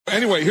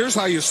Anyway, here's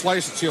how you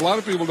slice it. See, a lot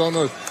of people don't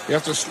know. You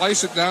have to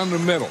slice it down the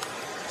middle.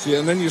 See,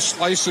 and then you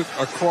slice it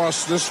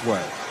across this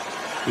way.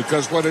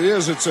 Because what it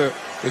is, it's a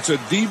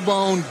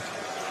deboned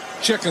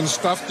chicken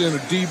stuffed in a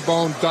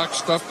deboned duck,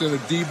 stuffed in a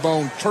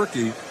deboned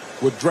turkey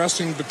with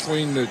dressing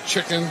between the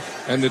chicken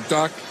and the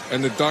duck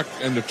and the duck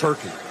and the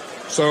turkey.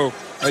 So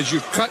as you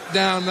cut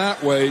down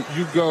that way,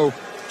 you go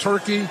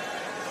turkey,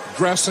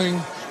 dressing,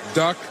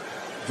 duck,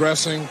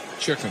 dressing,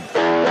 chicken.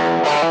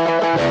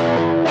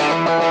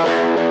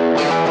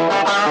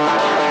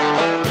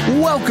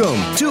 Welcome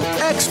to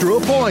Extra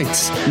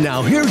Points.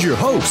 Now here's your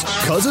host,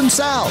 Cousin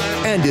Sal,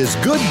 and his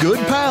good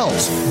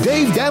pals,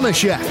 Dave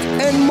Dameshek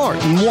and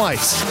Martin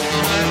Weiss.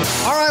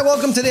 All right,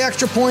 welcome to the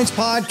Extra Points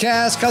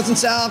podcast. Cousin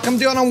Sal, come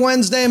do it on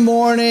Wednesday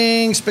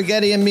morning.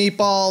 Spaghetti and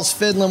meatballs,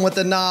 fiddling with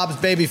the knobs.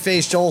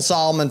 Babyface Joel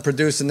Solomon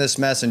producing this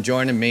mess, and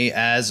joining me,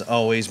 as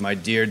always, my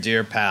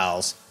dear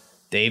pals,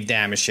 Dave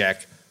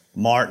Dameshek,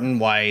 Martin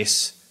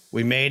Weiss.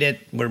 We made it.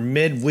 We're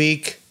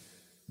midweek.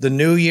 The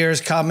New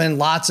Year's coming.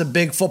 Lots of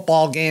big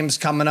football games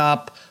coming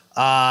up.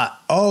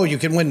 You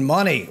can win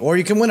money, or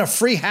you can win a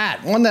free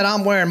hat. One that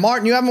I'm wearing.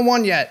 Martin, you haven't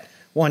won yet.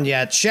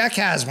 Sheck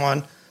has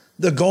one.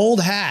 The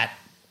gold hat.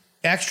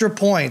 Extra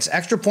Points.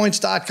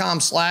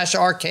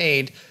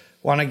 Extrapoints.com/arcade.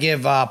 Want to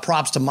give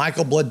props to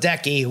Michael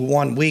Bledecki, who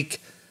won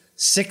week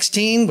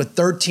 16 with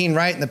 13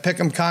 right in the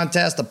Pick'em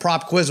contest. The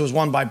prop quiz was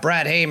won by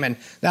Brad Heyman.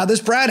 Now, this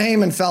Brad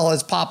Heyman fella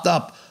has popped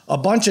up a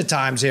bunch of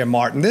times here,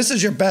 Martin. This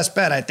is your best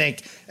bet, I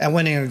think, at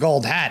winning a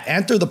gold hat.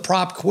 Enter the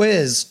prop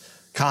quiz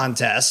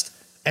contest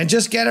and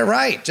just get it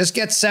right. Just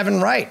get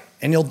 7 right,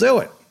 and you'll do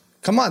it.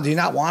 Come on, do you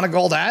not want a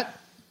gold hat?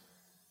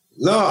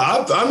 No,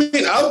 I've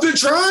been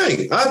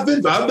trying. I've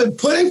been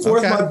putting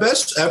forth my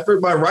best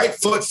effort, my right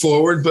foot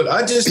forward, but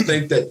I just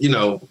think that,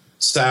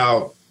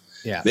 Sal,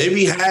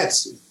 maybe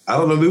hats, I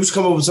don't know, maybe we should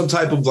come up with some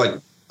type of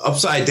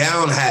upside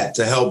down hat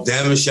to help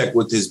Dameshek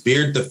with his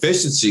beard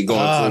deficiency going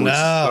forward. No.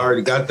 He's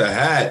already got the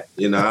hat.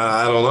 I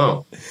don't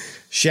know.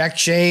 Sheck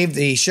shaved.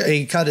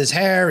 He cut his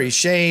hair. He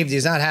shaved.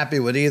 He's not happy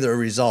with either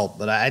result,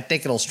 but I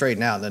think it'll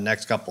straighten out in the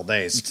next couple of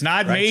days. It's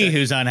not me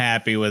who's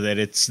unhappy with it.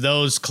 It's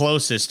those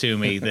closest to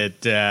me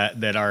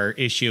that are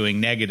issuing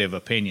negative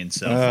opinions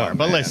so far.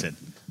 But listen.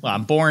 Well,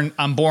 I'm born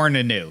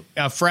anew.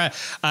 Getting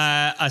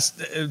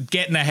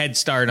a head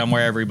start on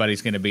where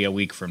everybody's going to be a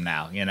week from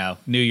now.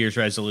 New Year's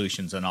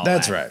resolutions and all that.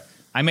 That's right.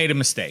 I made a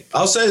mistake.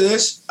 I'll say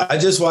this. I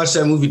just watched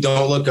that movie,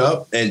 Don't Look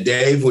Up. And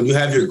Dave, when you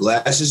have your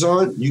glasses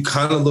on, you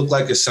kind of look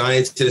like a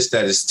scientist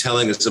that is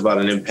telling us about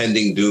an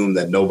impending doom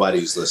that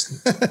nobody's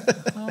listening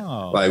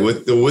to. Like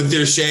with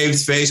their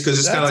shaved face, because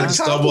it's kind of like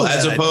stubble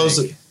as opposed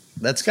to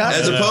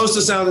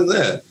sounding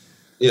that.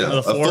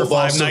 The 4 or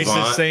 5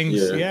 nicest things.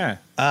 Yeah.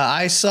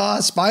 I saw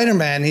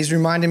Spider-Man. He's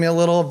reminding me a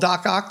little of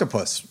Doc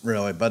Octopus,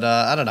 really. But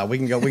I don't know. We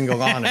can go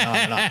on and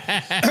on.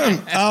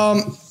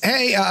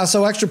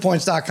 So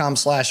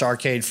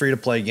extrapoints.com/arcade, free to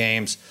play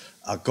games.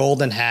 A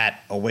golden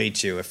hat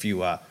awaits you if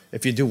you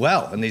do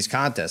well in these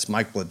contests.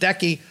 Mike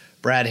Bledecki,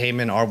 Brad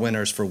Heyman are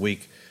winners for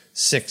week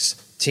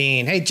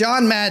 16. Hey,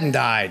 John Madden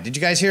died. Did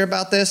you guys hear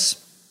about this?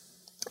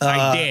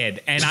 I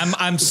did, and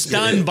I'm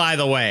stunned. By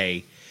the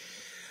way,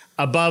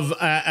 above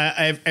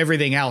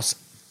everything else,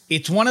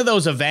 it's one of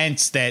those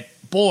events that,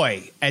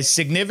 boy, as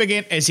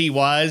significant as he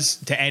was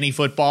to any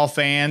football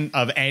fan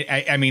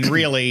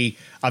really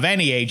of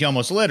any age,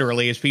 almost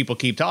literally, as people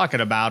keep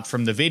talking about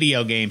from the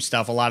video game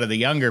stuff, a lot of the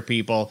younger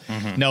people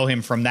know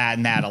him from that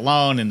and that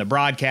alone in the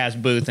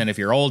broadcast booth. And if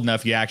you're old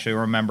enough, you actually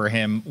remember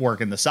him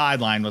working the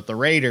sideline with the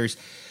Raiders.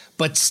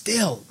 But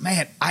still,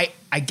 man,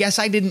 I guess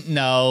I didn't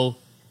know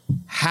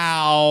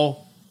how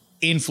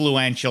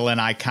influential and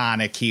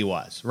iconic he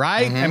was,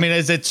 right? I mean,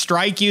 does it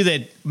strike you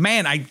that,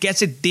 man, I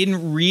guess it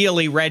didn't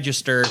really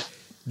register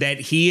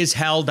that he is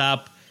held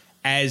up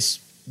as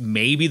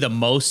maybe the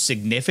most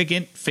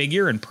significant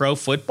figure in pro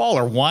football,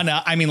 or one?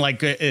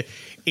 It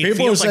people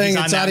feels are saying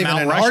like he's it's on not that even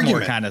Mount an Rushmore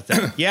argument kind of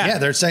thing. Yeah,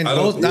 they're saying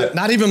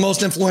not even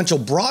most influential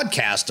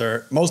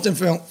broadcaster, most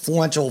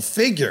influential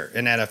figure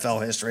in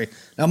NFL history.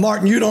 Now,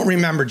 Martin, you don't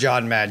remember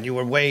John Madden.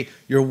 You're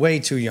way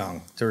too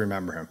young to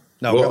remember him.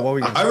 No, what were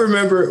you I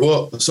remember.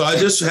 So I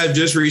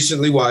just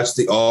recently watched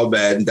the All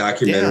Madden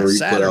documentary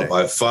put out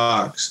by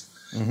Fox,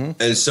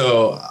 and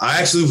so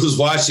I actually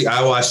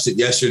I watched it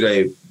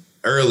yesterday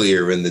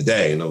earlier in the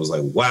day, and I was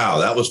like, wow,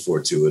 that was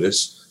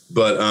fortuitous.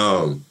 But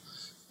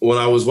when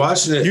I was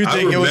watching it, you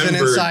think it was an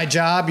inside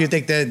job? You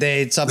think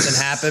that something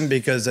happened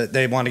because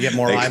they want to get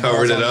more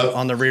eyeballs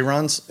on the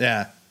reruns?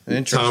 Yeah.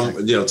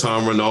 Interesting.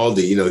 Tom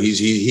Rinaldi,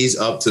 he's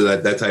up to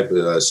that type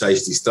of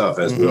shiesty stuff,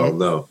 as we all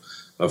know.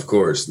 Of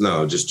course.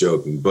 No, just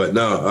joking. But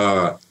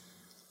no,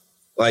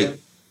 I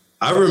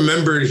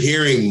remembered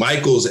hearing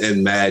Michaels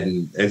and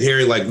Madden and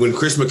hearing when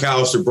Chris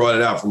McAllister brought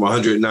it out from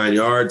 109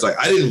 yards.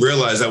 I didn't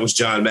realize that was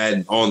John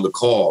Madden on the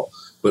call,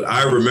 but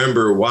I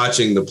remember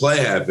watching the play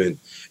happen.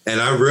 And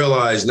I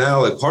realize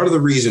now, part of the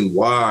reason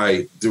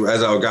why,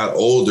 as I got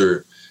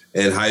older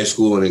in high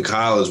school and in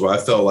college, where I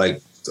felt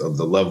like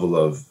the level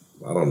of,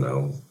 I don't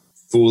know,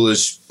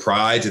 foolish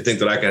pride to think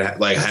that I could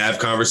have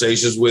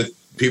conversations with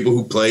people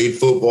who played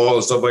football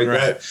and stuff like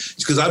that. It's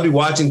because I'd be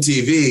watching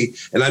TV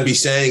and I'd be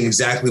saying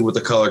exactly what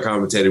the color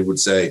commentator would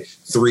say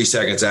 3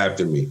 seconds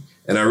after me.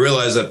 And I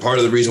realized that part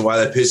of the reason why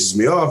that pisses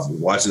me off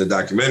watching the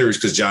documentaries,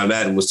 because John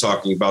Madden was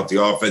talking about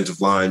the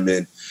offensive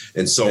linemen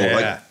and so on.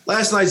 Like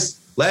last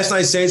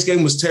night's Saints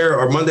game was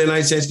terrible, or Monday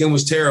night Saints game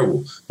was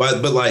terrible.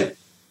 But like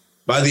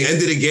by the end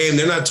of the game,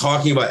 they're not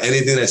talking about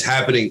anything that's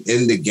happening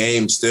in the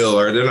game still,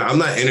 or I'm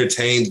not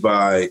entertained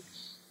by.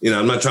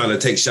 I'm not trying to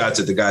take shots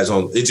at the guys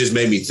on. It just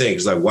made me think.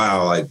 It's like,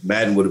 wow, like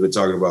Madden would have been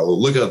talking about, well,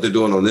 look at what they're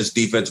doing on this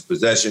defensive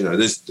possession or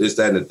this, that,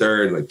 and the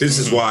third. Like, this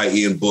is why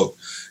Ian Book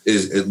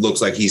it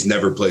looks like he's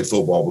never played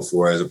football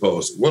before, as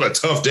opposed to what a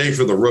tough day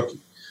for the rookie.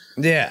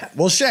 Yeah.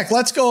 Well, Shaq,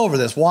 let's go over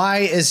this. Why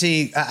is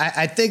he?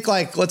 I think,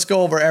 like, let's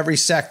go over every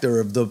sector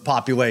of the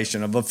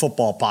population, of the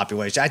football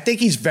population. I think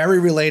he's very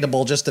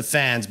relatable just to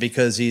fans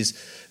because he's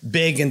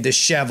big and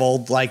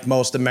disheveled, like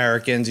most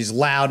Americans. He's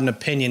loud and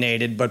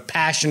opinionated, but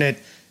passionate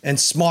and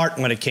smart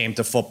when it came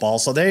to football.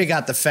 So there you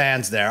got the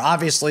fans there.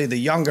 Obviously, the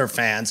younger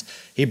fans.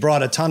 He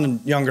brought a ton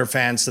of younger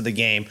fans to the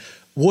game.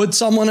 Would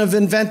someone have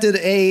invented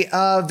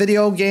a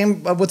video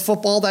game with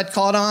football that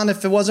caught on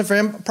if it wasn't for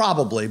him?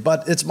 Probably.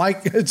 But it's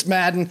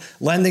Madden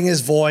lending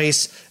his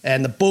voice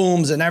and the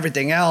booms and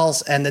everything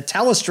else. And the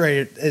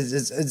telestrator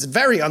is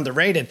very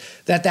underrated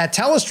that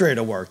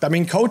telestrator worked. I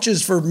mean,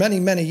 coaches for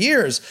many, many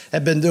years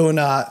have been doing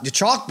the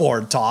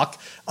chalkboard talk.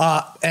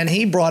 And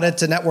he brought it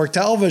to network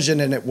television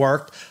and it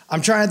worked.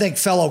 I'm trying to think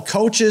fellow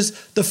coaches.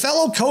 The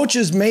fellow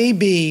coaches may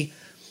be,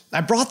 I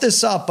brought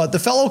this up, but the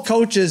fellow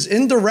coaches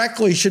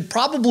indirectly should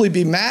probably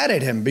be mad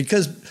at him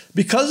because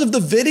of the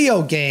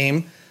video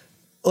game.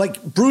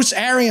 Like Bruce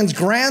Arians'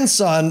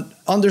 grandson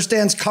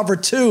understands cover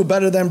 2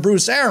 better than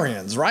Bruce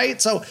Arians,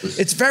 right? So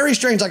it's very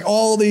strange. Like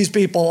all these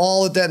people,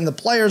 all of that, and the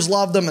players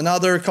loved them, and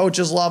other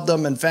coaches loved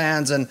them, and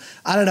fans, and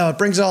I don't know. It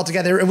brings it all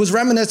together. It was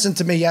reminiscent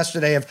to me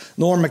yesterday of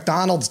Norm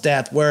Macdonald's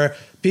death, where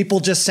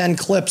people just send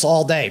clips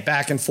all day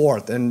back and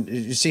forth, and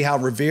you see how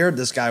revered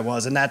this guy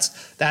was, and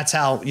that's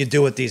how you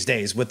do it these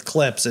days with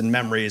clips and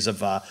memories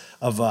of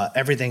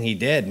everything he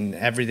did and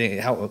everything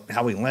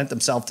how he lent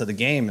himself to the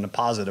game in a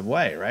positive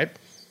way, right?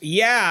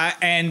 Yeah,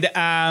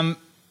 and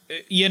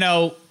you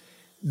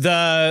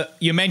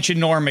mentioned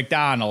Norm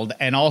Macdonald,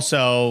 and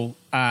also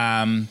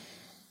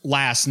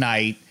last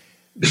night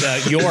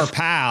your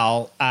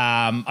pal,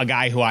 a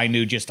guy who I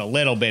knew just a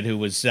little bit, who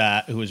was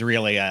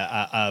really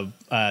a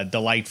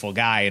delightful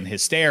guy and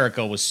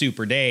hysterical, was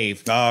Super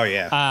Dave. Oh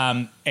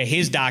yeah.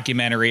 His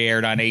documentary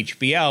aired on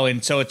HBO,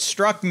 and so it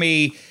struck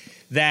me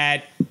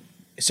that.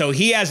 So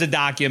he has a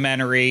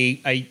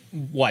documentary,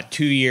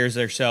 2 years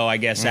or so, I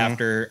guess,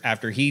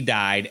 after he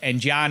died. And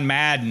John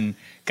Madden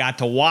got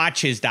to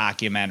watch his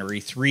documentary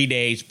 3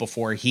 days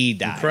before he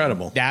died.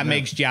 Incredible. That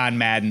makes John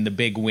Madden the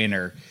big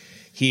winner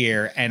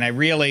here. And I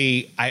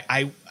really,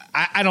 I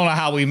don't know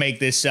how we make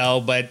this so,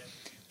 but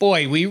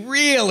boy,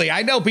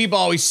 I know people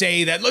always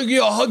say that, look,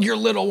 hug your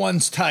little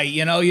ones tight.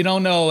 You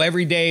don't know,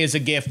 every day is a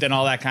gift and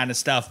all that kind of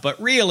stuff.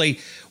 But really,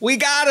 we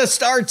got to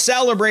start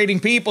celebrating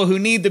people who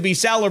need to be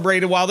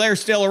celebrated while they're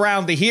still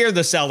around to hear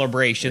the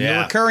celebration. Yeah.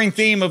 The recurring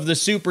theme of the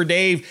Super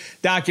Dave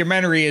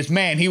documentary is,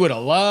 man, he would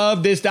have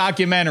loved this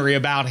documentary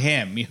about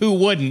him. Who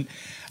wouldn't?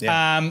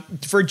 Yeah.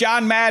 For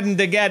John Madden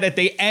to get at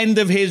the end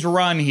of his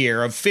run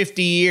here of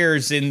 50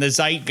 years in the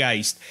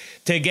zeitgeist,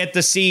 to get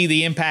to see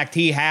the impact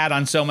he had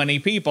on so many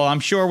people, I'm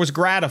sure was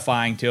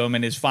gratifying to him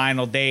in his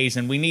final days.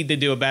 And we need to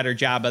do a better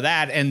job of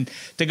that. And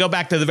to go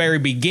back to the very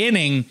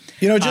beginning.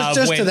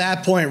 Just to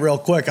that point real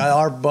quick,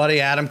 our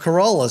buddy Adam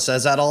Carolla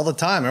says that all the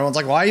time. Everyone's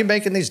like, why are you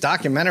making these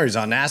documentaries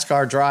on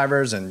NASCAR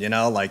drivers and,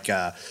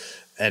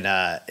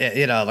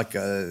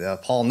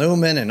 Paul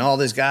Newman and all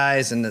these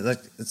guys, and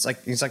it's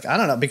like he's like, I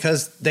don't know,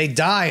 because they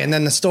die and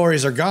then the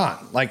stories are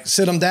gone. Like,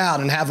 sit them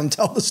down and have them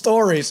tell the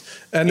stories,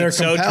 and they're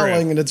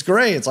compelling and it's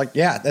great. It's like,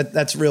 yeah,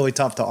 that's really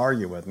tough to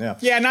argue with.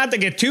 Yeah, not to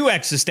get too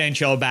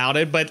existential about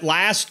it, but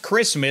last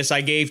Christmas I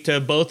gave to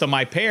both of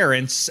my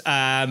parents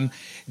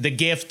the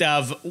gift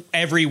of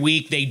every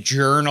week they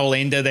journal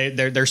into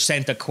they're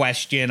sent a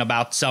question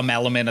about some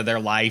element of their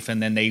life,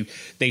 and then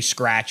they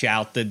scratch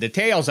out the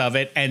details of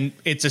it, and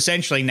it's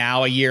essentially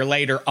now, a year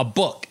later, a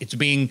book. It's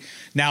being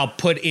now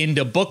put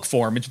into book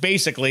form. It's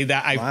basically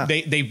that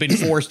they've been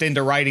forced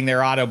into writing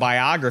their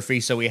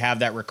autobiography, so we have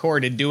that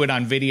recorded, do it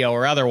on video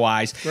or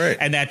otherwise. Great.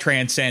 And that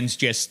transcends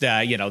just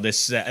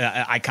this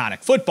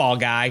iconic football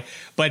guy,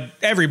 but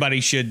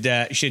everybody should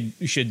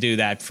do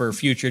that for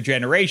future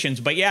generations.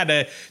 But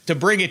yeah, to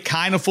bring it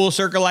kind of full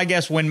circle, I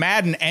guess, when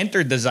Madden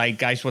entered the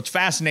zeitgeist, what's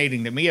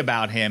fascinating to me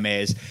about him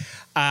is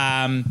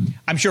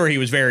I'm sure he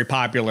was very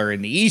popular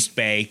in the East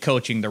Bay,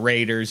 coaching the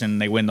Raiders,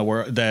 and they win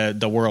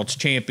the world's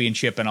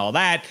championship and all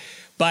that.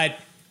 But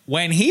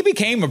when he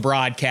became a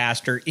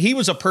broadcaster, he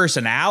was a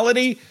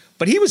personality,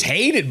 but he was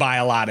hated by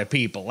a lot of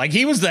people. Like,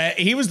 he was the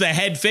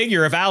head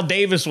figure. If Al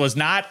Davis was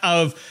not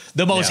of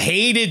the most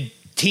hated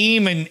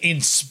team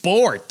in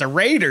sport, the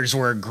Raiders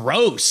were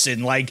gross,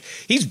 and like,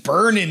 he's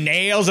burning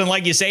nails, and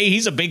like you say,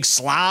 he's a big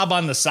slob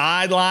on the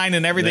sideline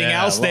and everything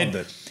else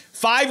that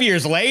 5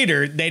 years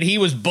later that he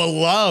was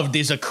beloved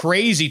is a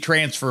crazy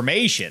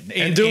transformation.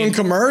 And doing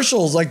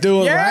commercials, like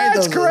doing right.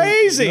 It's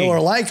crazy.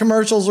 Miller Lite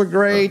commercials were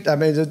great. I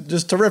mean,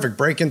 just terrific.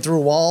 Breaking through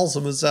walls.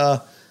 It was.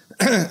 And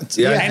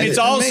it's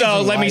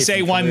also, let me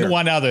say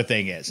one other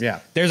thing is,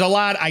 there's a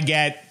lot I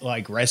get,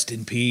 like rest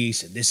in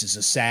peace and this is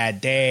a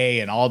sad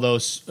day and all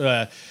those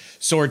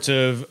sorts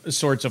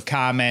of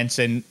comments,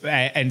 and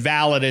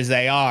valid as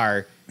they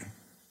are.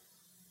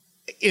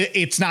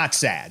 It's not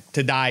sad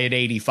to die at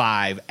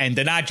 85 and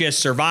to not just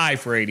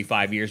survive for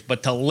 85 years,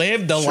 but to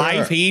live the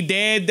life he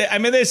did. I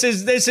mean, this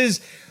is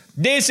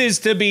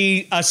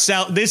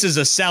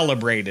a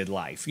celebrated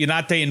life. You're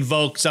not to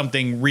invoke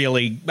something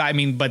really,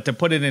 but to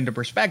put it into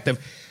perspective,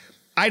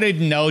 I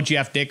didn't know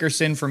Jeff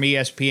Dickerson from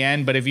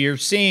ESPN, but if you're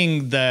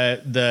seeing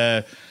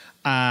the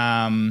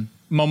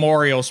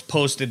memorials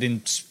posted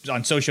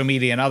on social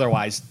media and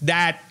otherwise,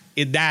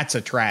 that's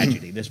a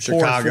tragedy. This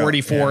Chicago, poor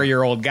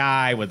 44-year-old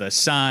guy with a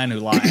son who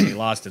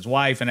lost his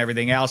wife and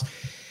everything else.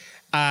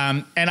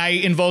 And I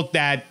invoke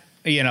that,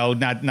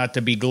 not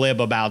to be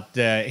glib about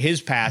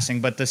his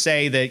passing, but to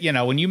say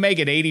that, when you make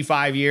it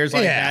 85 years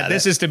like that,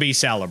 this is to be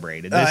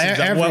celebrated. This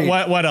is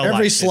what a every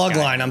life slug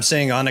line I'm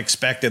seeing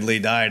unexpectedly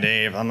die,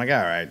 Dave. I'm like,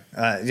 all right,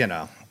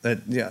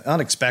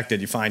 unexpected.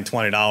 You find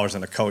 $20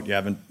 in a coat you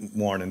haven't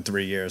worn in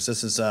 3 years.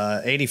 This is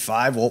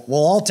 85. We'll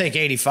all take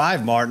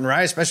 85, Martin,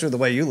 right? Especially the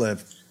way you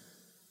live.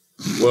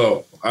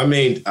 Well, I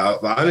mean,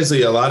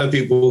 honestly, a lot of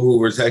people who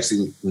were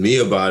texting me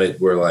about it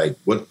were like,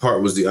 what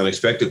part was the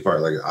unexpected part?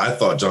 Like, I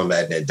thought John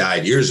Madden had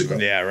died years ago.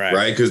 Yeah, right.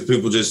 Right? Because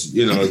people just,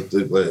 if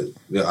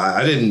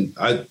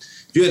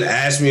you had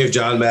asked me if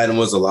John Madden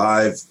was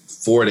alive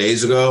 4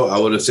 days ago, I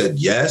would have said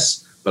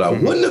yes, but I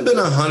wouldn't have been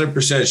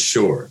 100%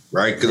 sure,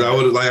 right?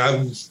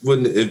 Because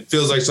it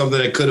feels like something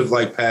that could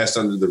have passed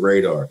under the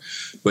radar.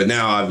 But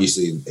now,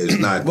 obviously, it's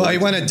not. Well, he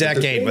went a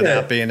decade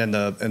without being in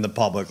the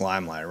public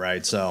limelight,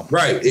 right? So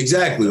right,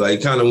 exactly.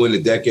 Like, kind of went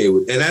a decade,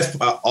 and that's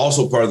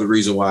also part of the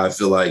reason why I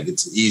feel like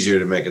it's easier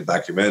to make a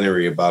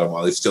documentary about him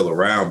while he's still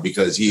around,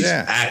 because he's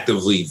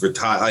actively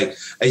retired. Like,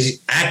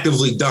 he's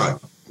actively done.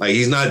 Like,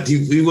 he's not.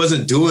 He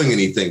wasn't doing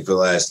anything for the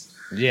last.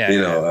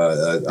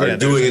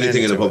 Doing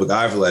anything in the public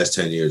eye for the last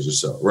 10 years or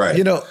so. Right.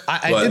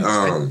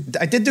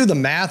 I did do the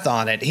math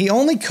on it. He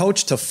only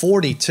coached to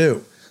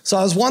 42. So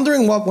I was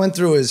wondering what went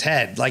through his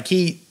head.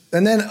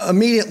 And then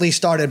immediately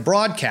started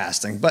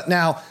broadcasting. But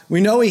now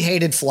we know he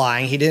hated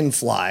flying. He didn't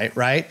fly,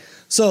 right?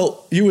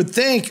 So you would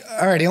think,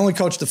 all right, he only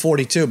coached to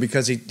 42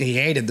 because he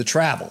hated the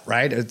travel,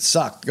 right? It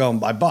sucked going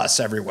by bus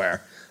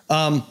everywhere.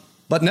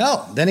 But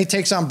no, then he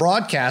takes on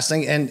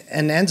broadcasting and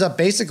ends up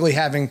basically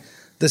having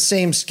the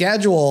same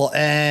schedule.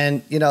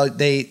 And,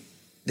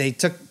 they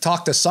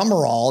talked to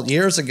Summerall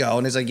years ago,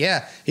 and he's like,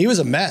 yeah, he was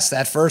a mess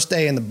that first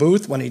day in the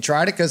booth when he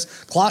tried it, because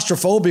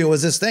claustrophobia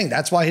was his thing.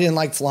 That's why he didn't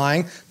like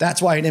flying.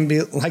 That's why he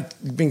didn't like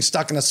being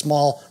stuck in a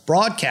small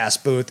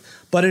broadcast booth.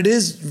 But it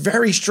is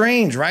very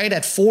strange, right?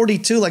 At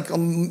 42,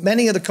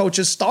 many of the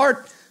coaches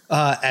start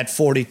at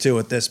 42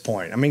 at this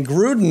point. I mean,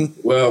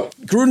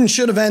 Gruden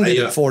should have ended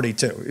at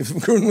 42. If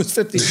Gruden was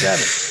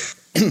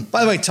 57.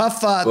 By the way,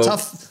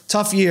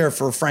 tough year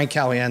for Frank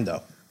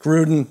Caliendo.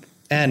 Gruden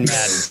and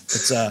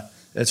Madden.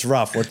 It's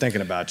rough. We're thinking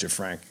about you,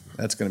 Frank.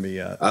 That's going to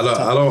be. I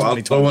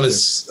don't want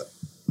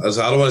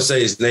to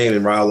say his name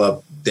and rile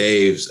up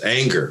Dave's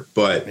anger,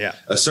 but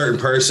a certain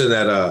person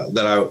that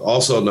I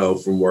also know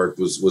from work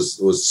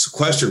was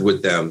sequestered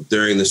with them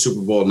during the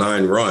Super Bowl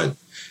IX run,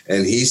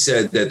 and he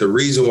said that the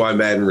reason why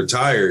Madden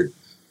retired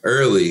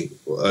early,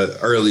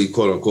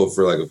 quote unquote,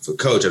 for a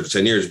coach after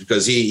 10 years,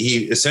 because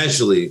he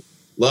essentially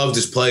loved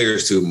his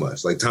players too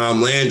much. Like,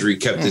 Tom Landry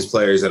kept his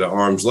players at an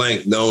arm's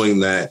length,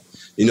 knowing that,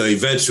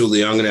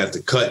 eventually I'm going to have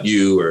to cut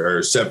you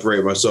or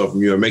separate myself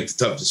from you or make the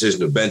tough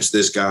decision to bench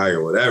this guy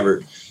or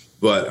whatever.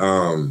 But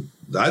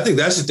I think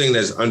that's the thing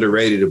that's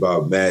underrated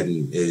about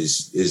Madden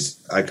is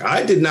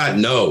I did not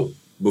know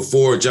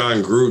before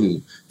John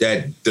Gruden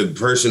that the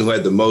person who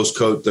had the most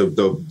coach,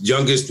 the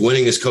youngest,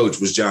 winningest coach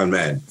was John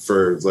Madden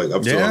for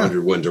up to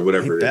 100 wins or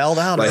whatever. He bailed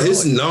out early.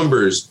 His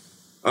numbers.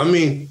 I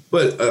mean,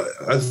 but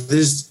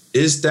his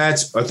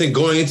stats, I think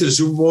going into the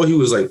Super Bowl, he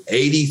was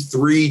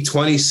 83,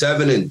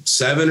 27, and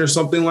 7 or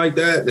something like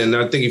that. And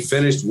I think he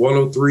finished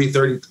 103,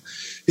 30.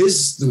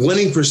 His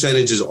winning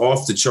percentage is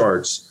off the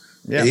charts.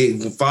 Yeah.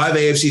 5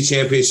 AFC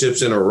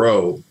championships in a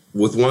row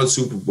with 1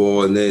 Super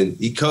Bowl. And then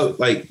he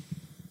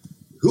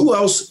who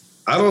else?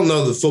 I don't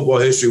know the football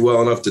history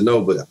well enough to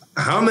know, but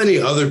how many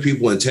other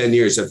people in 10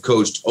 years have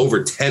coached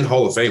over 10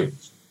 Hall of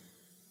Famers?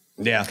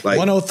 Yeah,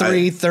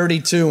 103,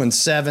 32, and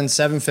 7,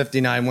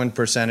 759 win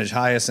percentage,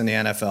 highest in the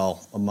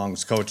NFL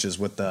amongst coaches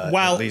with at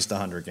least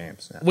 100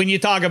 games. Yeah. When you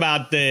talk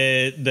about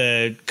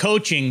the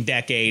coaching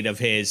decade of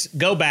his,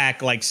 go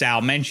back, like Sal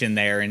mentioned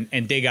there,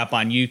 and dig up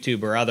on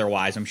YouTube or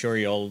otherwise. I'm sure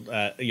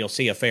you'll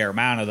see a fair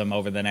amount of them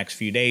over the next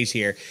few days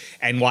here,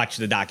 and watch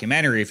the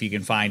documentary if you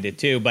can find it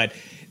too. But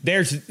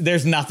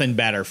there's nothing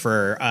better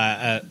for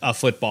a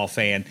football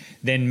fan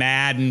than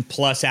Madden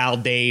plus Al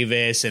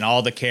Davis and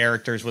all the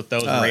characters with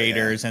those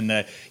Raiders and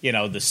the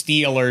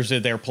Steelers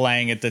that they're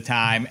playing at the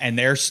time and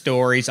their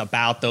stories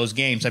about those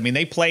games. I mean,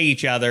 they play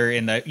each other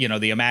in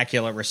the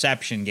Immaculate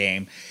Reception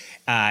game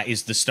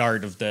is the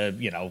start of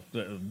the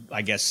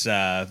I guess.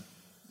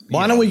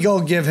 Why don't we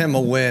go give him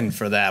a win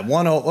for that?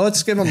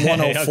 Let's give him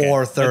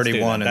 104, okay,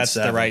 31, and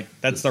 7.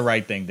 That's the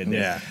right thing to do.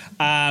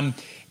 Yeah.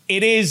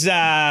 It is.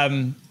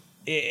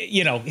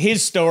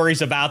 His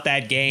stories about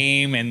that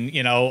game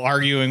and,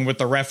 arguing with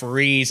the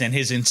referees and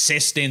his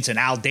insistence and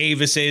Al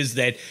Davis's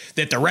that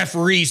the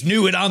referees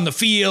knew it on the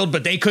field,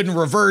 but they couldn't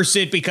reverse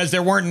it because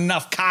there weren't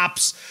enough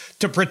cops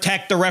to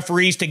protect the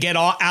referees to get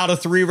out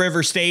of Three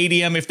River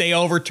Stadium if they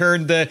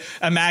overturned the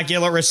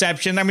Immaculate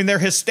Reception. I mean, they're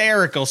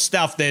hysterical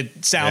stuff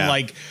that sound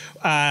like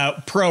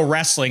pro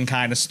wrestling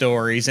kind of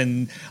stories,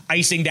 and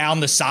icing down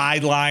the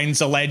sidelines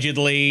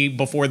allegedly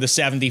before the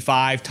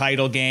 75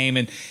 title game.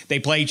 And they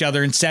play each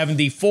other in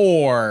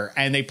 74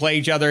 and they play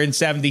each other in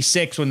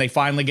 76 when they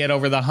finally get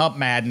over the hump,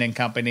 Madden and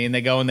company, and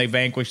they go and they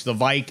vanquish the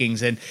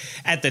Vikings. And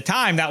at the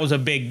time that was a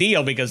big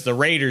deal because the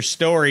Raiders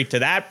story to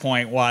that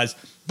point was,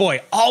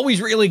 boy,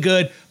 always really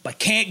good, but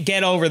can't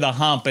get over the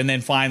hump. And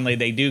then finally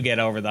they do get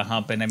over the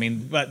hump. And I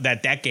mean,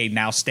 that decade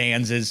now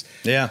stands as,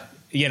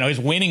 his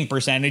winning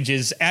percentage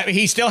is,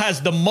 he still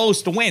has the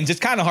most wins. It's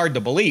kind of hard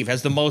to believe,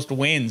 has the most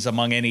wins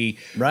among any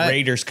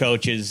Raiders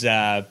coaches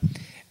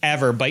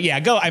ever. But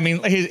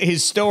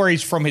his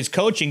stories from his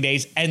coaching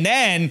days. And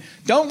then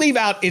don't leave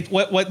out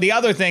what the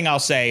other thing I'll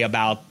say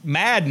about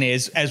Madden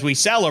is, as we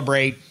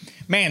celebrate,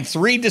 man,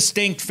 3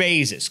 distinct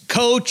phases: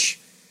 coach,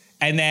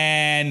 and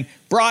then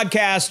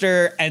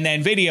broadcaster, and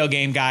then video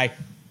game guy.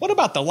 What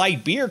about the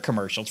light beer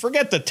commercials?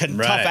 Forget the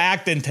tough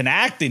actin'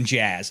 Tinactin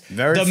jazz.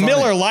 Very the funny.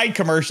 Miller Lite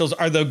commercials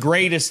are the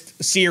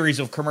greatest series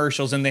of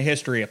commercials in the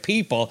history of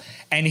people,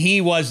 and he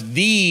was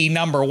the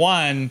number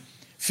one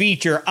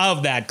feature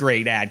of that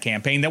great ad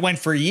campaign that went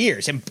for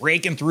years, and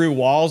breaking through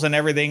walls and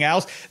everything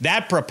else.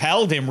 That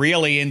propelled him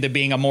really into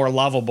being a more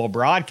lovable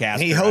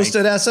broadcaster. He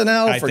hosted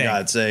SNL, for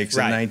God's sakes,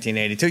 in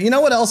 1982. You know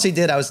what else he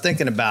did? I was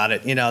thinking about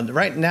it.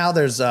 Right now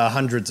there's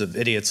hundreds of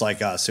idiots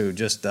like us who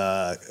just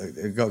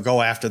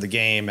go after the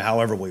game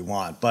however we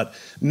want. But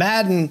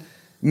Madden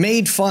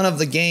made fun of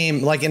the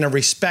game like in a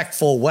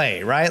respectful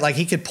way, right? Like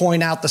he could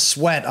point out the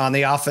sweat on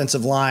the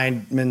offensive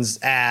lineman's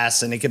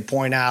ass, and he could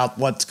point out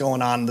what's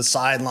going on the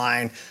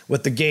sideline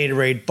with the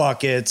Gatorade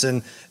buckets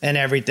and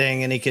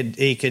everything, and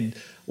he could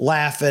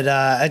laugh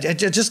at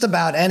just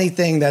about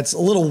anything that's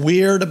a little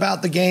weird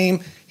about the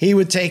game. He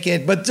would take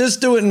it, but just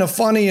do it in a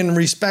funny and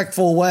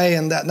respectful way,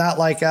 and that not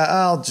like,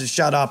 just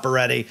shut up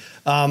already.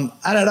 I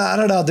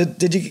don't know.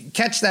 Did you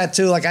catch that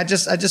too? Like I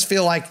just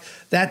feel like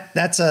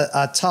that's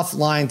a tough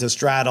line to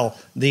straddle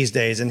these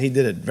days, and he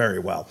did it very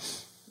well.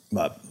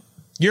 But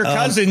your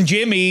cousin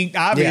Jimmy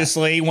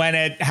obviously went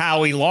at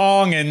Howie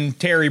Long and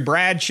Terry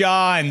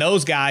Bradshaw and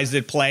those guys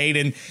that played,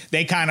 and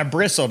they kind of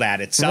bristled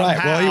at it somehow.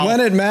 Right. Well, he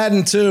went at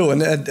Madden too,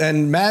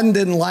 and Madden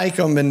didn't like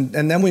him, and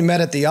then we met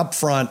at the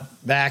Upfront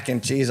back in,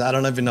 I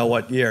don't even know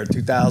what year,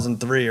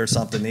 2003 or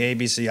something, the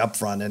ABC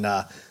Upfront,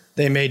 and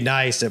they made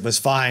nice. It was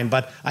fine.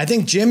 But I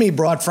think Jimmy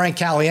brought Frank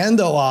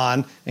Caliendo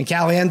on, and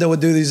Caliendo would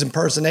do these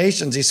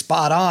impersonations. He's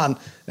spot on.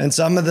 And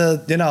some of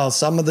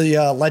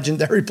the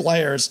legendary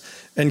players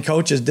and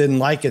coaches didn't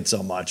like it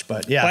so much,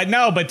 but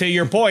But to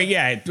your point,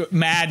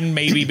 Madden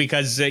maybe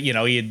because he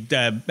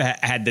had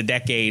had the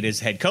decade as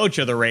head coach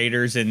of the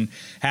Raiders and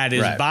had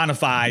his bona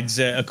fides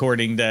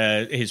according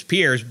to his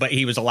peers, but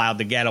he was allowed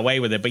to get away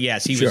with it. But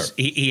yes,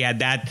 he had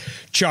that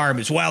charm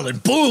as well.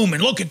 And boom,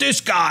 and look at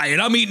this guy,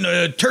 and I'm eating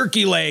a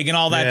turkey leg and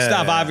all that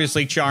stuff.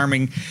 Obviously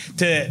charming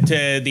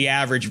to the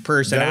average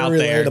person Very out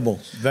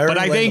relatable. there. Very but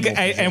I think,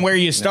 relatable. and where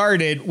you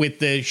started with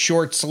the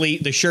shirt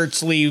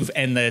sleeve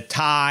and the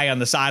tie on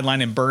the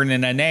sideline and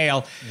burning a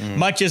nail,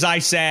 much as I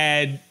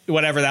said,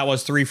 whatever that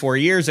was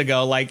 3-4 years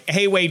ago, like,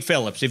 hey, Wade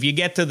Phillips, if you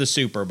get to the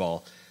Super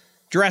Bowl,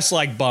 dress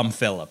like Bum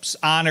Phillips,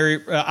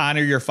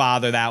 honor your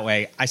father that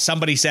way.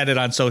 Somebody said it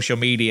on social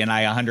media, and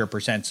I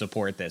 100%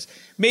 support this.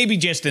 Maybe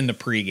just in the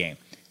pregame.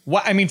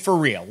 For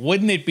real,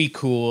 wouldn't it be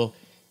cool?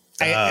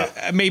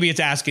 Maybe it's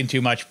asking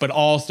too much, but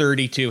all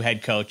 32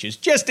 head coaches,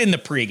 just in the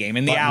pregame,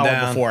 in the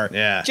hour before,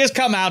 just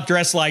come out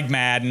dressed like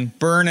Madden,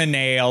 burn a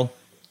nail,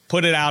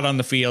 put it out on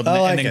the field,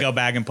 and then go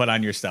back and put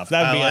on your stuff.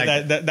 That would be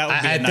a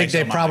nice think they'd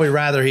homage. probably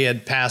rather he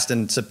had passed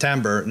in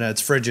September, and it's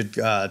frigid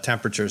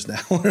temperatures now.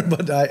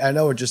 But I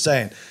know what you're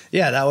saying.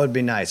 Yeah, that would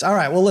be nice. All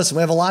right, well, listen,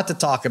 we have a lot to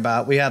talk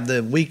about. We have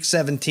the Week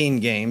 17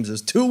 games.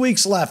 There's 2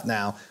 weeks left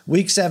now.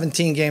 Week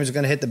 17 games are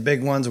going to hit the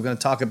big ones. We're going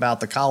to talk about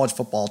the College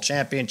Football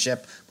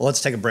Championship. But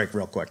let's take a break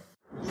real quick.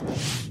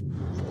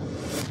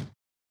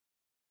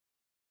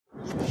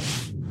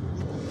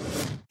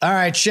 All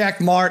right,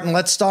 check, Martin.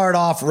 Let's start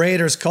off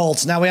Raiders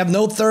Colts. Now we have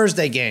no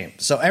Thursday game,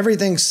 so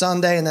everything's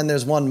Sunday, and then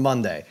there's one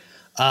Monday.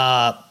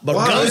 But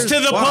goes to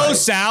the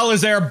post, Sal.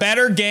 Is there a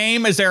better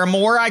game? Is there a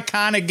more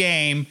iconic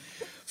game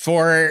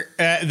for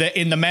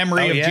in the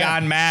memory of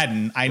John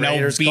Madden. I know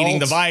Raiders, beating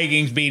Colts. the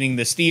Vikings, beating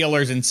the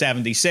Steelers in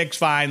 '76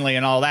 finally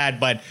and all that,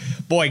 but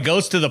boy,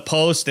 goes to the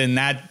post and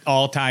that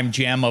all-time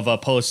gem of a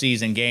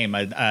postseason game.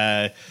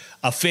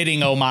 A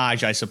fitting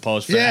homage, I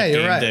suppose, for that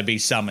game to be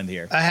summoned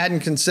here. I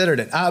hadn't considered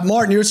it.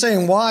 Martin, you were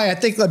saying why? I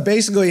think that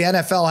basically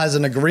NFL has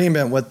an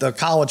agreement with the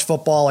college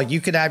football. Like you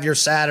could have your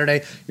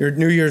Saturday, your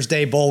New Year's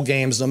Day bowl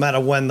games, no matter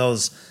when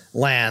those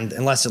land,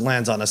 unless it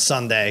lands on a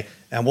Sunday,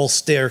 and we'll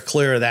steer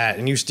clear of that,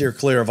 and you steer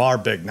clear of our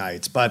big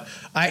nights. But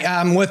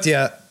I'm with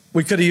you.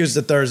 We could have used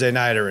the Thursday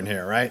nighter in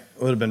here, right?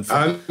 It would have been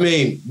fun. I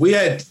mean, we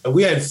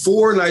had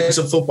 4 nights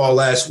of football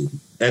last week.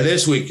 And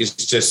this week it's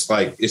just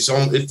like it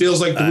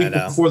feels like the week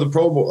before the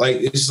Pro Bowl. Like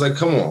it's like,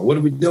 come on, what are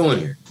we doing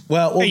here?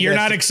 Well, you're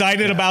not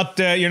excited about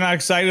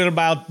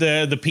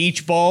the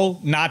Peach Bowl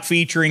not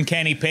featuring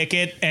Kenny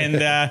Pickett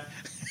and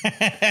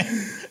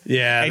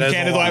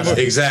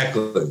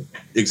Exactly.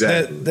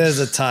 There's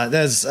a ton.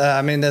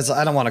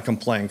 I don't want to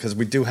complain because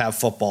we do have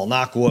football.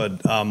 Knock wood.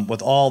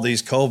 With all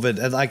these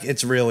COVID, like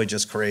it's really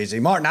just crazy.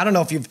 Martin, I don't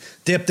know if you've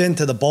dipped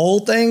into the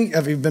bowl thing.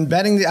 Have you been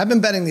betting? I've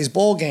been betting these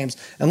bowl games,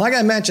 and like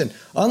I mentioned,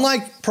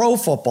 unlike pro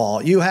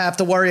football, you have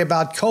to worry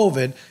about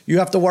COVID. You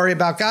have to worry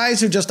about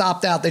guys who just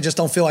opt out. They just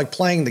don't feel like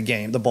playing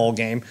the bowl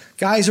game.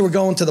 Guys who are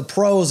going to the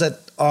pros that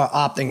are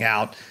opting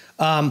out.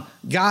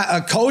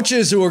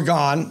 Coaches who are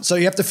gone, so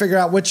you have to figure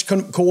out which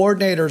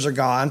coordinators are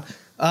gone,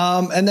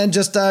 and then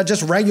just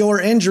regular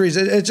injuries.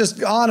 It's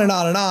just on and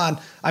on and on.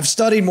 I've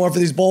studied more for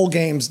these bowl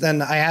games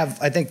than I have,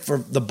 I think, for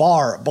the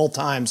bar both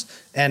times,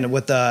 and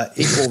with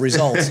equal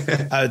results,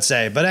 I would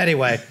say. But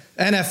anyway,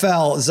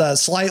 NFL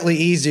is slightly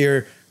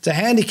easier to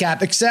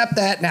handicap, except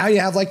that now you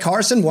have like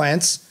Carson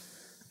Wentz.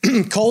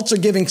 Colts are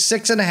giving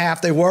 6.5.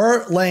 They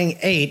were laying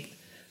 8.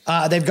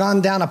 They've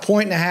gone down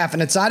 1.5,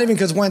 and it's not even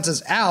because Wentz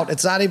is out.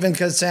 It's not even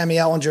because Sammy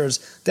Ehlinger is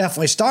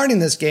definitely starting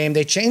this game.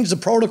 They changed the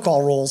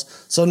protocol rules,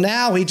 so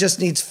now he just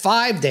needs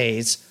 5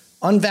 days.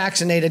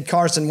 Unvaccinated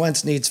Carson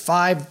Wentz needs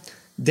 5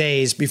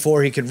 days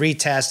before he could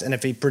retest, and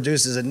if he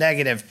produces a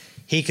negative,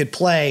 he could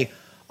play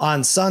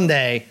on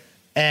Sunday.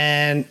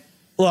 And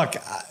look,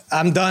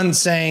 I'm done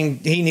saying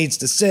he needs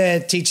to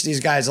sit, teach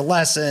these guys a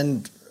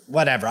lesson,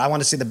 whatever. I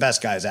want to see the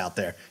best guys out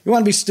there. You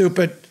want to be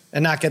stupid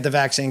and not get the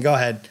vaccine, go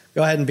ahead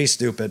and be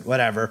stupid,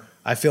 whatever.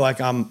 I feel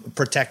like I'm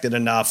protected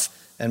enough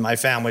and my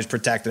family's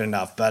protected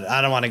enough, but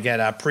I don't want to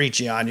get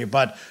preachy on you.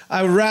 But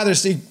I would rather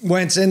see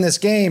Wentz in this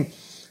game.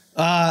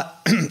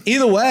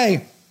 Either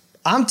way,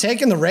 I'm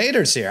taking the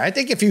Raiders here. I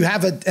think if you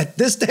have at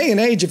this day and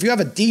age, if you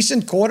have a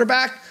decent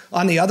quarterback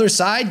on the other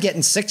side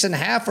getting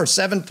 6.5 or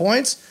 7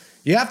 points,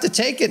 you have to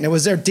take it. And it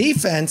was their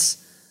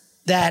defense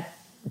that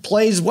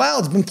plays well.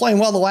 It's been playing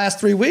well the last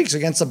 3 weeks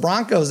against the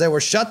Broncos. They were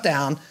shut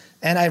down.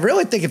 And I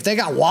really think if they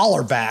got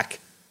Waller back,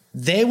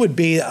 they would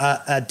be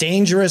a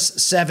dangerous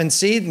 7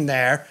 seed in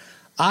there.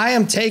 I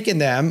am taking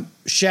them.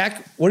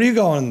 Shaq, what are you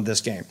going in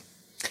this game?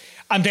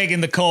 I'm taking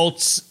the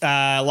Colts.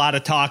 A lot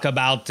of talk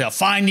about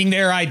finding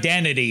their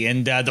identity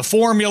and the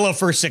formula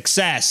for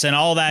success and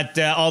all that.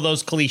 All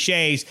those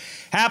cliches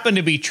happen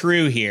to be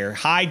true here.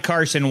 Hide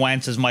Carson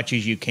Wentz as much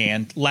as you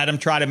can. Let him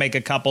try to make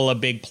a couple of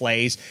big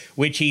plays,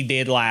 which he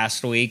did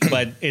last week.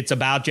 But it's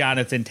about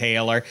Jonathan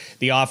Taylor,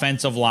 the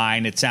offensive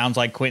line. It sounds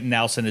like Quentin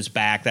Nelson is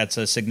back. That's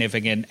a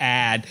significant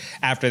add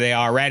after they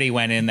already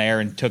went in there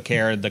and took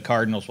care of the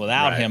Cardinals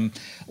without him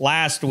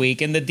last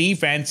week. And the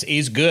defense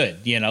is good.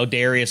 You know,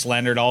 Darius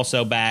Leonard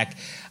also back.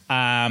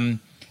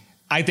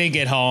 I think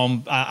at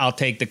home, I'll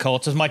take the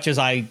Colts as much as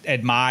I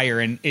admire.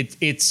 And it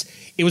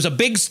was a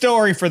big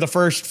story for the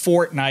first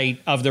fortnight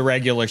of the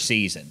regular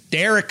season.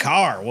 Derek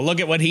Carr, well, look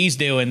at what he's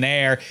doing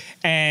there.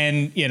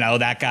 And, you know,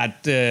 that got,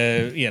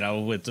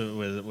 with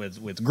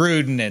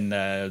Gruden and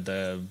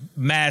the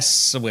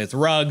mess with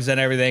Ruggs and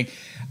everything.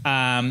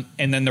 And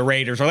then the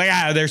Raiders are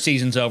like, their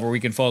season's over. We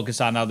can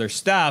focus on other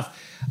stuff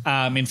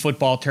in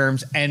football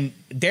terms. And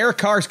Derek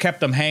Carr's kept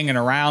them hanging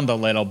around a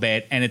little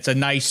bit, and it's a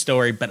nice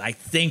story, but I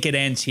think it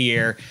ends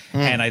here.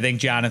 And I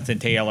think Jonathan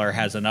Taylor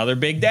has another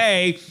big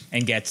day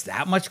and gets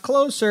that much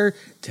closer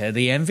to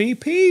the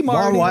MVP,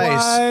 Martin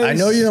Weiss. I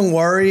know you don't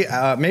worry.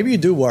 Maybe you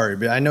do worry,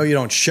 but I know you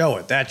don't show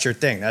it. That's your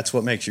thing. That's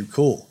what makes you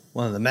cool.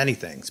 One of the many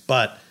things.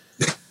 But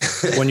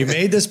when you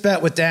made this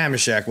bet with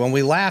Damashek, when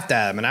we laughed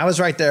at him, and I was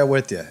right there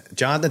with you,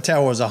 Jonathan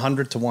Taylor was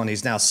 100-1.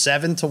 He's now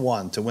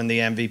 7-1 to win the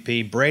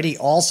MVP. Brady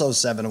also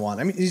 7-1.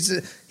 I mean,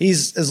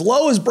 he's as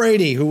low as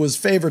Brady, who was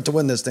favored to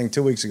win this thing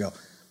 2 weeks ago.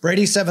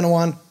 Brady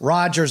 7-1.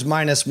 Rodgers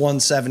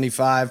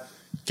 -175.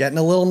 Getting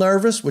a little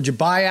nervous. Would you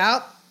buy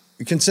out?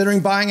 You considering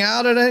buying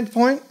out at any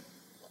point?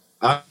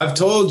 I've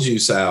told you,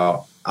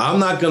 Sal, I'm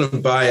not going to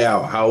buy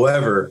out.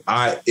 However,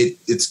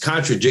 it's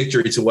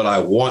contradictory to what I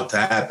want to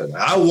happen.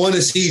 I want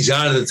to see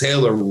Jonathan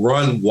Taylor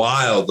run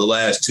wild the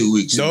last 2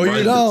 weeks. No, and you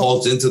run don't. The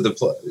Colts into the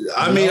play.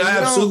 I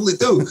absolutely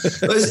do.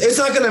 It's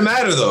not going to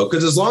matter, though,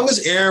 because as long as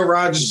Aaron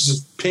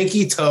Rodgers'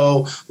 pinky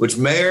toe, which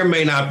may or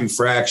may not be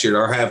fractured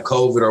or have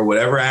COVID or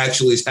whatever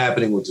actually is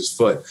happening with his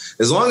foot,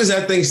 as long as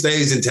that thing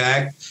stays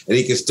intact and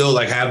he can still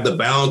have the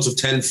balance of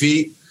 10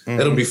 feet,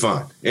 it'll be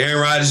fine.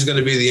 Aaron Rodgers is going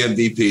to be the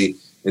MVP.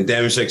 and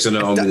Damashek's going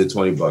to owe me the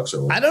 $20 or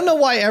whatever. I don't know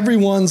why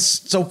everyone's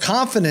so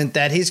confident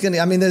that he's going to.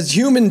 I mean, there's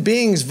human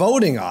beings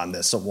voting on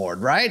this award,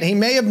 right? He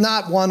may have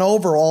not won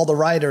over all the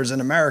writers in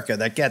America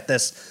that get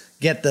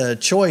the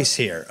choice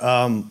here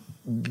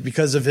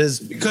because of his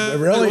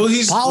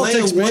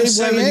politics may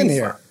weigh in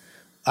here.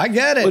 I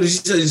get it. But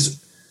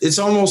it's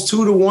almost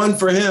 2-1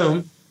 for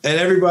him. And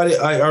everybody,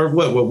 or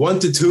what,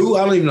 1-2?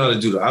 I don't even know how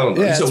to do that. I don't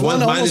know. Yeah, so it's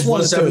minus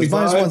 175.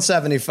 Minus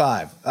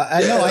 175.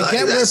 I know. I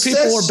get where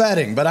people are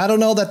betting, but I don't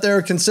know that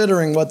they're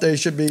considering what they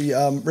should be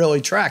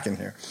really tracking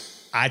here.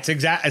 That's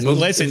exactly.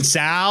 Listen,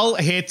 Sal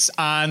hits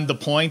on the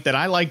point that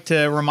I like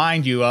to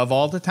remind you of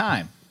all the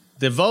time.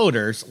 The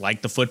voters,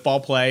 like the football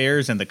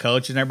players and the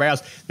coaches and everybody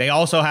else, they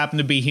also happen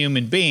to be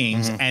human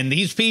beings. Mm-hmm. And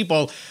these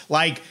people,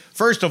 like,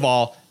 first of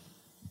all,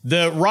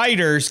 the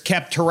writers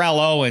kept Terrell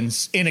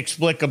Owens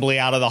inexplicably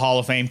out of the Hall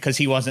of Fame because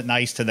he wasn't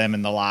nice to them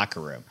in the locker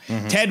room.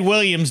 Mm-hmm. Ted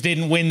Williams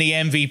didn't win the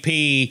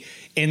MVP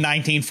in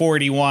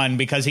 1941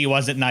 because he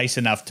wasn't nice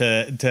enough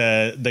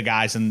to the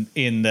guys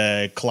in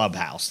the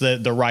clubhouse,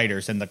 the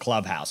writers in the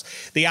clubhouse.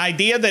 The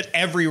idea that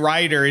every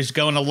writer is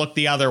going to look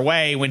the other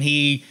way when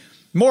he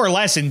more or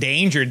less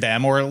endangered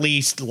them, or at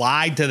least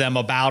lied to them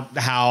about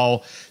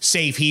how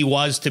safe he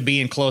was to be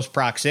in close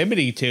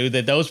proximity to,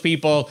 that those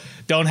people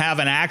don't have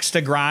an axe to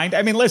grind.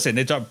 I mean, listen,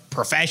 it's a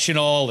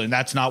professional, and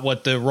that's not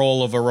what the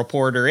role of a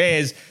reporter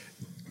is.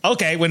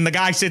 Okay, when the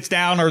guy sits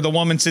down or the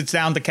woman sits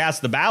down to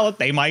cast the ballot,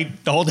 they might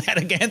hold that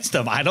against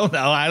them. I don't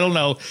know. I don't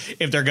know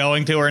if they're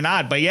going to or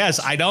not. But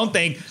yes, I don't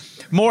think,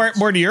 more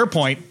to your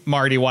point,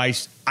 Marty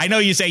Weiss, I know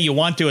you say you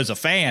want to as a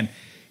fan.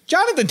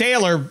 Jonathan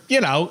Taylor,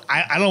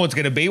 I don't know what's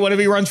going to be. What if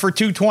he runs for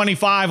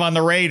 225 on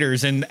the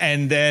Raiders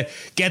and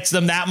gets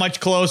them that much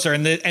closer,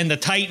 and the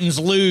Titans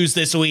lose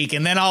this week,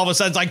 and then all of a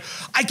sudden it's like,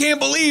 I can't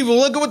believe it.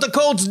 Look at what the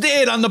Colts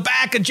did on the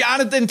back of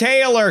Jonathan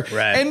Taylor.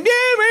 Right. And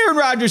Aaron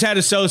Rodgers had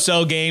a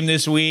so-so game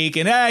this week,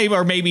 and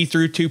or maybe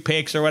threw 2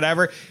 picks or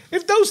whatever.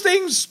 If those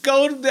things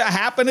go to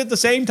happen at the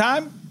same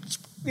time,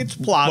 it's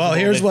plausible. Well,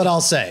 here's what I'll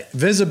say.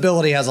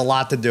 Visibility has a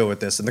lot to do with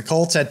this. And the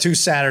Colts had 2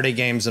 Saturday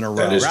games in a row.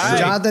 That is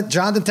true.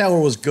 Jonathan Taylor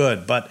was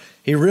good, but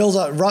he rips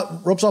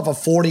off a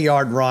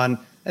 40-yard run,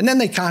 and then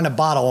they kind of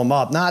bottle him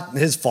up. Not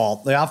his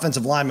fault. The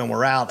offensive linemen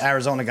were out.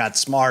 Arizona got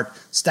smart,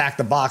 stacked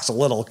the box a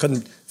little,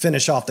 couldn't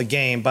finish off the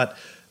game. But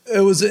it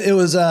was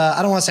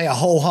I don't want to say a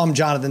ho-hum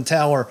Jonathan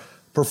Taylor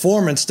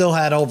performance. Still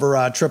had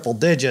over triple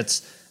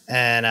digits.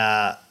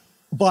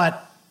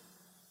 But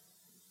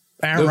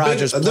Aaron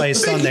Rodgers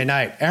plays Sunday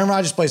night. Aaron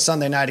Rodgers plays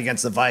Sunday night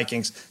against the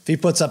Vikings. If he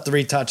puts up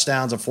 3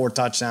 touchdowns or 4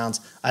 touchdowns,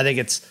 I think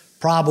it's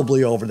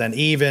probably over. Then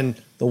even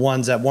the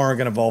ones that weren't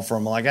going to vote for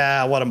him are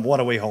like, what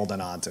are we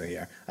holding on to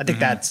here? I think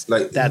that's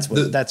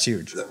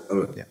huge.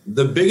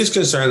 The biggest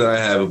concern that I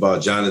have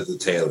about Jonathan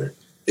Taylor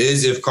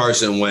is if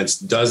Carson Wentz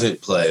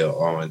doesn't play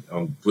on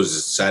was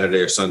it Saturday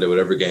or Sunday,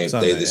 whatever game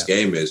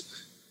game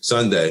is,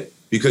 Sunday,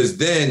 because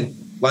then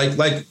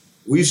like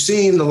we've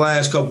seen the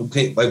last couple of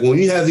teams, like when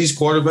you have these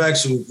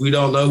quarterbacks and we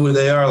don't know who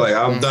they are, like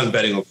I'm done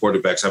betting on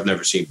quarterbacks I've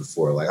never seen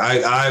before. Like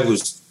I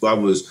was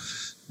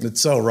it's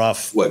so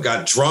rough.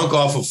 Got drunk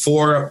off a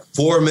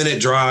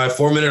 4-minute drive,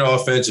 4-minute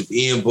offense of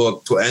Ian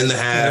Book to end the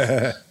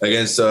half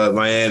against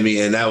Miami,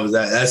 and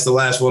that's the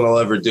last one I'll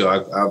ever do.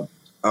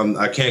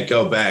 I can't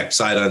go back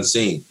sight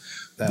unseen.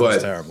 That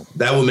was terrible.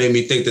 That would make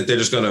me think that they're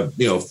just going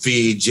to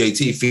feed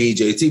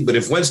JT. But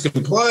if Wentz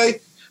can play,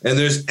 and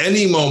there's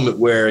any moment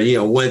where,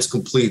 Wentz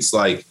completes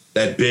like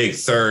that big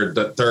third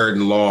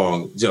and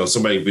long,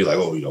 somebody would be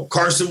like,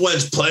 Carson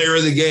Wentz, player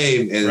of the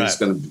game. And It's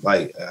going to be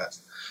like,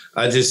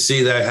 I just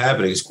see that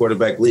happening. It's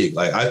quarterback league.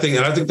 Like I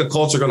think the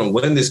Colts are going to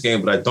win this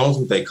game, but I don't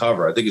think they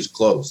cover. I think it's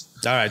close.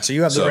 All right. So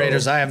you have the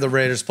Raiders. I have the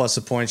Raiders plus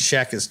the points.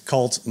 Check is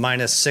Colts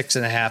minus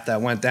 6.5.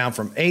 That went down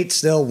from 8.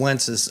 Still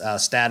Wentz's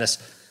status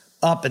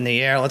up in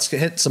the air. Let's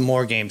hit some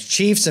more games.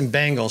 Chiefs and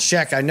Bengals.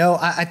 Sheck, I know.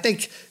 I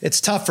think it's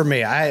tough for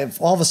me. I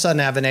all of a sudden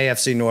have an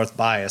AFC North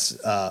bias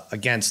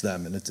against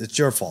them, and it's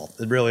your fault.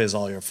 It really is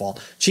all your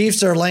fault.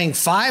 Chiefs are laying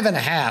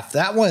 5.5.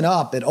 That went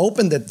up. It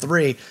opened at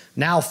 3.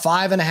 Now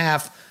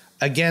 5.5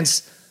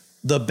 against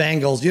the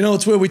Bengals.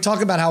 It's weird. We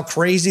talk about how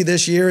crazy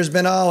this year has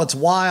been. Oh, it's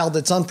wild.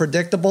 It's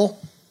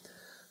unpredictable.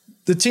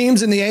 The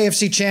teams in the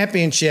AFC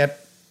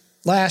Championship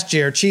last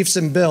year, Chiefs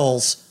and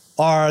Bills,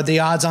 are the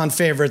odds-on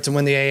favorite to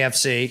win the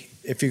AFC,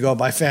 if you go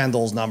by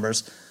FanDuel's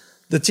numbers.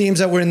 The teams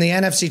that were in the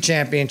NFC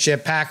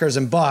Championship, Packers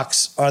and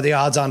Bucks, are the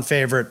odds-on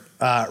favorite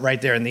right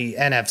there in the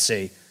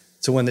NFC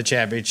to win the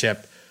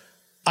championship.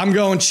 I'm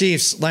going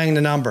Chiefs, laying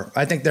the number.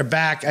 I think they're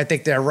back. I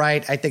think they're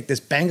right. I think this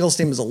Bengals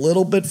team is a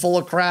little bit full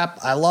of crap.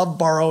 I love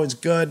Burrow. He's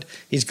good.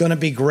 He's going to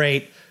be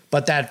great.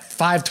 But that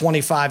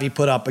 525 he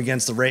put up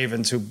against the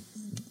Ravens, who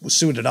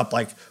suited up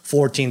like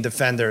 14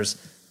 defenders,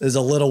 is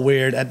a little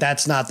weird.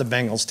 That's not the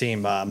Bengals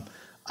team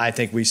I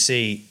think we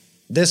see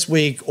this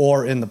week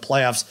or in the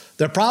playoffs.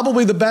 They're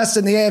probably the best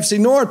in the AFC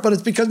North, but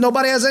it's because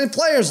nobody has any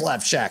players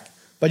left, Shaq.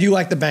 But you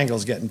like the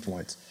Bengals getting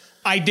points.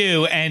 I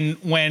do, and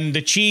when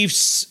the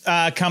Chiefs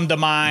come to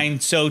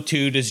mind, so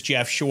too does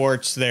Jeff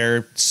Schwartz,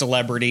 their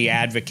celebrity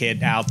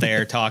advocate out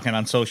there talking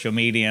on social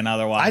media and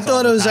otherwise. I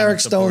thought it was Eric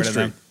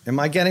Stonestreet. Am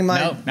I getting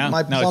my no,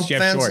 plump it's Jeff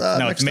fans? Schwartz.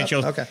 No, it's mixed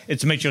Mitchell. up? Okay.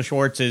 It's Mitchell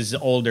Schwartz's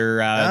older,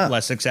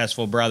 less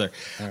successful brother.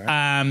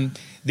 Right.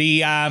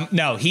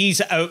 No,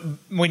 he's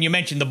when you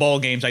mentioned the bowl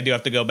games, I do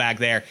have to go back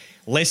there.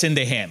 Listen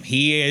to him.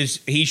 He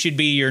should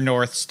be your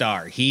North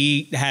Star.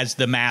 He has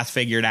the math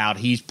figured out.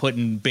 He's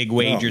putting big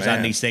wagers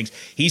on these things.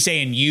 He's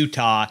saying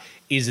Utah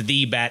is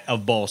the bet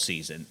of bowl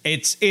season.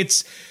 It's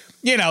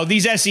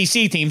these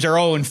SEC teams are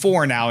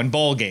 0-4 now in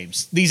bowl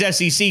games. These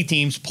SEC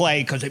teams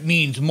play because it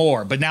means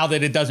more, but now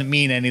that it doesn't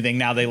mean anything,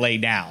 now they lay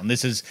down.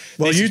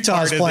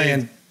 Utah's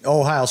playing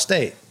Ohio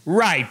State.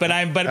 Right,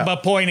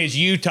 but point is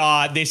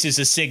Utah, this is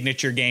a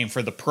signature game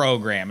for the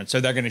program, and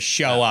so they're going to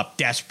show up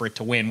desperate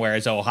to win,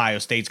 whereas Ohio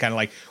State's kind of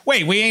like,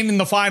 wait, we ain't in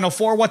the Final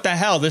Four? What the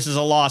hell? This is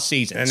a lost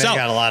season. And they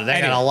got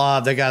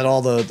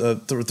all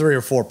the 3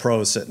 or 4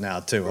 pros sitting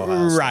out too.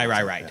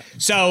 Right. Yeah.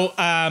 So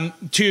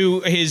to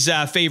his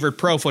favorite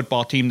pro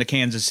football team, the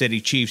Kansas City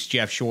Chiefs,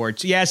 Jeff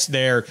Schwartz. Yes,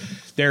 they're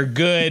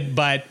good,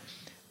 but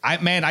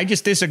I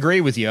just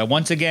disagree with you.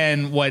 Once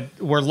again,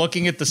 we're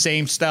looking at the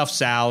same stuff,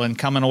 Sal, and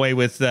coming away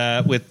with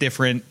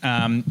different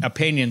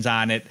opinions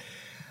on it.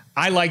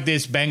 I like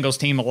this Bengals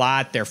team a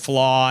lot. They're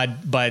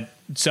flawed, but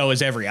so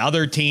is every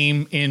other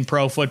team in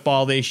pro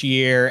football this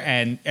year.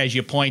 And as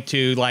you point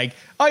to,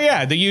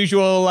 the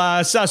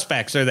usual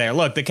suspects are there.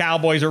 Look, the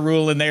Cowboys are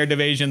ruling their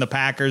division. The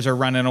Packers are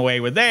running away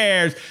with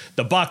theirs.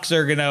 The Bucs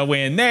are going to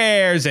win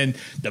theirs. And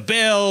the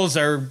Bills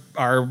are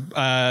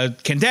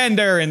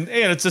contender. And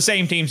it's the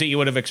same teams that you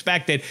would have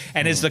expected.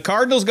 And as the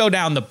Cardinals go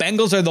down, the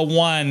Bengals are the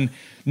one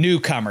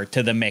newcomer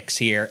to the mix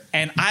here.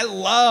 And I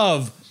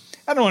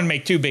don't want to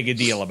make too big a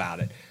deal about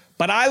it,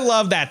 but I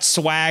love that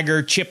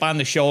swagger, chip on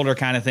the shoulder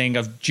kind of thing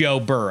of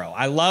Joe Burrow.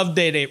 I love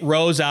that it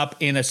rose up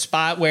in a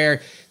spot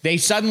where they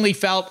suddenly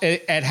felt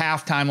at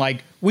halftime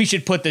like we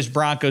should put this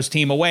Broncos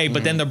team away.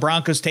 But then the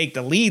Broncos take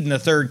the lead in the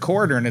third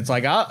quarter, and it's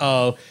like,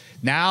 uh-oh,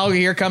 now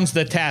here comes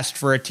the test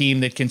for a team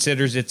that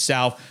considers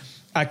itself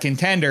a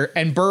contender.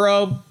 And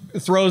Burrow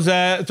throws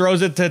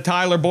it to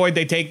Tyler Boyd.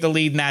 They take the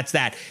lead, and that's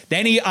that.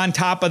 Then on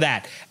top of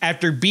that,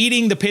 after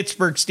beating the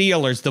Pittsburgh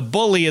Steelers, the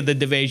bully of the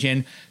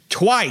division,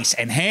 twice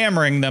and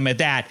hammering them at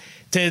that,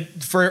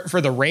 for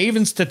the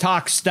Ravens to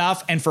talk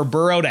stuff and for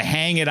Burrow to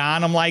hang it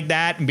on them like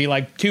that and be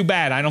like, too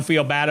bad. I don't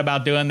feel bad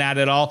about doing that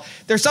at all.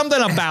 There's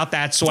something about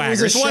that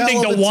swagger. It's one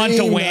thing to want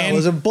to win. It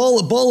was a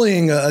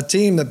bullying a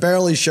team that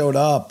barely showed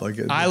up.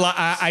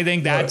 I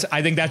think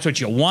that's what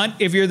you want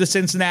if you're the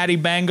Cincinnati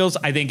Bengals.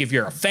 I think if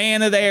you're a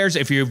fan of theirs,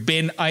 if you've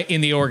been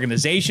in the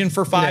organization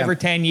for 5 or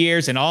 10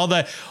 years, and all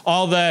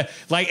the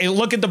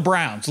look at the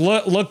Browns.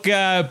 Look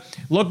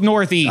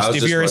northeast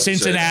if you're a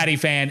Cincinnati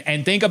fan,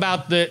 and think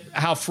about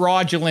how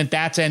fraudulent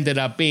that's ended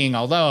up being.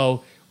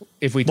 Although,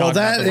 if we talk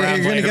about the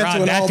Browns later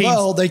on, that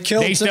team, they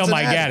killed they still Cincinnati.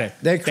 might get it.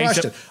 They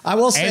crushed it. I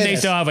will say, and they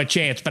still have a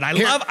chance. But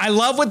I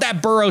love what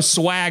that Burrow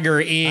swagger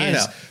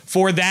is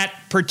for that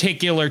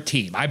particular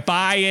team. I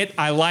buy it.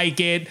 I like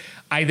it.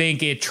 I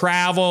think it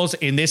travels.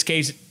 In this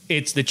case,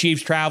 it's the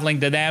Chiefs traveling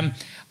to them.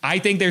 I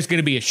think there's going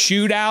to be a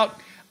shootout.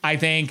 I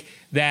think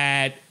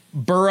that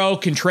Burrow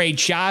can trade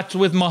shots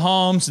with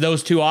Mahomes.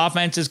 Those two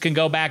offenses can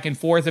go back and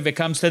forth if it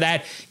comes to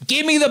that.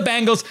 Give me the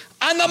Bengals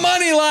on the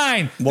money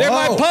line. Whoa. They're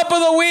my pup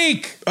of the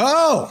week.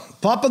 Oh,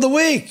 pup of the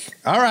week.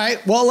 All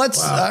right. Well, all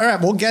right.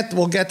 We'll get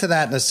to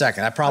that in a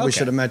second. I probably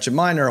should have mentioned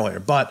mine earlier,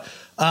 but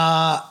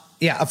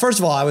first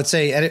of all, I would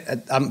say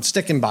I'm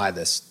sticking by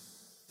this.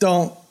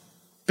 Don't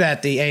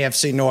bet the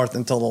AFC North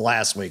until the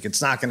last week.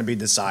 It's not going to be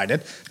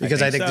decided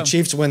because I think the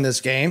Chiefs win this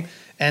game.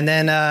 And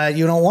then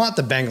you don't want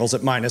the Bengals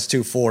at minus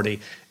 240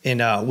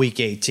 in week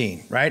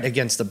 18, right?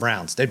 Against the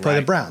Browns. They'd play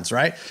the Browns,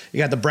 right? You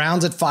got the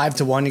Browns at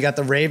 5-1. You got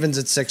the Ravens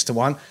at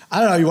 6-1. I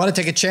don't know. You want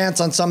to take a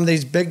chance on some of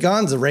these big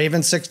guns. The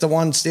Ravens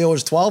 6-1,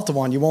 Steelers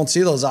 12-1. You won't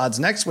see those odds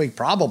next week,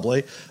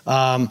 probably.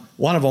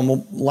 One of them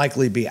will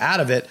likely be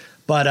out of it.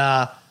 But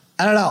I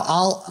don't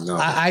know.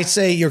 I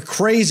say you're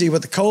crazy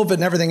with the COVID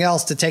and everything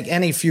else to take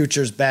any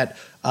futures bet.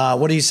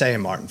 What are you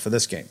saying, Martin, for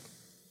this game?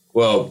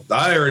 Well,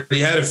 I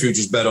already had a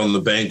futures bet on the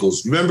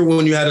Bengals. Remember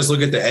when you had us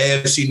look at the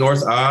AFC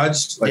North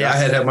odds? I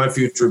had my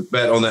future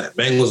bet on the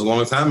Bengals a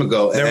long time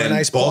ago. They were a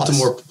nice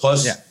Baltimore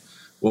plus.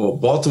 Well,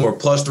 Baltimore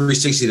plus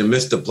 360 to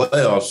miss the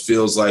playoffs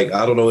feels like,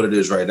 I don't know what it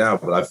is right now,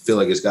 but I feel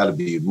like it's got to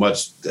be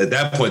much. At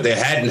that point, they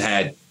hadn't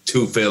had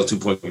 2 failed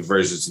 2-point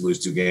conversions to lose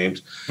 2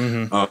 games.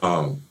 Mm-hmm.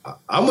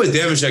 I'm with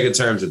Damashek in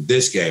terms of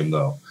this game,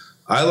 though.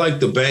 I like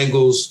the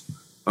Bengals.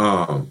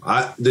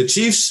 The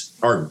Chiefs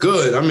are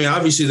good. I mean,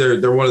 obviously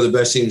they're one of the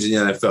best teams in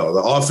the NFL.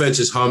 The offense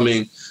is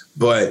humming,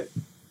 but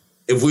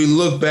if we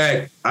look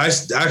back, I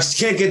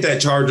can't get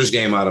that Chargers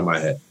game out of my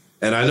head.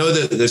 And I know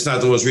that it's not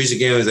the most recent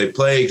game as they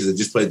played because they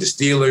just played the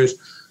Steelers,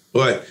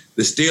 but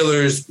the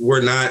Steelers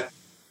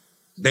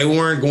they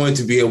weren't going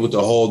to be able to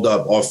hold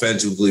up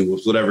offensively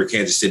with whatever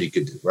Kansas City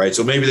could do, right?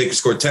 So maybe they could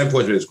score 10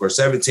 points, maybe they could score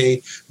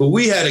 17. But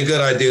we had a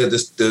good idea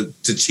that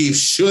the Chiefs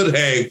should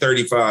hang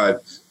 35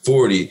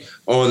 40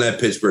 on that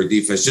Pittsburgh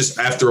defense. Just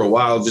after a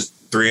while,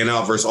 just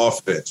 3-and-out versus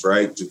offense,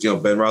 right?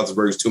 Ben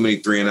Roethlisberger's too many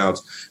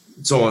 3-and-outs.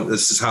 So on.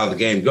 This is how the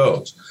game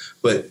goes.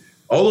 But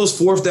all those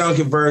fourth down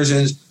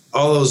conversions,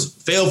 all those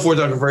failed fourth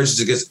down conversions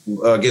against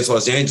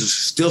Los Angeles,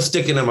 still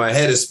sticking in my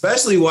head,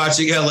 especially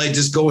watching LA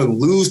just go and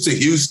lose to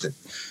Houston,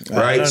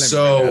 right?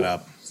 So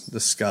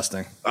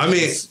disgusting. I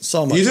mean,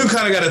 so much. You do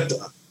kind of got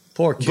to.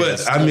 Poor kid.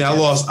 But I mean, I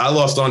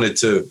lost on it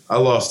too.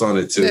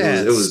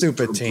 Yeah, it was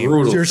stupid team.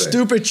 Brutal Your thing.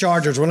 stupid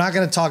Chargers. We're not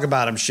going to talk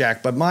about them,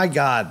 Shaq. But my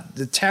God,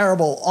 the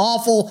terrible,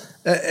 awful.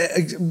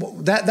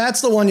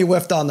 That's the one you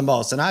whiffed on the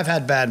most, and I've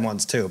had bad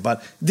ones too.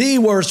 But the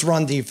worst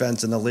run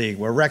defense in the league,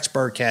 where Rex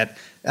Burkhead.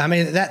 I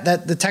mean,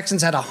 that the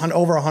Texans had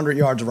over 100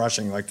 yards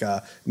rushing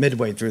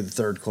midway through the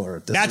third quarter.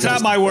 That's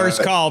not my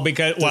worst call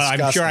because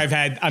disgusting.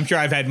 I'm sure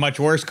I've had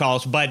much worse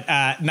calls, but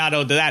not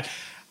owed to that.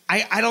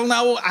 I don't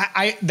know.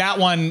 That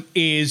one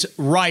is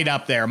right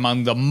up there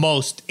among the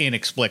most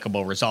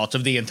inexplicable results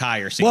of the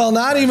entire season. Well,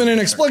 not even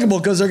inexplicable,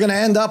 because they're going to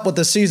end up with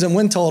the season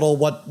win total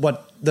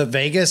what the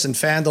Vegas and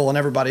FanDuel and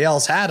everybody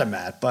else had them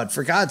at. But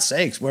for God's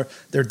sakes,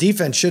 their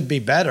defense should be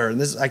better.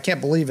 And I can't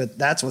believe it.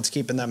 That's what's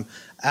keeping them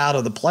out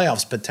of the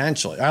playoffs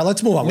potentially. All right,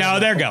 let's move on. No,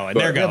 they're going.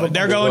 They're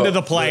going to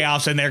the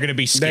playoffs, and they're going to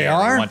be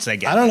scary once they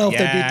get there. I don't know if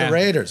they beat the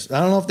Raiders.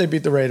 I don't know if they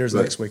beat the Raiders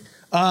next week.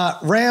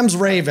 Rams,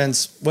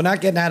 Ravens. We're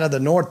not getting out of the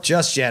North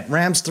just yet.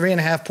 Rams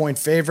 3.5-point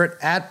favorite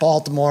at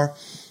Baltimore.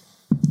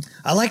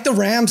 I like the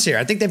Rams here.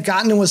 I think they've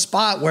gotten to a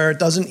spot where it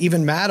doesn't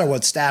even matter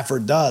what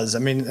Stafford does. I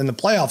mean, in the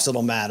playoffs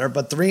it'll matter,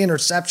 but 3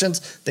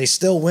 interceptions, they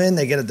still win.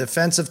 They get a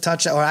defensive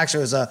touchdown, or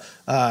actually it was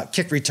a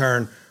kick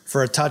return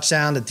for a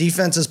touchdown. The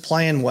defense is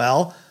playing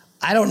well.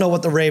 I don't know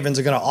what the Ravens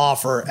are going to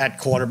offer at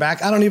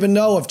quarterback. I don't even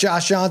know if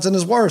Josh Johnson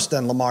is worse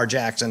than Lamar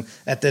Jackson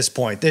at this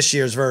point, this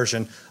year's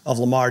version of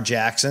Lamar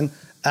Jackson.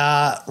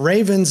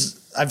 Ravens,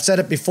 I've said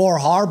it before,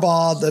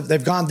 Harbaugh,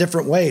 they've gone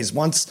different ways.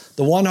 Once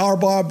the one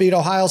Harbaugh beat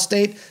Ohio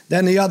State,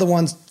 then the other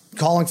one's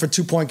calling for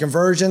 2-point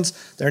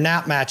conversions. They're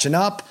not matching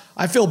up.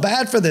 I feel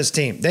bad for this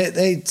team.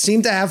 They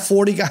seem to have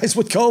 40 guys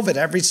with COVID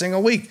every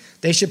single week.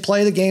 They should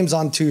play the games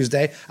on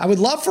Tuesday. I would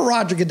love for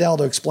Roger Goodell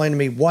to explain to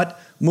me what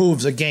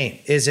moves a game.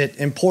 Is it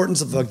importance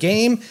of a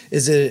game?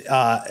 Is it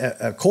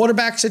a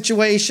quarterback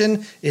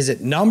situation? Is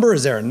it number?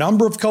 Is there a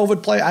number of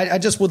COVID play? I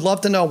just would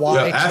love to know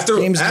why. After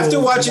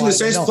watching the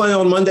Saints play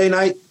on Monday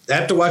night,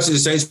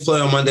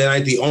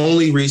 the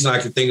only reason I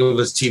could think of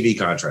is TV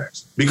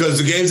contracts, because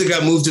the games that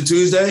got moved to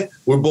Tuesday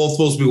were both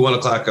supposed to be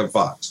 1:00 on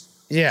Fox.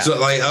 Yeah. So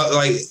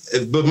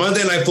but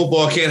Monday Night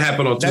Football can't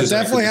happen on Tuesday.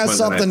 That definitely has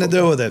something to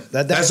do with it.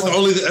 That's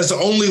the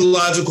only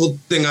logical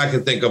thing I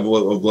can think of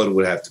what it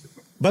would have to be.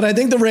 But I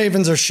think the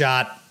Ravens are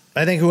shot.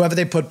 I think whoever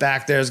they put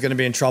back there is going to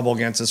be in trouble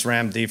against this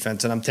Ram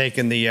defense. And I'm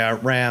taking the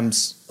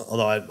Rams,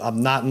 although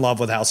I'm not in love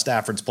with how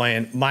Stafford's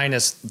playing,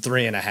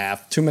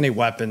 -3.5. Too many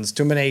weapons,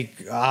 too many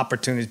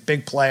opportunities,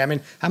 big play. I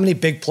mean, how many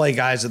big play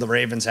guys do the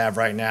Ravens have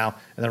right now?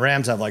 And the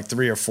Rams have like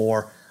 3 or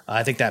 4.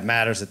 I think that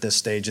matters at this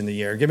stage in the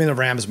year. Give me the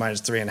Rams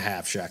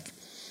 -3.5, Shaq.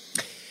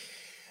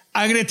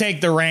 I'm going to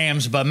take the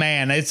Rams, but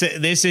man,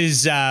 this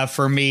is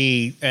for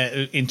me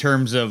in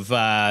terms of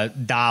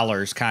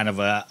dollars, kind of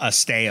a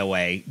stay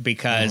away,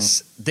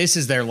 because this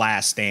is their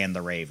last stand.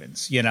 The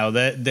Ravens,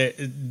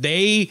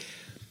 they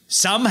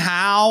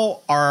somehow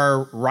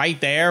are right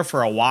there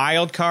for a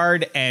wild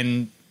card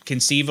and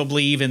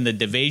conceivably even the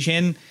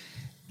division.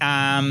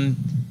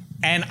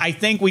 And I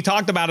think we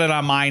talked about it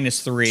on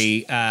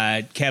 -3.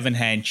 Kevin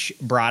Hench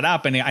brought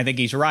up, and I think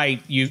he's right.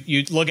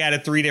 You look at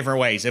it 3 different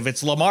ways. If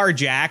it's Lamar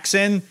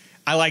Jackson,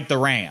 I like the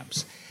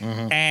Rams.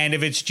 And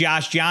if it's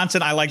Josh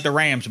Johnson, I like the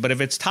Rams. But if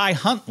it's Ty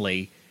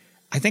Huntley,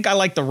 I think I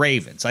like the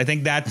Ravens. I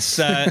think that's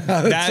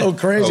so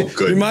crazy.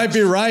 You might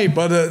be right,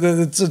 but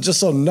it's just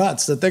so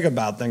nuts to think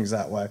about things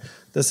that way.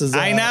 This is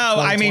I know.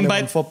 I mean,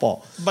 but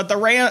football. But the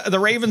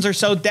Ravens are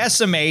so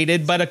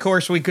decimated. But of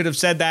course, we could have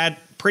said that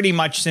pretty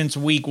much since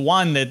week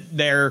 1, that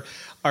there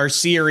are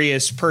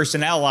serious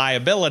personnel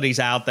liabilities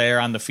out there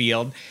on the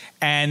field,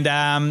 and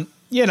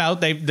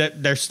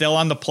they're still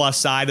on the plus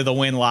side of the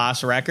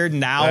win-loss record.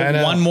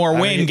 Now one more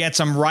win gets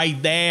them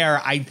right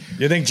there.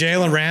 You think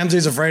Jalen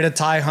Ramsey's afraid of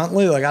Ty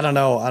Huntley? Like, I don't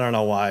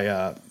know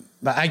why.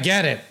 But I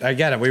get it.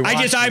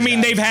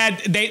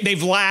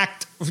 They've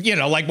lacked.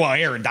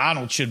 Aaron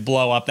Donald should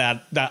blow up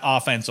that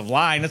offensive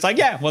line. It's like,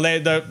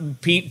 the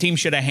team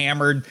should have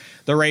hammered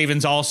the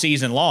Ravens all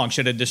season long,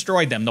 should have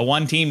destroyed them. The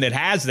one team that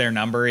has their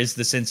number is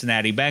the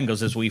Cincinnati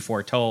Bengals, as we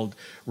foretold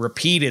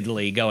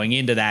repeatedly going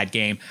into that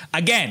game.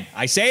 Again,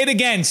 I say it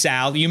again,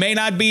 Sal, you may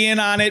not be in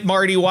on it,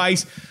 Marty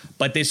Weiss,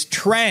 but this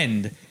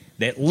trend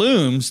that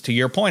looms, to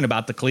your point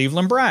about the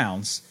Cleveland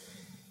Browns,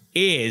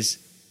 is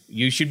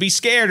you should be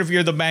scared if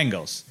you're the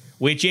Bengals,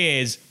 which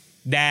is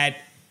that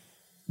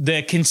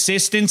the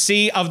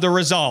consistency of the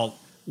result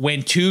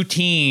when 2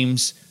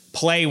 teams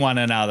play one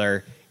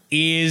another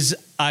is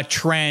a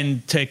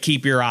trend to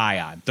keep your eye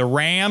on. The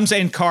Rams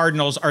and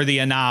Cardinals are the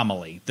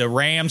anomaly. The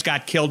Rams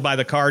got killed by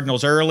the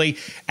Cardinals early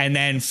and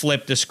then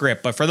flipped the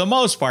script. But for the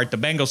most part, the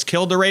Bengals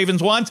killed the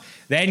Ravens once,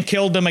 then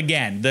killed them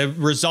again. The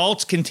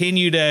results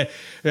continue to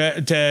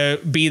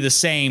be the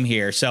same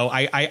here. So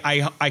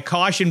I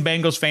caution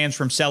Bengals fans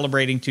from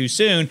celebrating too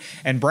soon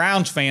and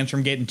Browns fans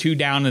from getting too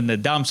down in the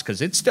dumps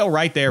because it's still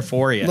right there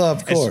for you. Well,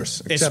 of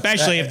course.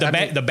 Especially if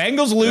the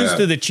Bengals lose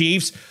to the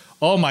Chiefs.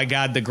 Oh, my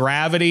God, the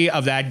gravity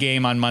of that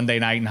game on Monday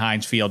night in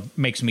Heinz Field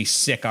makes me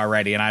sick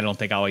already, and I don't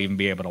think I'll even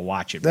be able to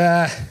watch it.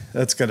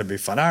 That's going to be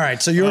fun. All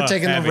right, so you're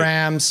taking the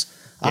Rams.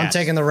 I'm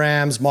taking the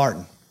Rams.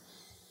 Martin.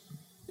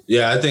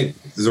 Yeah, I think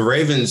the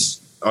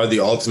Ravens are the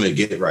ultimate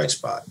get-right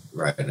spot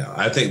right now.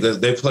 I think that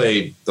they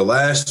played the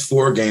last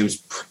 4 games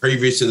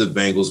previous to the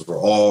Bengals were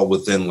all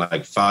within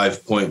like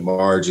 5-point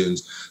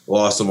margins,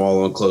 lost them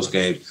all in close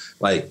games,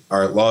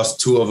 or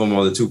lost 2 of them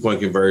on the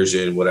 2-point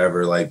conversion,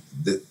 whatever,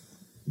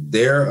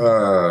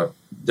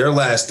 their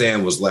last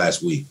stand was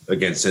last week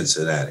against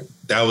Cincinnati.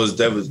 That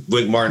was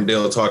Wink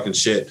Martindale talking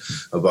shit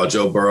about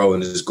Joe Burrow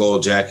and his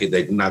gold jacket.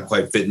 They're not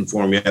quite fitting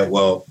for him yet.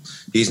 Well,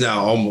 he's now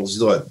almost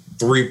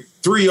 3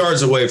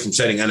 yards away from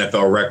setting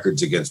NFL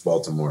records against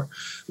Baltimore.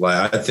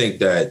 I think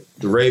that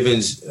the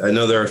Ravens, I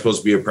know they're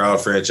supposed to be a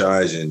proud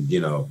franchise, and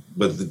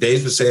but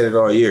Dave's been saying it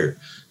all year.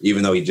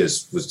 Even though he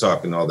just was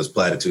talking all this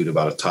platitude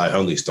about a Todd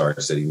Hundley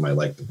start, said he might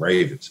like the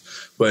Ravens.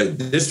 But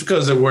just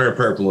because they're wearing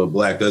purple and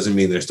black doesn't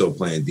mean they're still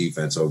playing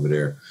defense over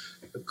there.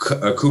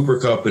 Cooper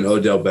Kupp and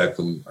Odell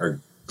Beckham are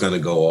going to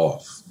go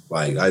off.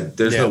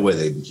 There's no way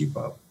they can keep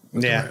up.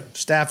 Yeah,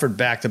 Stafford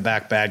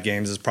back-to-back bad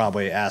games is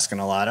probably asking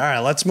a lot. All right,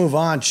 let's move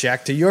on,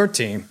 Check, to your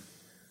team.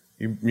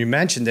 You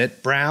mentioned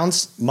it.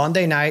 Browns,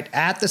 Monday night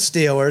at the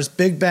Steelers.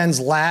 Big Ben's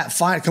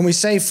can we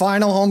say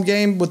final home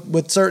game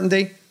with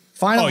certainty?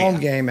 Final home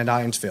game at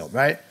Heinz Field,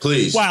 right?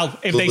 Please. Well,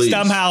 if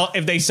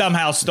they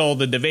somehow stole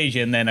the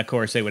division, then of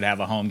course they would have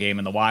a home game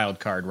in the wild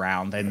card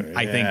round, and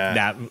I think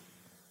that.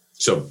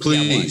 So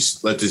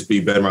please let this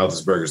be Ben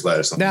Roethlisberger's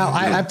last. Now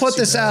I put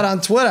this out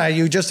on Twitter.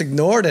 You just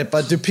ignored it,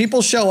 but do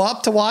people show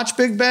up to watch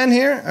Big Ben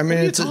here? I mean,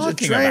 it's a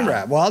train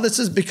wreck. Well, this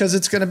is because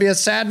it's going to be a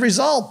sad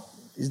result.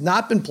 He's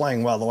not been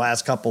playing well the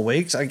last couple of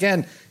weeks.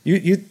 Again,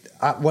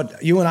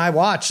 what you and I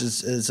watch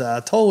is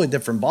a totally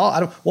different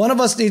ball. One of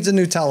us needs a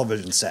new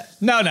television set.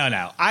 No.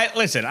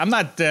 Listen. I'm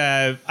not.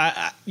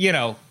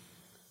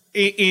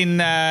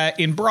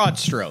 In broad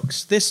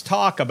strokes, this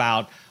talk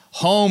about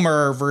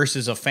homer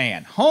versus a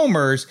fan.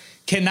 Homers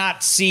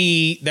cannot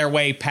see their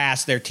way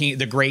past their team,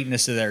 the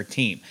greatness of their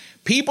team.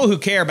 People who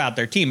care about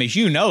their team, as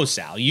you know,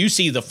 Sal, you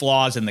see the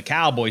flaws in the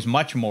Cowboys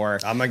much more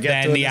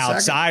than the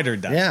outsider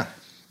does. Yeah.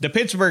 The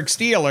Pittsburgh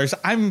Steelers,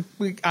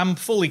 I'm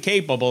fully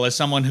capable as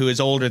someone who is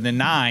older than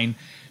 9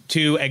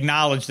 to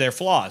acknowledge their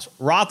flaws.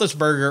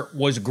 Roethlisberger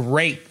was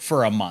great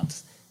for a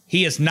month.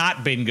 He has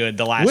not been good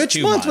the last 2 months.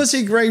 Which month was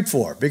he great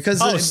for?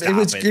 Because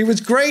he was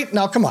great.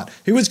 Now, come on.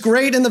 He was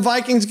great in the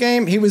Vikings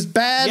game. He was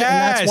bad, and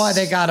that's why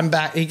they got him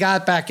back. He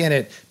got back in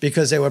it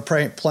because they were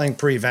playing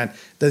prevent.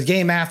 The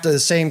game after, the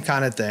same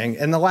kind of thing.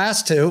 And the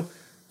last 2...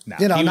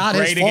 he was not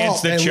great his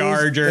fault. against the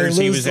Chargers.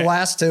 He was the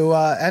last 2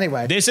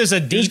 anyway. This is a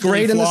deeply He was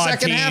great in the flawed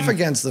second team. half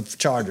against the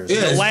Chargers.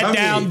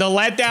 Yeah, The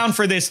letdown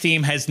for this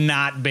team has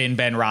not been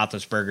Ben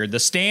Roethlisberger. The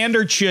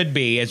standard should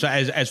be,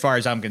 as far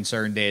as I'm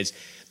concerned, is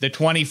the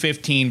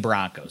 2015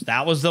 Broncos.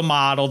 That was the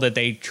model that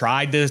they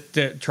tried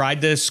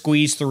to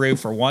squeeze through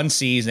for one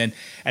season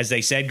as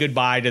they said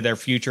goodbye to their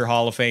future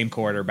Hall of Fame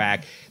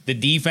quarterback. The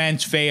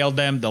defense failed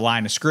them. The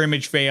line of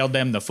scrimmage failed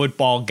them. The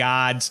football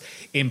gods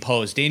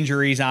imposed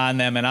injuries on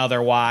them and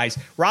otherwise.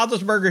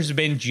 Roethlisberger's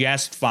been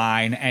just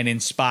fine and in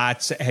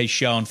spots has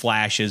shown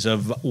flashes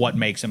of what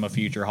makes him a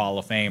future Hall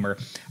of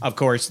Famer. Of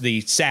course,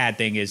 the sad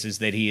thing is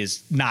that he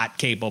is not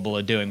capable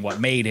of doing what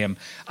made him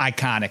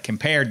iconic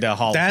compared to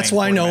Hall of Fame. That's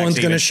why no one's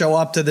going to show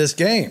up to this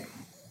game.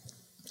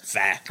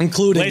 Fact.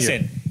 Including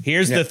Listen,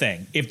 here's the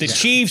thing. If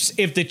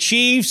the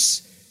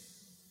Chiefs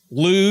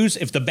lose,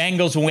 if the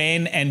Bengals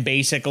win and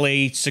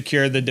basically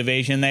secure the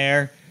division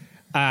there.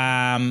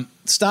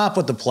 Stop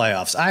with the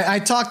playoffs. I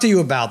talked to you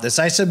about this.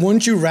 I said,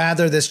 wouldn't you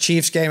rather this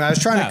Chiefs game? I was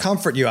trying to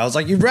comfort you. I was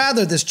like, you'd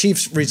rather this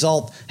Chiefs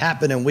result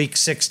happen in week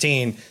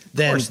 16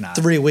 than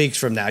 3 weeks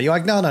from now. You're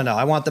like, no.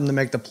 I want them to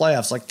make the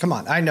playoffs. Like, come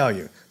on. I know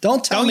you.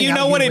 Don't tell me you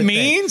know what it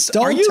means?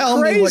 Don't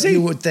tell me what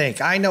you would think.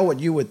 I know what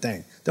you would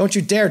think. Don't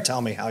you dare tell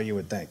me how you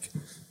would think.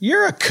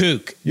 You're a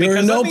kook. You're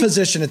in no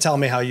position to tell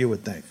me how you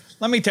would think.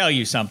 Let me tell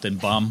you something,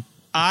 bum.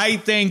 I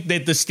think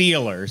that the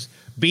Steelers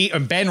beat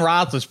Ben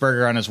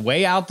Roethlisberger on his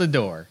way out the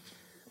door,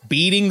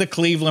 beating the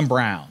Cleveland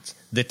Browns.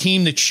 the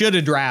team that should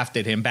have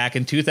drafted him back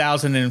in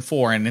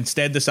 2004 and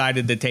instead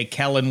decided to take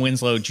Kellen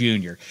Winslow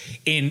Jr.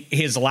 in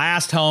his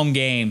last home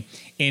game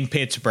in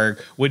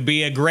Pittsburgh would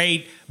be a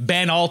great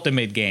Ben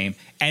Ultimate game.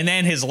 And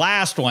then his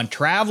last one,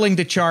 traveling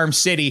to Charm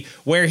City,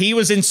 where he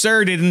was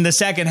inserted in the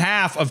second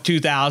half of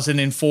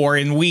 2004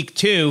 in week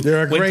 2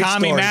 when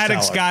Tommy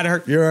Maddox got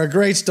hurt. You're a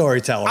great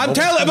storyteller. I'm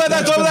telling you, but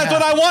that's what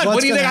I want.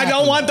 What do you think? I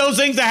don't want those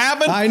things to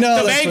happen? I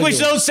know. To vanquish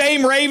those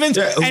same Ravens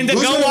and to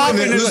go off.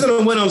 Who's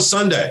going to win on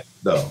Sunday,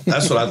 though?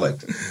 That's what I'd like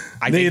to.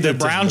 I think the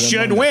Browns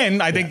should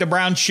win. I think the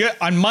Browns should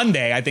on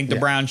Monday. I think the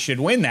Browns should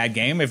win that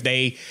game if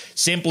they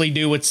simply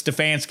do what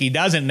Stefanski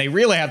doesn't. They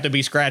really have to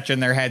be scratching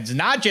their heads,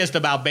 not just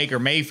about Baker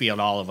Mayfield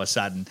all of a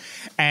sudden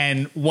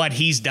and what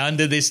he's done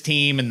to this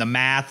team and the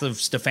math of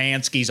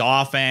Stefanski's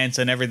offense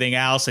and everything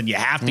else. And you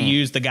have to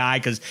use the guy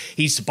because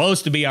he's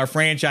supposed to be our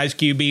franchise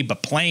QB,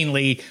 but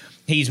plainly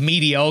he's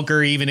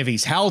mediocre even if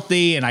he's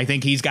healthy. And I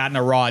think he's gotten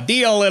a raw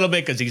deal a little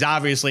bit because he's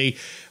obviously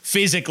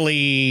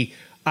physically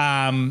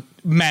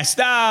messed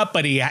up,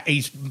 but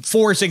he's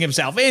forcing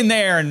himself in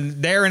there,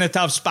 and they're in a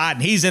tough spot,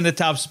 and he's in a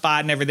tough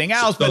spot, and everything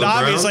else. But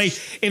obviously,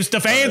 if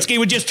Stefanski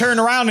would just turn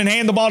around and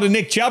hand the ball to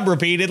Nick Chubb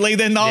repeatedly,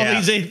 then all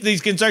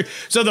these concerns.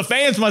 So the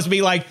fans must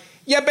be like,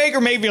 yeah,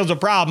 Baker Mayfield's a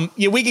problem.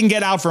 Yeah, we can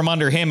get out from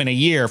under him in a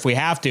year if we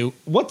have to.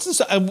 What's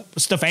this?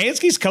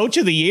 Stefanski's coach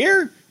of the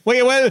year?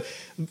 Wait,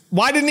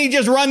 why didn't he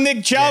just run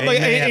Nick Chubb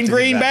in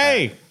Green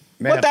Bay?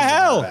 What the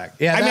hell?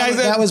 Yeah,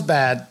 that was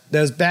bad.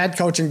 There's bad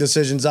coaching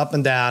decisions up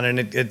and down, and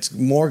it's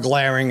more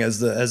glaring as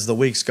the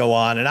weeks go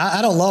on. And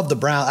I don't love the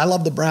Browns. I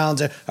love the Browns.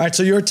 All right,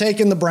 so you're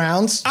taking the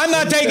Browns? I'm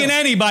not taking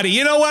anybody.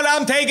 You know what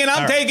I'm taking?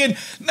 I'm taking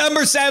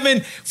number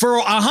 7 for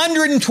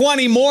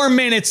 120 more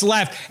minutes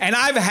left. And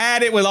I've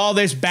had it with all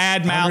this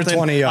bad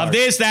mouthing of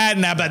this, that,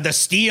 and that. But the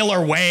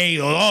Steeler way.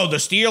 Oh, the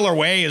Steeler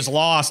way is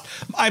lost.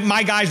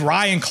 My guys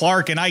Ryan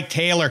Clark and Ike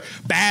Taylor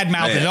bad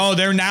mouthing. Oh,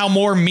 they're now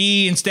more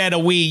me instead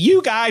of we.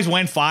 You guys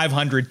went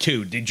 500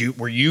 too.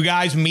 Were you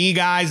guys me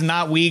guys,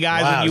 not we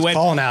guys, when you went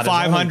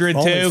 500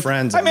 too?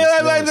 I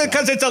mean,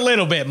 because it's a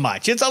little bit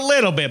much. It's a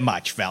little bit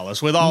much,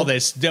 fellas, with all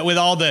this, with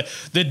all the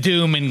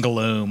doom and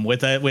gloom,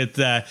 with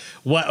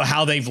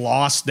how they've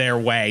lost their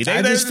way.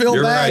 I just feel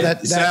bad.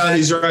 Right.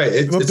 Sally's right.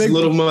 It's a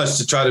little much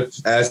to try to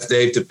ask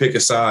Dave to pick a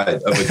side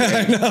of a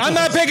game. I'm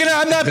not picking it.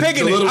 I'm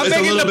picking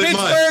the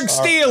Pittsburgh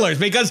Steelers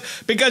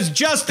because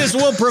justice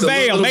will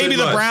prevail. Maybe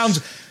the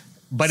Browns.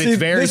 But it's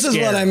very This is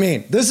what I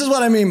mean. This is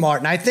what I mean,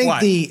 Martin. I think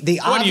the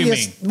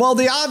obvious,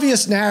 the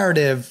obvious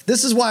narrative,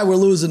 this is why we're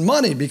losing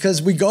money, because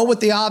we go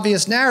with the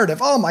obvious narrative.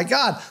 Oh my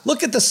God,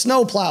 look at the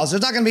snow plows.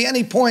 There's not going to be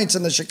any points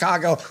in the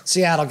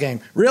Chicago-Seattle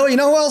game. Really? You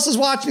know who else is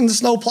watching the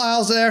snow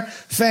plows there?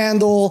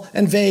 FanDuel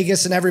and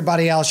Vegas and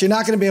everybody else. You're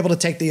not going to be able to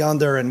take the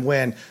under and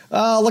win.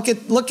 Look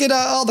at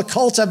the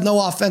Colts have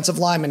no offensive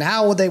linemen.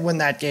 How would they win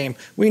that game?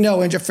 We know.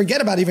 And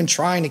forget about even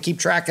trying to keep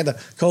track of the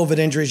COVID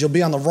injuries. You'll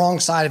be on the wrong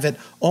side of it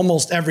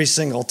almost every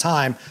single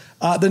time.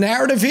 The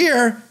narrative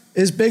here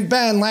is Big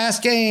Ben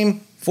last game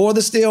for the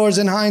Steelers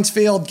in Heinz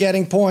Field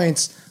getting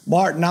points.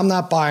 Martin, I'm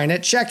not buying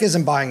it. Sheck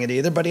isn't buying it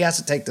either, but he has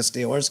to take the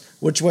Steelers.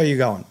 Which way are you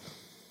going?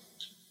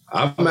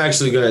 I'm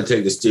actually going to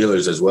take the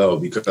Steelers as well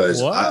because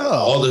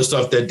all the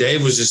stuff that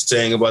Dave was just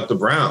saying about the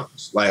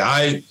Browns.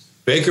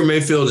 Baker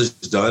Mayfield is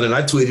done, and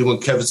I tweeted when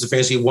Kevin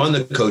Stefanski won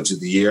the Coach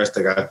of the Year.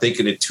 I think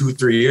in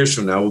 2-3 years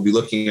from now, we'll be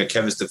looking at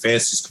Kevin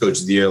Stefanski's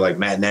Coach of the Year like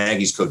Matt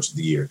Nagy's Coach of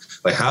the Year.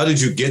 Like, how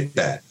did you get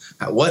that?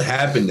 What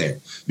happened there?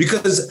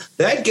 Because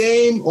that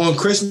game on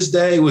Christmas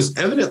Day was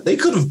evident. They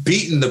could have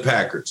beaten the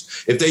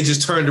Packers if they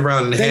just turned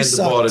around and handed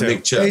the ball to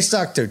Nick Chubb. They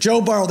suck too.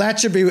 Joe Burrow,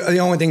 that should be the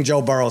only thing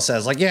Joe Burrow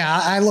says. Like,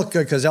 yeah, I look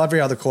good because every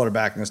other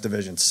quarterback in this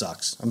division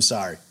sucks. I'm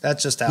sorry.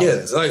 That's just how it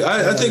is. Like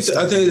I think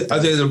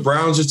the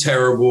Browns are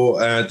terrible,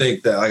 and I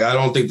think that I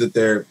don't think that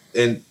they're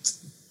in.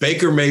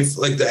 Baker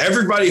Mayfield, the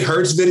Everybody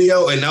Hurts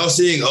video, and now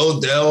seeing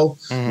Odell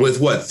with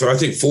I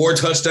think 4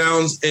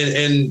 touchdowns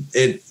and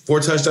 4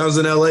 touchdowns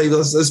in LA.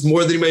 That's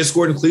more than he may have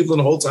scored in Cleveland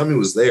the whole time he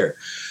was there.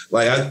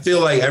 I feel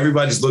like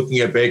everybody's looking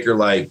at Baker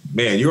like,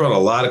 man, you're on a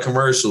lot of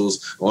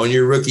commercials on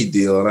your rookie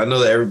deal. And I know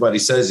that everybody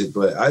says it,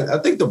 but I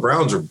think the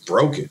Browns are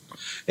broken.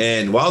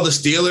 And while the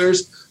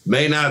Steelers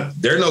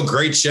they're no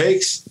great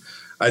shakes,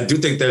 I do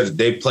think that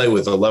they play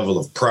with a level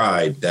of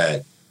pride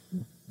that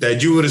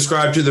you would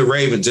ascribe to the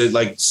Ravens,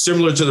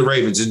 similar to the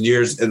Ravens in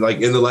years, and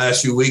in the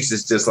last few weeks,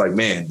 it's just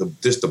man,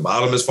 the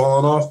bottom has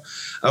fallen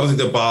off. I don't think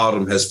the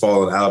bottom has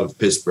fallen out of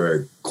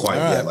Pittsburgh quite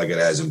yet, like it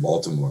has in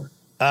Baltimore.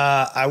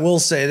 I will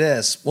say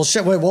this. Well,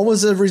 wait, what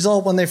was the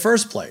result when they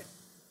first played?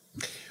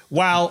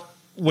 Well,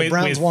 the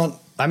Browns won.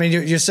 I mean,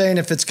 you're saying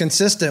if it's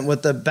consistent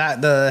with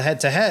the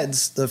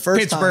head-to-heads, the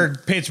first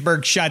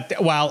Pittsburgh shut.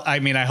 Well, I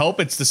mean, I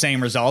hope it's the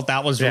same result.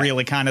 That was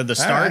really kind of the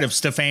start of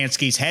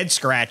Stefanski's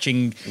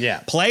head-scratching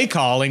play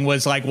calling.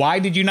 Was like, why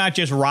did you not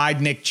just ride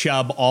Nick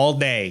Chubb all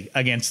day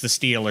against the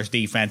Steelers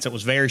defense? It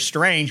was very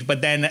strange. But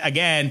then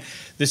again,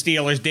 the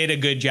Steelers did a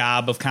good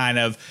job of kind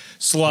of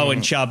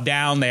slowing Chubb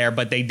down there,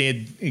 but they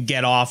did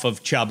get off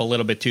of Chubb a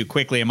little bit too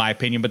quickly, in my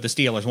opinion. But the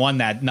Steelers won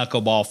that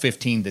knuckleball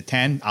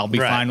 15-10. I'll be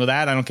fine with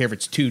that. I don't care if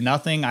it's 2-0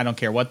 7-0. I don't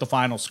care what the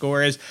final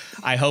score is.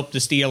 I hope the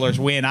Steelers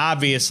win,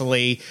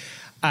 obviously.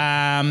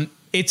 But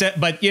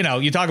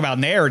you talk about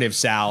narrative,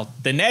 Sal.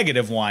 The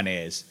negative one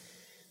is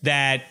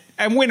that,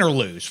 and win or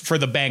lose for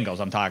the Bengals,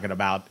 I'm talking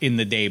about in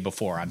the day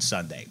before on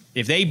Sunday.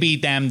 If they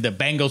beat them, the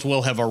Bengals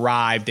will have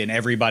arrived and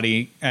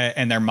everybody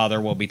and their mother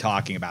will be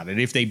talking about it.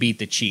 If they beat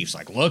the Chiefs,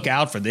 like, look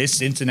out for this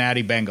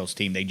Cincinnati Bengals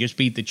team. They just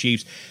beat the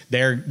Chiefs.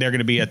 They're going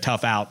to be a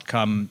tough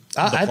outcome.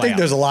 I think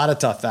there's a lot of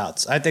tough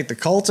outs. I think the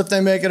Colts, if they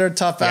make it, are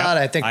tough out.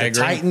 I think the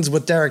Titans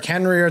with Derrick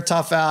Henry are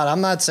tough out.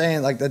 I'm not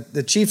saying like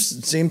the Chiefs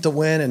seem to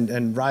win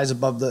and rise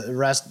above the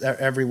rest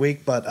every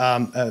week, but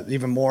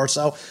even more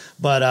so.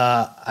 But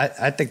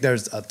I think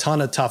there's a ton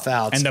of tough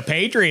outs. And the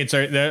Patriots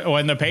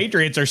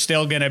are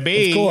still going to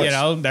be,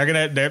 they're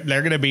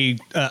going to be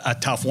a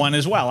tough one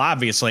as well,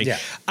 obviously. Yeah.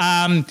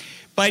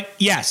 But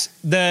yes,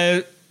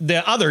 the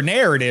other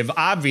narrative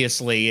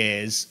obviously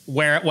is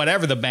where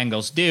whatever the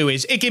Bengals do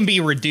is it can be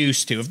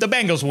reduced to, if the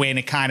Bengals win,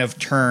 it kind of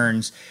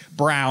turns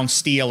Browns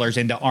Steelers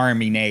into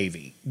Army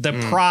Navy. The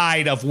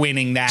pride of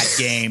winning that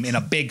game in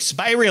a big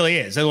spot. It really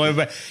is. If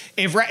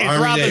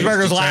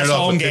Roethlisberger's last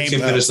home game, 15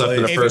 minutes left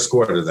in the first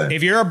quarter, then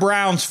if you're a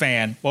Browns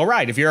fan,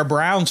 if you're a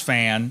Browns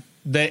fan,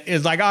 that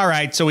is like, all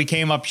right, so we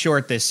came up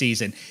short this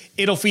season.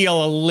 It'll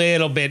feel a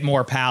little bit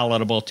more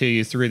palatable to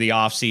you through the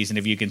offseason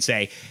if you can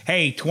say,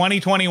 hey,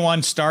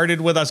 2021 started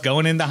with us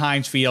going into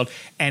Heinz Field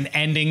and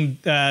ending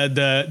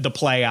the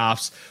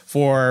playoffs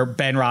for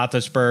Ben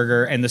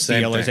Roethlisberger and the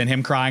Steelers and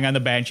him crying on the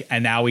bench,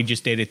 and now we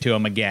just did it to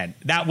him again.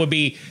 That would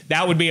be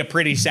a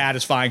pretty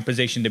satisfying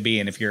position to be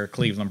in if you're a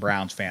Cleveland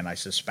Browns fan, I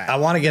suspect. I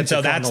want to get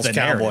to Cardinals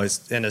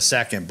Cowboys in a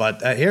second,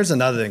 but here's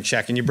another thing,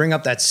 Shaq, and you bring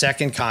up that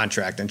second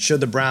contract, and should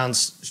the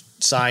Browns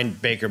sign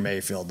Baker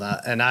Mayfield?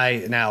 And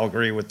I now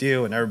agree with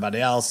you and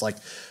everybody else. Like,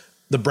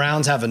 the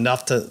Browns have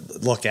enough to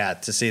look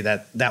at to see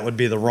that would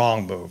be the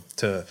wrong move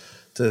to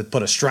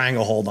put a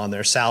stranglehold on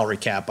their salary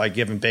cap by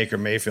giving Baker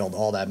Mayfield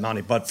all that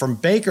money. But from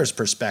Baker's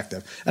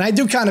perspective, and I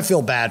do kind of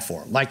feel bad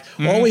for him. Like,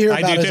 all we hear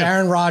about is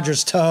Aaron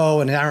Rodgers'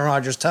 toe.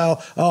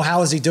 Oh,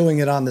 how is he doing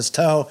it on this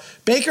toe?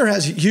 Baker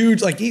has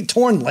huge, he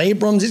torn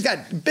labrums. He's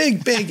got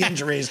big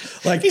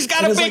injuries. Like, he's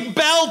got a big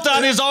belt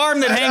on his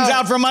arm that hangs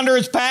out from under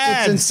his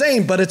pads. It's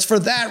insane, but it's for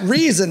that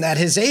reason that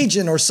his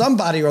agent or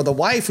somebody, or the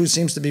wife who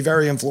seems to be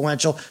very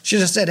influential, she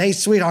just said, hey,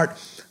 sweetheart,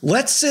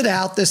 let's sit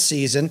out this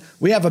season.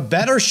 We have a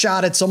better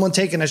shot at someone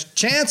taking a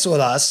chance with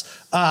us,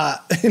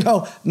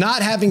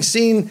 not having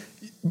seen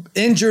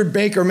injured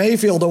Baker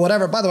Mayfield or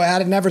whatever. By the way,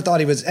 I never thought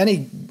he was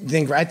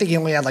anything. I think he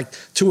only had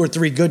 2 or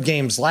 3 good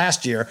games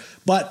last year,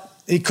 but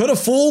he could have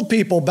fooled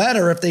people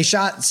better if they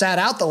sat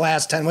out the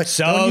last 10 weeks.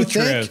 Don't you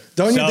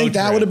think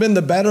that would have been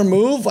the better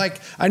move?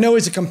 I know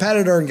he's a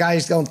competitor and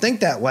guys don't think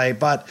that way,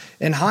 but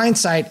in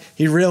hindsight,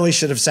 he really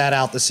should have sat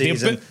out the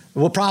season.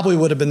 Probably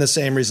would have been the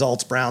same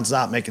results. Browns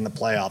not making the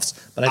playoffs.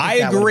 But I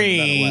think that would have been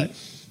a better way.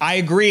 I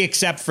agree,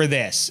 except for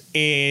this,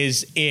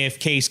 is if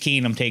Case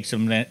Keenum takes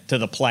them to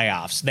the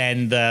playoffs,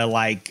 then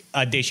the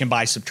addition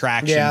by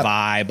subtraction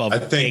vibe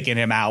of taking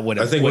him out would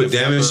have. I think what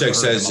Damashek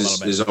says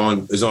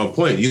is on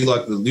point. You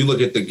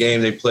look at the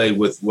game they played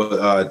with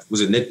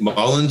was it Nick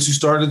Mullins who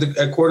started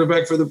at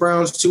quarterback for the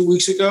Browns 2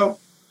 weeks ago?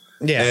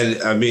 Yeah,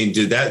 and I mean,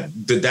 did that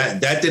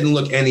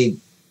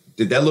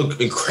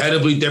look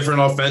incredibly different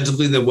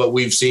offensively than what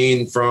we've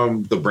seen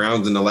from the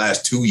Browns in the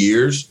last 2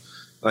 years?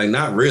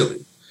 Not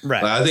really.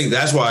 Right. I think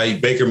that's why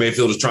Baker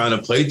Mayfield is trying to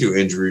play through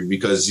injury,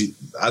 because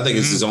I think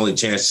it's his only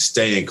chance to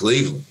stay in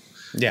Cleveland.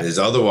 Yeah. Is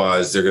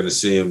otherwise they're going to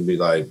see him be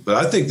but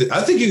I think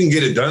you can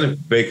get it done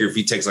if Baker, if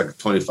he takes a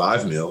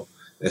 $25 million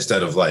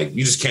instead of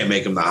you just can't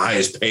make him the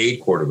highest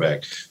paid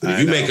quarterback. But if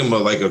you make him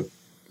a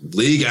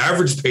league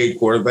average paid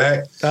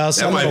quarterback,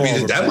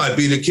 that might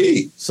be the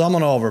key.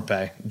 Someone will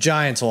overpay.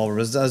 Giants will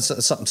overpay.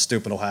 Something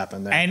stupid will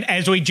happen there. And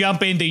as we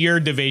jump into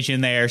your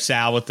division there,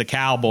 Sal, with the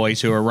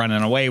Cowboys who are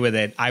running away with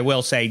it, I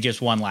will say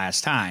just one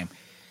last time,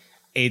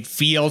 it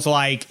feels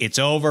like it's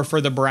over for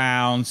the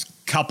Browns.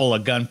 Couple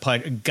of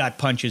gut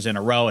punches in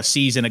a row, a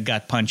season of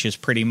gut punches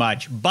pretty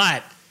much.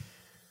 But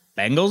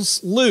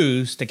Bengals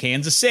lose to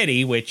Kansas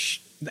City,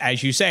 which,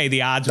 as you say,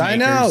 the odds makers. I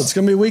know. It's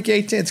going to be week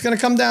 18. It's going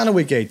to come down to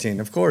week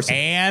 18, of course.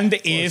 And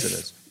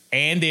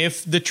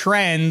if the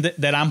trend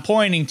that I'm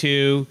pointing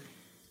to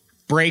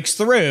breaks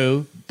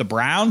through, the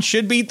Browns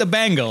should beat the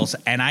Bengals.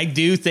 And I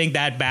do think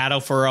that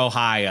battle for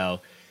Ohio,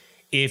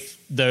 if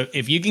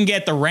you can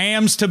get the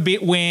Rams to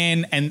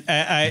win and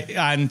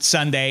on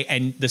Sunday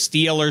and the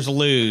Steelers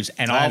lose,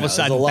 and all of a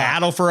sudden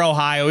battle for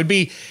Ohio would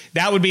be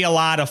a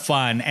lot of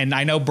fun. And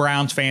I know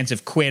Browns fans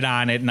have quit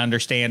on it, and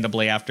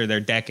understandably after their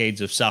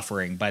decades of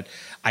suffering. But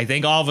I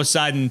think all of a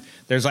sudden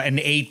there's an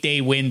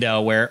 8-day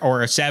window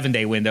or a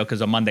 7-day window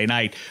because of Monday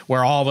night,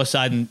 where all of a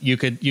sudden you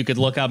could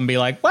look up and be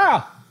like,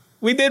 wow,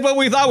 we did what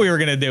we thought we were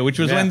going to do, which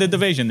was win the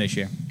division this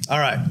year. All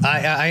right.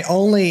 I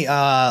only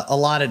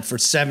allotted for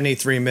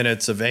 73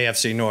 minutes of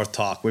AFC North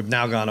talk. We've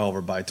now gone over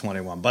by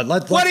 21. But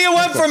what do you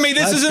want from me?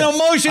 This is an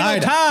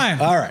emotional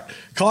time. All right.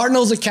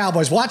 Cardinals at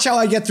Cowboys. Watch how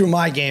I get through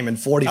my game in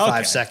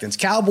 45 seconds.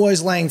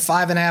 Cowboys laying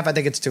 5.5. I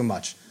think it's too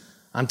much.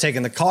 I'm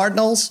taking the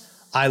Cardinals.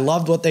 I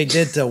loved what they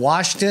did to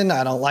Washington.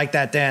 I don't like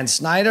that Dan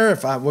Snyder.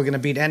 If we're going to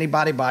beat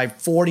anybody by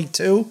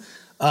 42,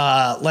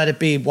 let it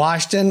be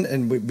Washington,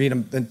 and we beat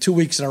them in 2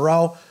 weeks in a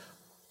row.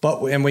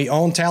 And we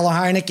own Taylor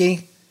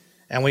Heineke,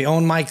 and we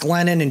own Mike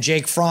Glennon and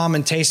Jake Fromm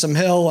and Taysom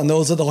Hill, and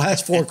those are the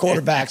last 4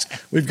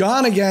 quarterbacks we've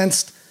gone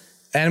against,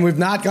 and we've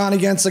not gone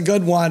against a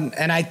good one.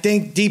 And I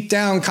think deep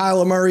down,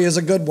 Kyler Murray is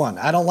a good one.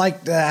 I don't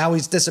like how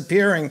he's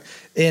disappearing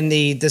in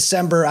the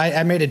December.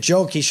 I made a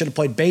joke he should have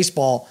played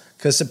baseball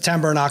because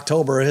September and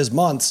October are his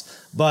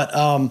months. But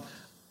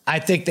I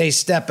think they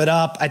step it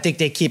up. I think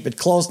they keep it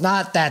close.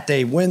 Not that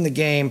they win the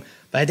game,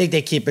 but I think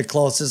they keep it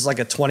close. This is like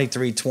a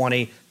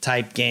 23-20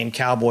 type game.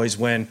 Cowboys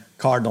win,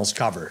 Cardinals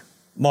cover.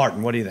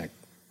 Martin, what do you think?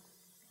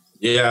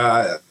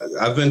 Yeah,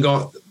 I've been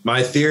going.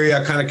 My theory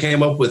I kind of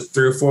came up with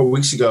 3 or 4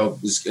 weeks ago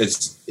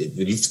is if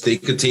you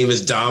think a team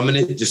is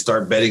dominant, just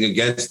start betting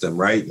against them,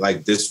 right?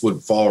 Like this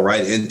would fall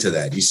right into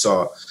that. You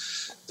saw,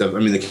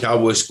 the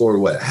Cowboys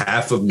scored,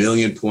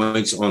 500,000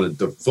 points on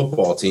the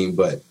football team,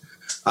 but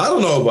I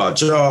don't know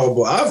about y'all,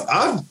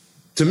 but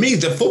to me,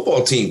 the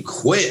football team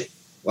quit.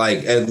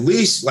 Like at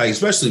least,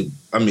 especially,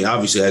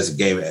 obviously as the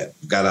game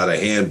got out of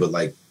hand, but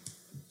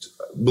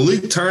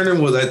Malik Turner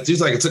it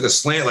took a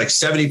slant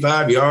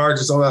 75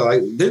 yards or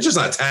something. They're just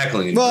not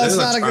tackling it. Well, it's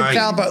not a good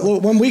count, but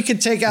when we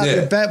could take out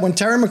the bet, when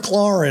Terry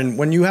McLaurin,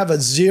 when you have a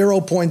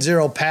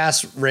 0.0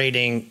 pass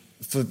rating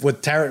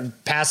with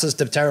passes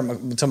to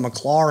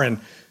McLaurin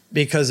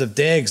because of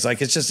Diggs,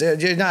 it's just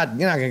you're not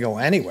going to go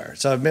anywhere.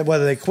 So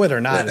whether they quit or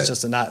not, it's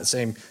just not the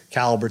same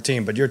caliber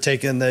team. But you're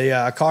taking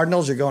the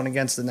Cardinals. You're going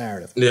against the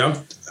narrative.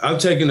 Yeah, I'm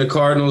taking the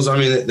Cardinals.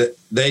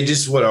 They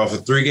just off a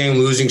 3-game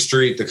losing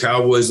streak. The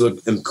Cowboys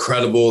look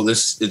incredible.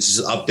 It's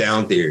just up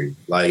down theory.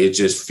 It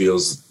just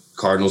feels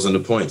Cardinals and the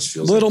points.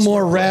 Feels a little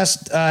more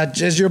rest.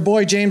 Is your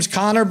boy James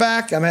Conner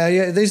back?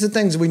 These are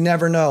things we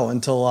never know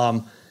until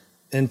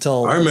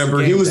I remember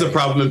he was the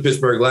problem in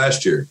Pittsburgh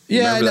last year.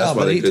 Yeah, I know, that's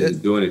why they couldn't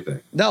do anything.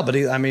 No, but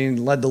he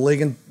led the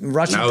league in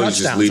rushing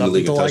touchdowns up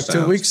until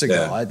 2 weeks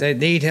ago. Yeah. They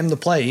need him to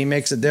play. He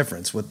makes a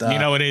difference with you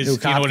know what his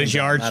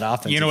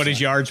yards. You know what his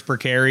yards per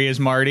carry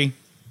is, Marty?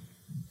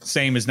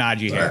 Same as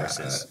Najee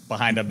Harris's,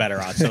 behind a better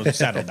odds. So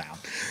settle down.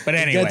 But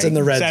anyway, gets in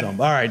the red zone.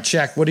 All right,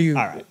 check. What do you?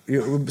 All right,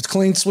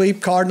 clean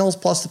sweep. Cardinals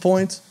plus the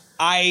points.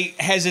 I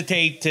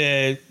hesitate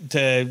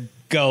to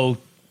go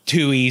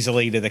too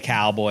easily to the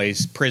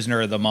Cowboys,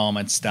 prisoner of the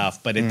moment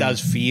stuff, but it does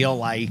feel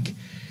like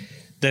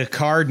the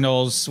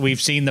Cardinals,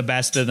 we've seen the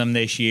best of them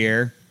this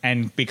year,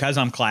 and because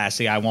I'm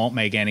classy, I won't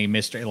make any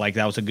mystery.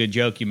 That was a good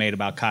joke you made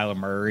about Kyler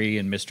Murray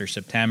and Mr.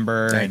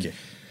 September. Thank you.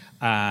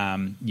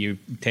 You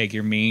take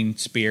your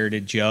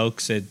mean-spirited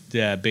jokes at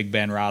Big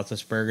Ben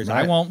Roethlisberger's.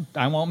 Right.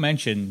 I won't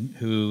mention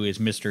who is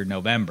Mr.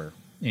 November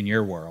in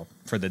your world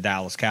for the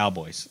Dallas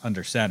Cowboys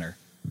under center,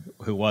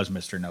 who was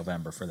Mr.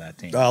 November for that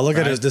team. Look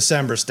at his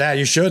December stat.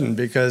 You shouldn't,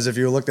 because if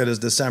you looked at his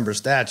December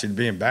stats, you'd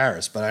be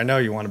embarrassed. But I know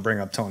you want to bring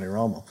up Tony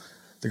Romo.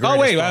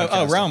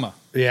 Romo.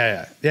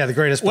 Yeah, the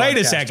greatest. Wait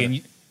a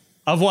second.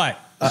 Of what?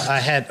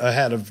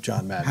 Ahead of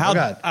John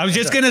Madden. I was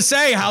just going to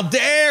say, how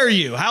dare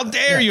you? How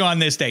dare you on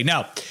this day?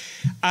 No.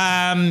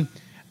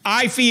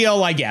 I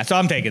feel so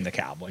I'm taking the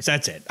Cowboys.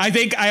 That's it.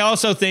 I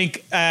also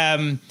think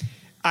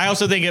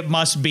it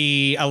must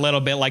be a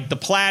little bit like the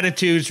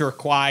platitudes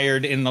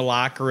required in the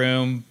locker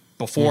room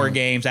before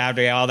games,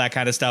 after all that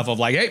kind of stuff of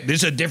hey,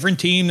 this is a different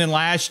team than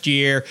last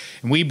year,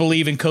 and we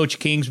believe in Coach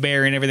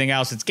Kingsbury and everything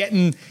else. It's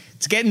getting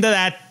to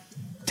that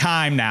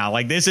time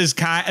now. This is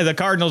the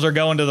Cardinals are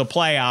going to the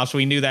playoffs.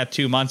 We knew that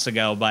 2 months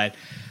ago, but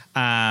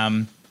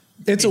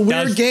it's a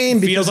weird game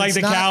because feels like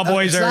the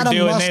Cowboys are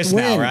doing this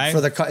now, right?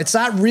 It's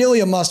not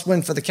really a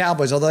must-win for the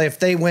Cowboys, although if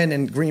they win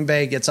and Green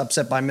Bay gets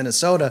upset by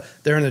Minnesota,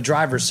 they're in the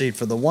driver's seat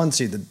for the 1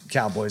 seed, the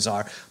Cowboys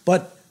are.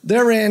 But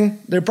they're in.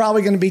 They're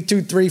probably going to be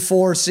 2, 3,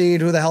 4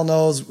 seed. Who the hell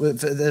knows if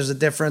there's a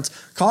difference.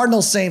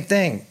 Cardinals, same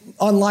thing.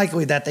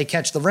 Unlikely that they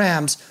catch the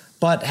Rams,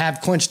 but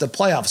have clinched a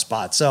playoff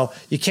spot. So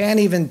you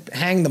can't even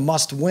hang the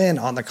must-win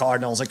on the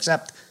Cardinals,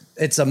 except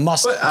it's a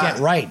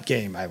must-get-right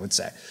game, I would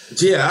say.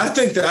 Yeah, I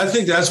think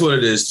that's what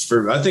it is.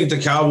 I think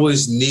the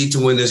Cowboys need to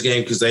win this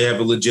game because they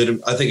have a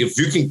legitimate – I think if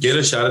you can get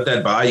a shot at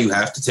that bye, you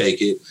have to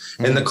take it.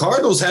 Mm-hmm. And the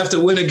Cardinals have to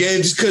win a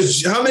game just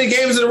because how many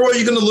games in a row are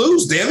you going to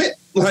lose, damn it?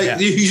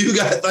 You've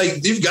got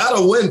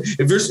to win.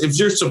 If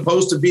you're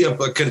supposed to be a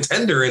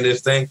contender in this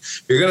thing,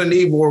 you're going to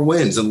need more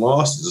wins and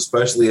losses,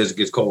 especially as it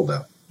gets cold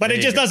out. But it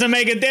just doesn't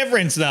make a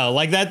difference, though.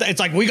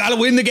 It's we got to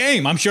win the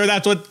game. I'm sure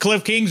that's what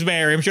Cliff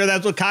Kingsbury. I'm sure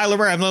that's what Kyler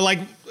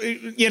Murray.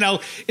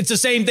 It's the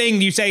same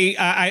thing. You say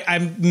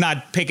I'm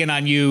not picking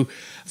on you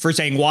for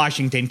saying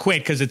Washington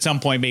quit because at some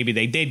point maybe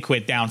they did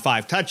quit down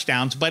 5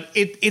 touchdowns. But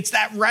it's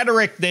that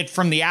rhetoric that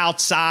from the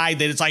outside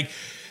that it's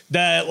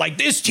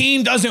this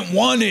team doesn't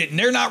want it and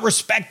they're not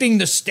respecting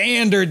the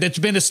standard that's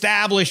been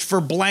established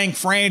for blank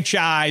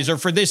franchise or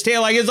for this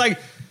team.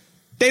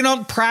 They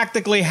don't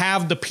practically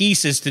have the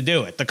pieces to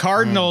do it. The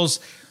Cardinals,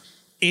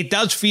 it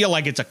does feel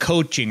like it's a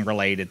coaching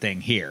related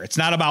thing here. It's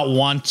not about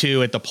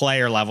 1-2 at the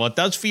player level. It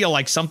does feel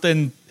like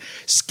something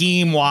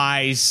scheme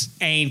wise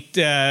ain't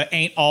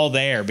all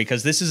there,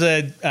 because this is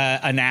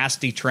a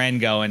nasty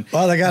trend going.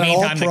 Well, they got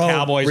Meantime, an all-pro the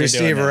Cowboys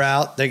receiver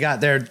out. They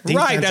got their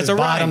defense that's is a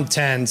bottom right.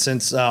 10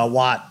 since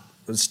Watt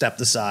was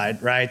stepped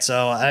aside, right?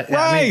 So I mean,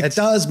 Right. it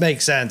does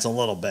make sense a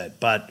little bit,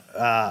 but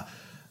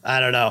I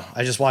don't know.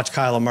 I just watched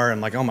Kyler Murray. I'm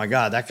like, oh my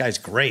God, that guy's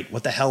great.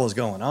 What the hell is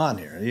going on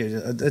here?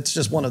 It's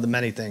just one of the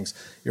many things.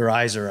 Your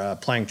eyes are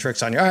playing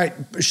tricks on you. All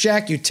right,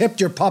 Shaq, you tipped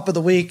your pup of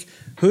the week.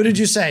 Who did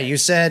you say? You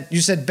said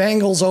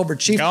Bengals over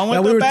Chiefs. Going with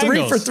now, the we were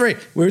Bengals. 3 for 3.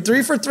 We were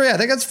 3 for 3. I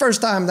think that's the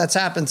first time that's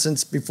happened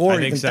since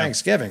before even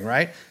Thanksgiving,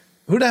 right?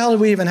 Who the hell did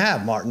we even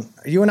have, Martin?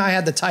 You and I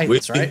had the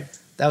Titans, right?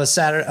 That was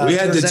Saturday. We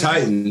had the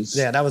Titans.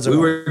 Yeah, that was. We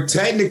were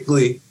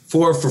technically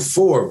 4 for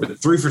 4, but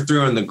 3 for 3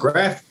 on the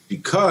graph,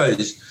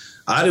 because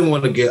I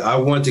wanted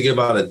to give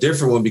out a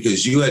different one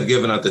because you had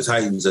given out the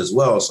Titans as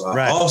well. So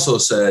I also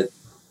said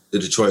the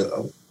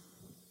Detroit.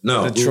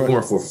 No, we weren't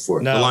 4 for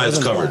 4. No, the Lions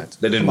covered. Lions.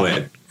 They didn't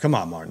win. Come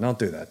on, Martin. Don't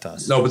do that to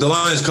us. No, but the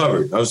Lions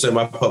covered. I was saying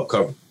my pup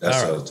covered.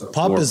 That's all right.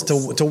 Pup is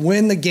to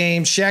win the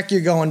game. Shaq,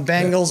 you're going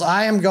Bengals. Yeah.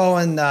 I am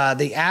going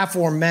the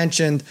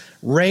aforementioned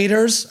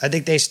Raiders. I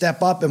think they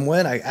step up and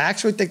win. I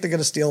actually think they're going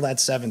to steal that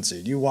 7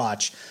 seed. You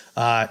watch.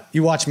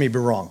 You watch me be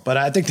wrong. But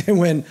I think they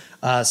win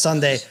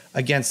Sunday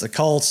against the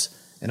Colts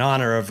in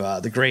honor of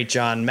the great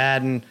John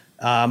Madden.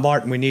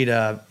 Martin, we need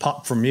a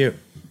pup from you.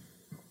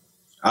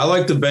 I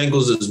like the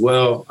Bengals as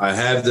well. I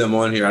have them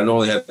on here. I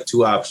only have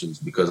 2 options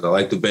because I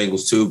like the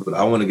Bengals too, but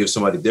I want to give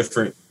somebody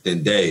different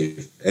than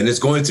Dave. And it's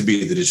going to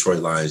be the Detroit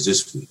Lions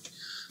this week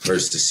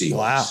versus the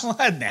Seahawks. Wow.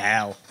 What the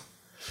hell?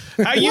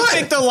 You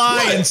picked the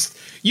Lions.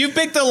 You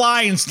picked the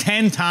Lions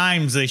 10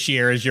 times this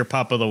year as your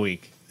pup of the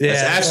week. Yeah,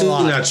 that's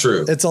absolutely not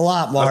true. It's a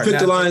lot, Martin. I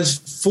picked the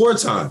Lions 4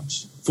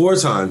 times. 4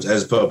 times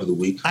as pup of the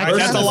week.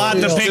 That's a lot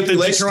to pick the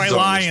Detroit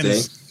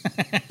Lions.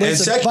 And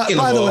second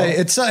by of the all, way,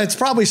 it's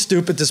probably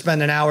stupid to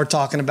spend an hour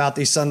talking about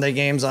these Sunday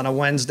games on a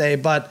Wednesday,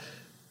 but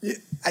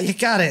you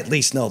got to at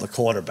least know the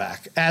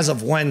quarterback. As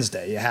of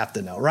Wednesday, you have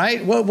to know,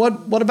 right?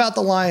 What about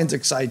the Lions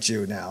excites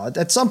you now?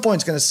 At some point,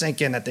 it's going to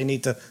sink in that they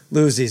need to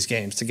lose these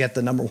games to get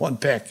the number 1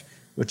 pick,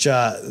 which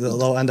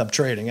they'll end up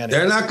trading anyway.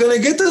 They're not going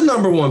to get the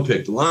number 1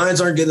 pick. The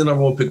Lions aren't getting the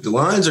number 1 pick. The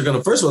Lions are going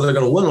to, first of all, they're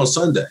going to win on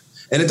Sunday.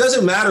 And it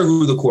doesn't matter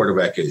who the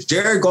quarterback is.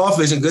 Jared Goff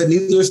isn't good,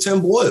 neither is Tim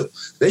Boyle.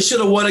 They should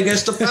have won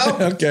against the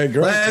Falcons okay,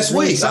 great. last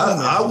week. I'm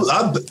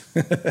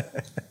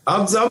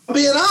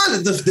being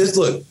honest.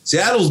 Look,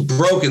 Seattle's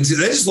broken.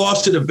 They just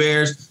lost to the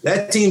Bears.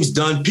 That team's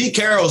done. Pete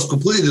Carroll's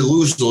completely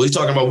delusional. He's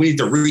talking about we need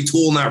to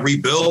retool, not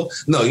rebuild.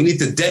 No, you need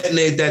to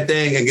detonate that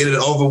thing and get it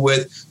over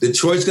with.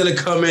 Detroit's going to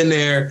come in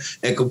there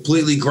and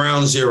completely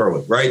ground zero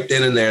it right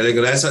then and there.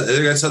 That's how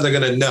they're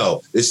going to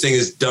know this thing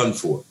is done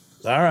for.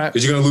 All right,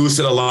 because you're going to lose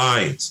to the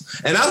Lions,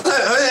 and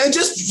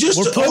just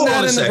we're putting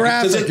that in the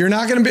graphic. You're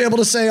not going to be able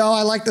to say, "Oh,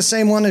 I like the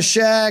same one as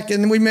Shaq,"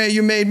 and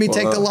you made me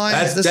take the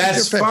Lions.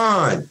 That's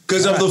fine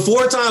because of the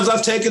 4 times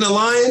I've taken the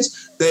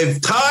Lions, they've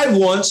tied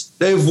once,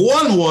 they've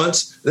won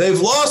once,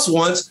 they've lost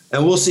once,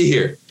 and we'll see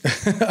here.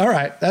 All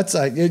right, that's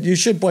you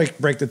should break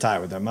the tie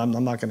with them. I'm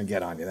not going to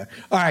get on you there.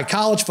 All right,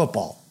 college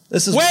football.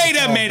 This is wait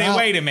a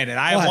minute.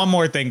 I have one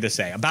more thing to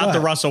say about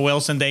the Russell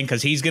Wilson thing,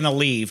 because he's going to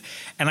leave.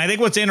 And I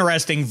think what's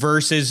interesting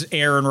versus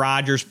Aaron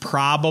Rodgers,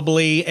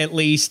 probably at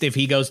least if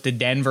he goes to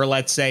Denver,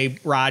 let's say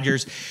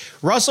Rodgers,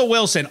 Russell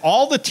Wilson,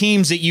 all the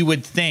teams that you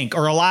would think,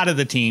 or a lot of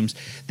the teams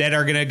that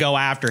are going to go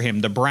after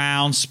him, the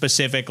Browns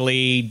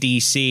specifically,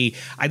 DC.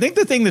 I think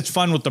the thing that's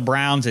fun with the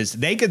Browns is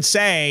they could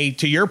say,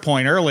 to your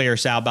point earlier,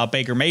 Sal, about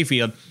Baker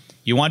Mayfield,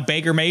 you want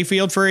Baker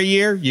Mayfield for a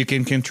year? You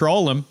can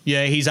control him.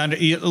 Yeah, he's under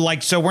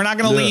so we're not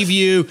going to leave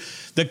you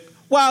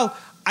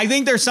I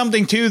think there's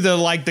something to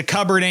the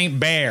cupboard ain't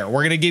bare.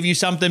 We're going to give you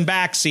something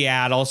back,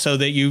 Seattle, so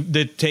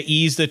that to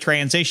ease the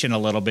transition a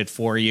little bit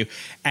for you.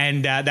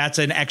 And that's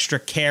an extra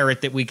carrot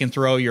that we can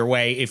throw your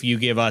way if you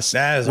give us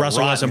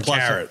Russell Wilson plus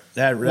carrot.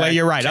 Well,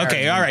 you're right.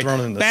 Okay, all right.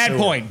 Bad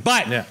point.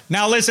 But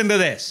now listen to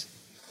this.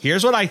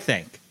 Here's what I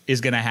think is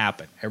going to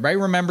happen. Everybody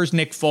remembers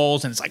Nick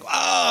Foles, and it's like,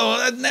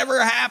 oh, that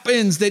never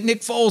happens, that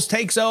Nick Foles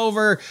takes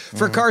over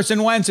for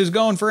Carson Wentz, who's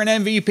going for an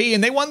MVP,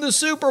 and they won the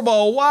Super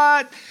Bowl.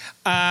 What?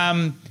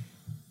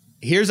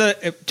 Here's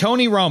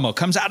Tony Romo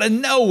comes out of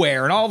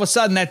nowhere, and all of a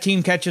sudden that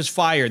team catches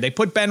fire. They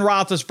put Ben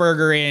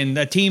Roethlisberger in,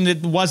 a team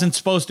that wasn't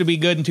supposed to be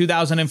good in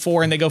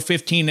 2004, and they go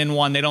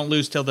 15-1. They don't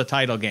lose till the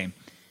title game.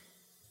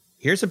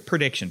 Here's a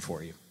prediction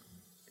for you.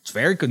 It's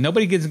very good.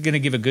 Nobody's going to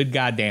give a good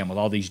goddamn with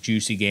all these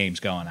juicy games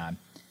going on.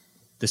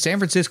 The San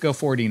Francisco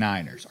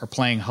 49ers are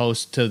playing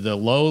host to the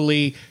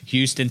lowly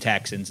Houston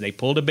Texans. They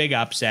pulled a big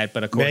upset,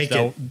 but of course, Make it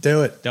your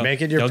pick.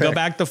 They'll go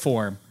back to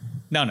form.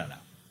 No.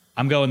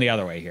 I'm going the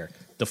other way here.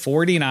 The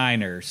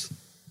 49ers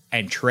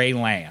and Trey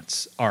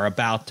Lance are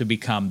about to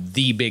become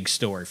the big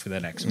story for the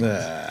next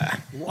month.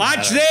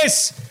 Watch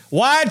this.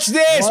 Watch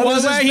this.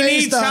 He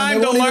needs time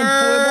to learn. They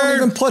won't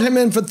even put him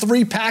in for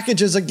 3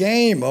 packages a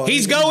game.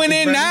 He's going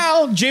in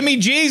now. Jimmy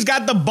G's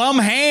got the bum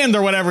hand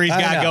or whatever he's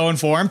got going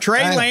for him.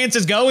 Trey Lance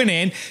is going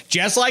in,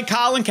 just like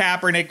Colin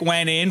Kaepernick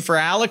went in for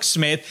Alex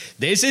Smith.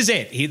 This is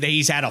it.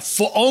 He's had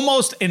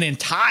almost an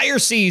entire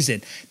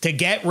season to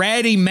get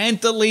ready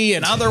mentally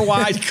and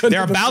otherwise.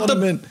 They're about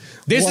to.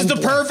 This is the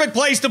perfect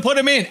place to put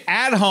him in,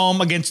 at home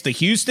against the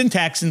Houston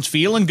Texans,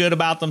 feeling good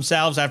about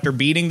themselves after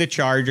beating the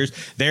Chargers.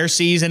 Their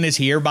season is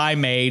hereby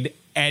made.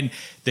 And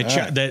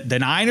the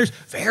Niners,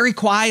 very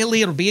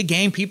quietly, it'll be a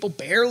game people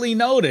barely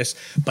notice,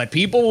 but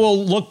people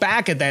will look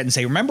back at that and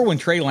say, remember when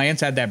Trey Lance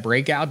had that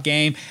breakout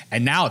game?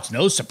 And now it's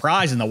no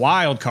surprise in the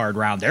wild card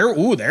round.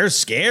 They're a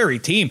scary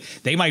team.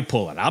 They might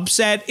pull an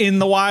upset in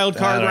the wild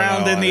card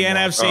round in the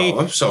NFC. Oh,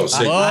 I'm so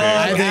sick.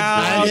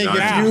 I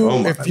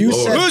think if you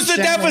said who's the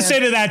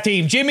deficit of that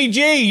team? Jimmy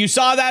G. You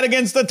saw that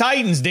against the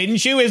Titans,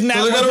 didn't you? Isn't that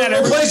what that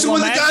they're replacing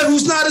with a guy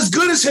who's not as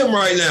good as him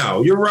right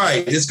now? You're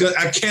right. It's good.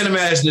 I can't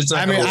imagine it's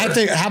not.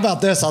 How about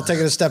this? I'll take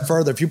it a step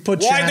further. If you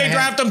put why'd they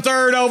draft him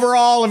 3rd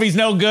overall if he's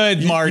no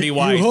good, Marty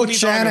White? You hook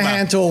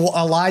Shanahan to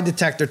a lie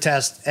detector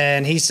test,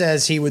 and he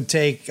says he would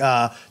take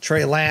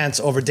Trey Lance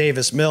over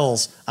Davis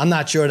Mills. I'm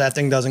not sure that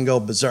thing doesn't go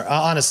berserk.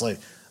 Honestly,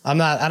 I'm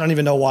not. I don't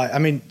even know why. I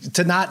mean,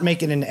 to not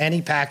make it in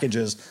any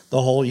packages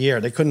the whole year,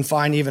 they couldn't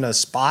find even a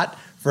spot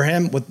for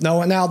him with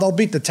no. Now they'll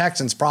beat the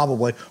Texans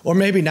probably, or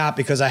maybe not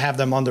because I have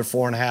them under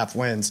 4.5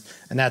 wins,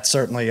 and that's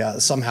certainly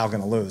somehow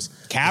going to lose.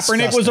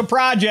 Kaepernick was a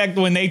project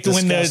when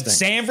the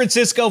San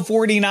Francisco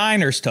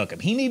 49ers took him.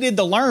 He needed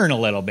to learn a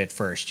little bit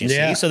first, you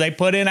see. So they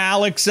put in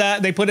Alex.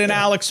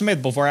 Alex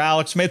Smith before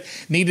Alex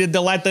Smith needed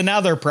to let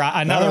another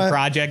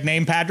project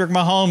named Patrick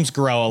Mahomes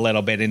grow a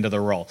little bit into the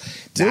role.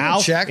 Now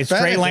it's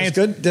Trey Lance.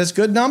 There's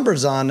good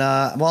numbers on.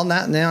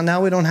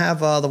 Now we don't have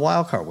the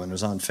wild card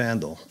winners on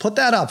FanDuel. Put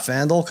that up,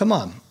 FanDuel. Come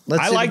on.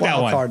 I like that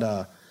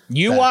one.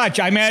 You watch.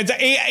 I mean, it's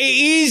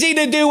easy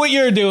to do what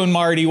you're doing,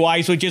 Marty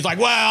Weiss, which is like,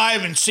 well, I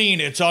haven't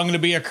seen it, so I'm going to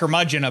be a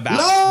curmudgeon about it.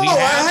 No,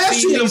 I have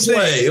seen him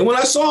play. And when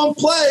I saw him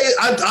play,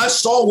 I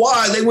saw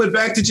why they went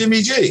back to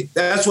Jimmy G.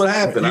 That's what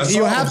happened.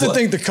 You have to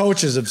think the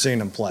coaches have seen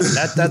him play.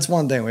 That's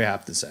one thing we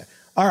have to say.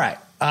 All right.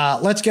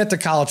 Let's get to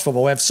college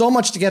football. We have so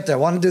much to get there. I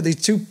want to do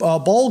these 2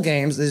 bowl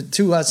games, the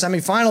 2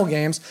 semifinal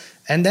games,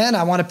 and then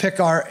I want to pick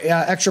our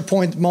extra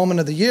point moment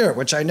of the year,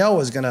 which I know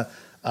is going to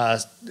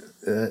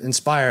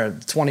inspire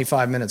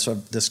 25 minutes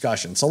of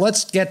discussion. So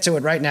let's get to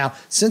it right now.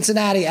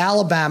 Cincinnati,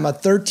 Alabama,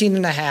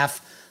 13.5.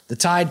 The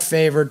Tide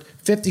favored.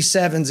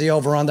 57's the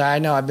over-under. I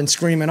know I've been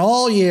screaming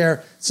all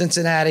year.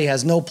 Cincinnati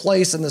has no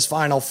place in this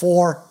Final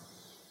Four.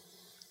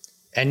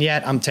 And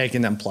yet I'm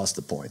taking them plus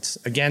the points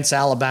against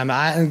Alabama.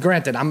 And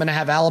granted, I'm going to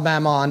have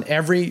Alabama on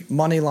every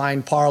money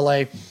line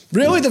parlay.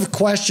 Really, the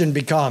question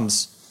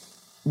becomes,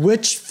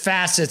 which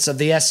facets of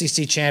the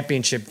SEC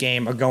championship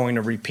game are going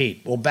to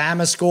repeat? Will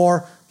Bama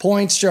score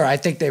points? Sure, I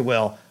think they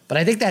will. But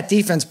I think that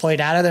defense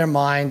played out of their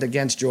mind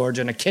against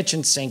Georgia in a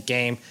kitchen sink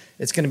game.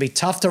 It's going to be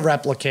tough to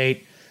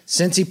replicate.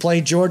 Since he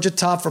played Georgia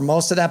tough for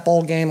most of that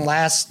bowl game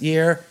last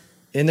year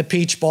in the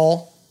Peach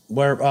Bowl,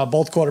 where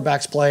both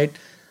quarterbacks played,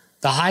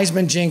 the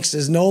Heisman jinx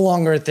is no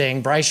longer a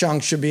thing. Bryce Young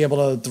should be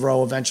able to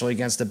throw eventually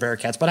against the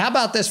Bearcats. But how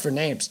about this for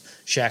names,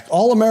 Shaq?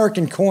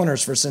 All-American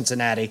corners for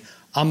Cincinnati.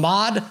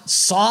 Ahmad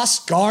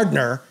Sauce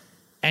Gardner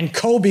and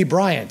Kobe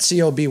Bryant,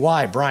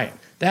 C-O-B-Y, Bryant.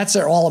 That's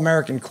their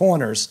All-American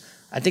corners.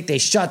 I think they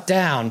shut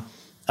down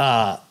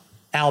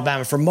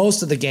Alabama for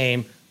most of the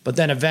game, but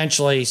then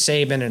eventually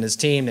Saban and his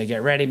team, they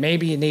get ready.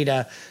 Maybe you need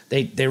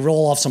they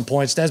roll off some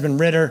points. Desmond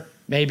Ridder,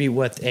 maybe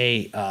with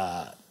a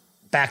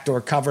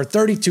backdoor cover,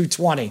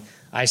 32-20,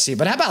 I see.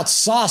 But how about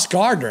Sauce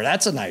Gardner?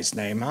 That's a nice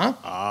name, huh?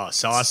 Oh,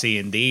 saucy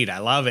indeed. I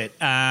love it.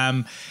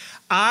 I'm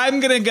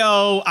going to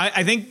go,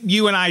 I think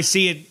you and I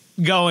see it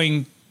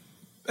going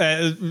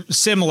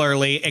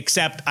similarly,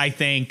 except I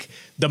think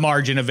the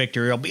margin of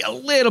victory will be a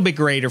little bit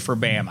greater for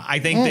Bama. I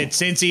think that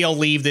Cincy will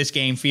leave this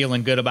game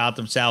feeling good about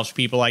themselves.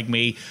 People like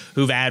me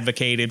who've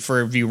advocated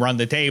for, if you run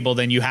the table,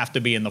 then you have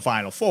to be in the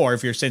Final Four.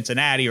 If you're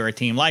Cincinnati or a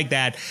team like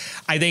that,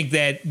 I think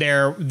that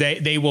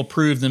they will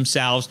prove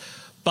themselves.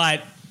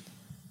 But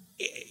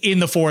in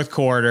the fourth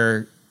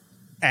quarter,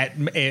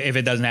 if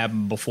it doesn't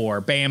happen before,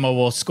 Bama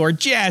will score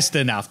just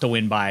enough to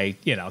win by,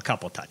 a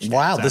couple touchdowns.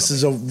 Wow, this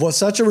is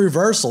such a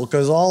reversal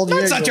because all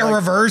the such a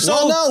reversal.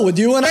 Well, no, with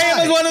you and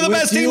Bama's one of the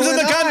best teams in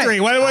the country.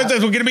 What is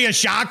going to be a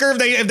shocker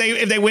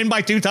if they win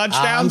by 2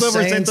 touchdowns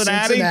over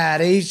Cincinnati?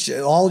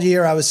 Cincinnati. All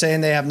year I was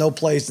saying they have no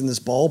place in this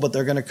bowl, but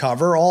they're going to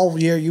cover. All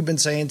year you've been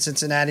saying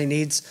Cincinnati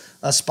needs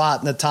a spot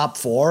in the top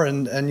 4,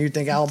 and you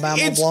think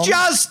Alabama will blow them? It's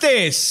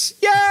justice.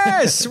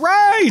 Yes,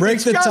 right. Break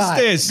the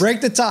tie. Break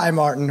the tie,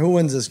 Martin. Who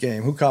wins this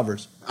game? Who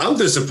covers? I'm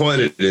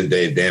disappointed in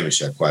Dave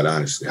Damashek, quite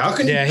honestly. How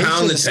can you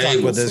pound the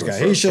table with this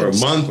guy for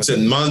months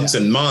and months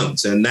and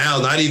months, and now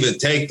not even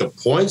take the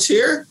points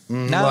here?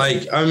 No.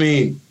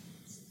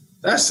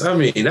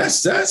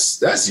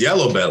 That's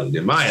yellow bellied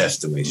in my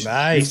estimation.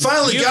 Nice. You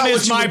finally got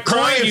what you were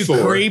crying for.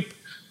 Creep.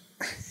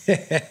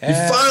 You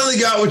finally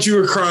got what you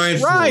were crying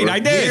for. Right, I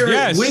did.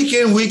 Yes. Week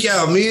in, week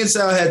out, me and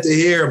Sal had to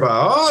hear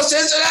about,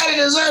 Cincinnati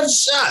deserves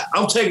a shot.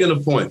 I'm taking the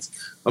points.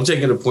 I'm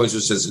taking the points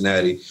with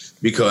Cincinnati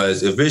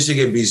because if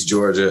Michigan beats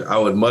Georgia, I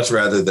would much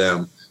rather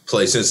them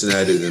play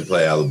Cincinnati than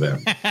play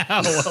Alabama.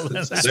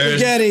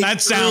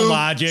 That's sound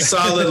logic.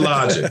 Solid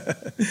logic.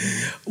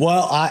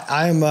 Well,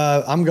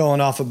 I'm going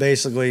off of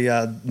basically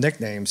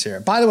nicknames here.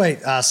 By the way,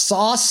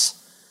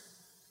 Sauce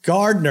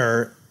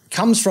Gardner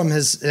comes from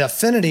his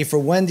affinity for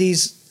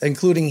Wendy's,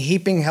 including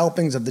heaping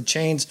helpings of the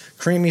chain's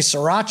creamy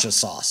sriracha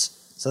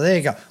sauce. So there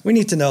you go. We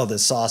need to know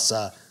this, Sauce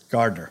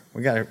Gardner.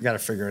 We got to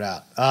figure it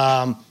out.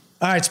 All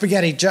right,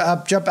 Spaghetti,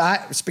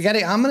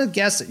 Spaghetti, I'm going to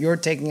guess that you're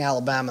taking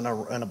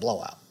Alabama in a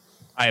blowout.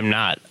 I am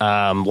not.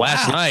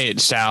 Last night,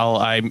 Sal,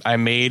 I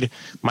made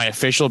my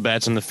official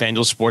bets on the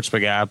FanDuel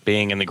Sportsbook app,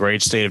 being in the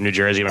great state of New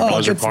Jersey, my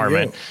brother's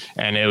apartment,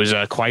 and it was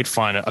quite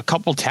fun. A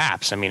couple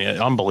taps. I mean,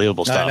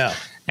 unbelievable stuff. I know.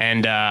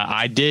 And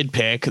I did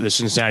pick the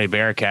Cincinnati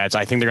Bearcats.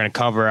 I think they're going to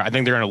cover. I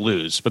think they're going to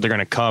lose, but they're going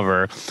to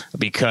cover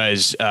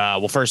because,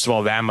 well, first of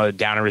all, Bama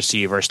down a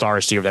receiver, a star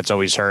receiver that's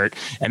always hurt,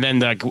 and then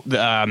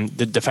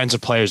the defensive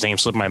player's name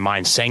slipped my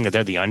mind, saying that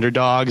they're the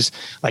underdogs.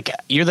 Like,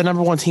 you're the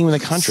number one team in the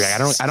country. I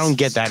don't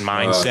get that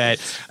mindset.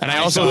 And I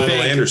also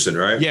think Anderson,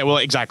 right? Yeah, well,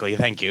 exactly.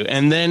 Thank you.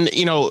 And then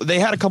they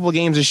had a couple of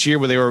games this year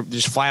where they were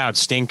just flat out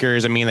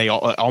stinkers. I mean, they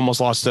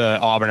almost lost to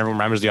Auburn. Everyone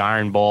remembers the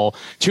Iron Bowl.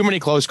 Too many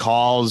close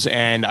calls,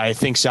 and I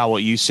think, Sal,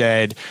 what you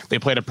said, they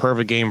played a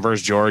perfect game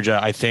versus Georgia.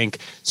 I think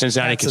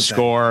Cincinnati can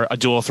score. A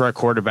dual threat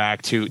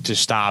quarterback to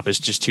stop is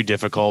just too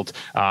difficult.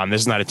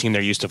 This is not a team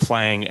they're used to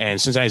playing, and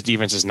Cincinnati's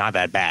defense is not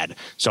that bad.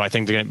 So I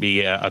think they're going to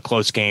be a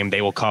close game.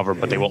 They will cover,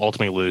 but they will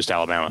ultimately lose to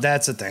Alabama.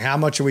 That's the thing. How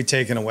much are we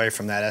taking away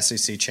from that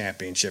SEC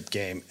championship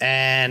game?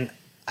 And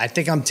I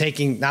think I'm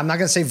not going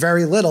to say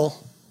very little,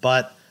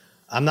 but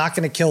I'm not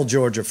going to kill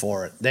Georgia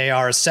for it. They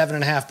are a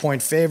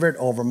 7.5-point favorite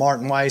over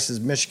Martin Weiss's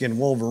Michigan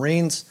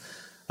Wolverines.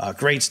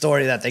 Great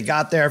story that they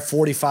got there.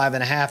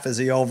 45.5 is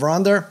the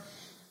over-under.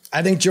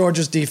 I think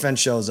Georgia's defense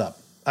shows up.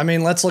 I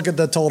mean, let's look at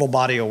the total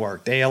body of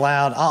work. They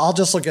allowed, I'll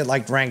just look at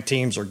like ranked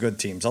teams or good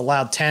teams.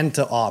 Allowed 10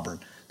 to Auburn.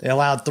 They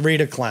allowed 3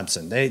 to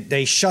Clemson.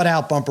 They shut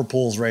out Bumper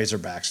Pool's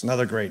Razorbacks.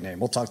 Another great name.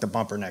 We'll talk to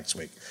Bumper next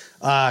week.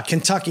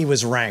 Kentucky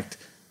was ranked.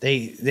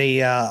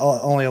 They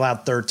only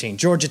allowed 13.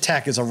 Georgia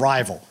Tech is a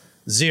rival.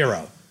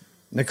 0.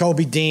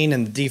 Nakobe Dean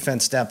and the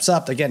defense steps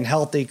up. They're getting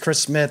healthy. Chris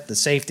Smith, the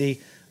safety,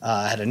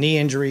 had a knee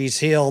injury. He's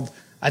healed.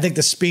 I think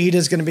the speed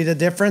is going to be the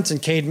difference,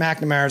 and Cade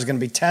McNamara is going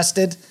to be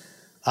tested.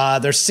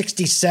 They're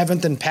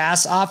 67th in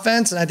pass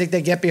offense, and I think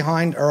they get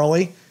behind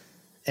early,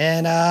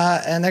 and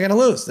they're going to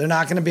lose. They're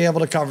not going to be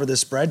able to cover this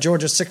spread.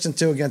 Georgia's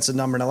 6-2 against the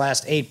number in the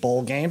last 8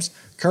 bowl games.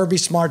 Kirby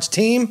Smart's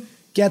team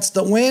gets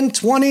the win,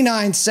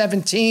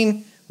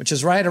 29-17, which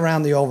is right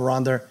around the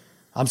over-under.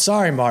 I'm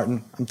sorry,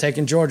 Martin. I'm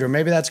taking Georgia.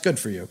 Maybe that's good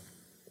for you.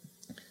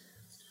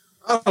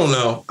 I don't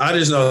know. I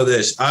just know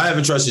this. I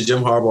haven't trusted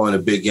Jim Harbaugh in a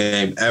big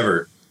game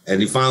ever,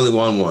 and he finally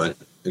won one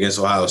against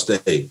Ohio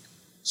State.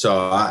 So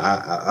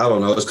I don't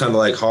know. It's kind of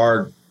like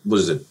hard. What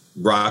is it?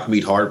 Rock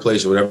meet hard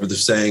place or whatever the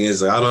saying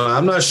is. Like,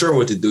 I'm not sure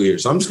what to do here.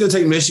 So I'm just going to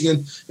take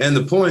Michigan and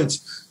the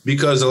points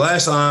because the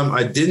last time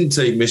I didn't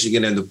take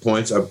Michigan and the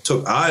points, I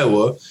took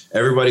Iowa.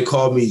 Everybody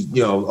called me,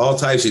 all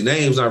types of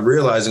names, not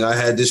realizing I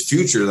had this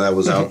future that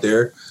was out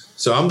there.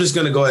 So I'm just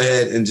going to go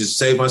ahead and just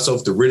save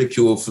myself the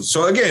ridicule.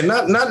 So again,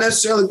 not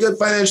necessarily good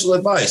financial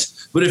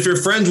advice, but if you're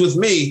friends with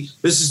me,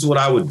 this is what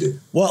I would do.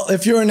 Well,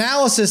 if your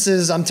analysis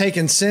is I'm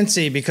taking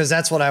Cincy because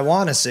that's what I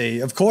want to see,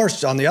 of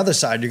course, on the other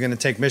side, you're going to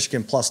take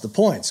Michigan plus the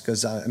points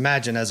because I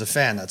imagine as a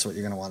fan, that's what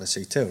you're going to want to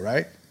see too,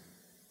 right?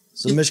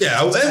 So Michigan,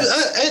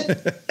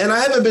 and I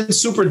haven't been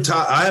super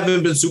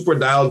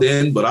dialed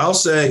in, but I'll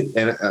say,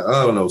 and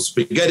I don't know,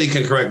 Spaghetti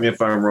can correct me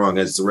if I'm wrong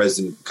as the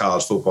resident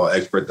college football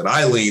expert that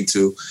I lean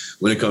to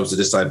when it comes to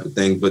this type of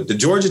thing. But the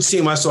Georgia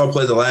team I saw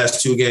play the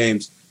last 2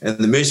 games and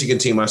the Michigan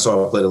team I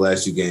saw play the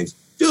last 2 games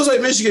feels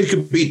like Michigan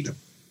could beat them.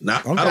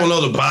 Now, okay. I don't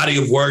know the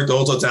body of work, the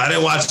whole time. I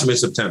didn't watch them in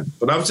September,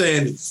 but I'm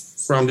saying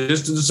from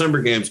just the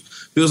December games,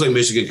 feels like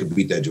Michigan could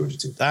beat that Georgia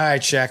team. All right,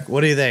 Shaq,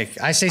 what do you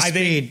think? I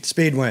say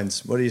speed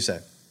wins. What do you say?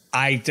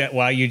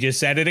 Well, you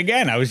just said it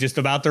again. I was just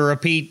about to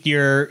repeat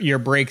your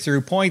breakthrough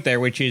point there,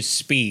 which is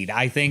speed.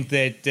 I think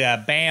that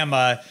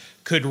Bama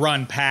could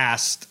run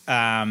past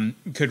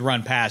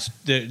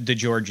the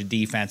Georgia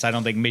defense. I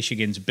don't think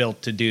Michigan's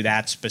built to do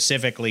that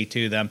specifically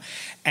to them,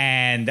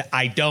 and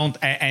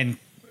and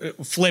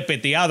flip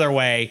it the other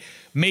way.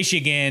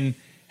 Michigan,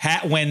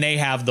 when they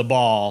have the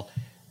ball,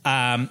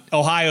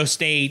 Ohio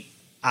State,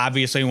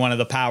 obviously one of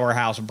the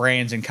powerhouse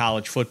brands in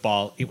college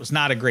football. It was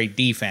not a great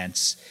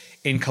defense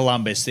in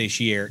Columbus this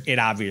year. It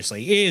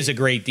obviously is a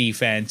great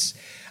defense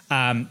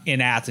in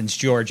Athens,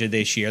 Georgia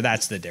this year.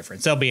 That's the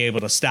difference. They'll be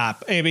able to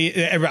stop.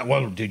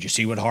 Well, did you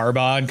see what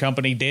Harbaugh and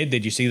company did?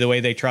 Did you see the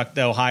way they trucked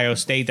the Ohio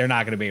State? They're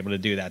not going to be able to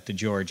do that to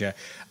Georgia.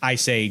 I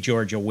say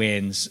Georgia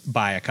wins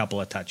by a couple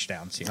of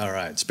touchdowns here. All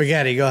right.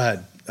 Spaghetti, go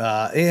ahead.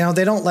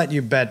 They don't let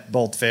you bet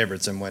both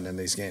favorites and win in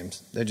these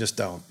games. They just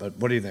don't. But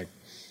what do you think?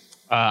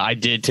 I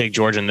did take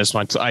Georgia in this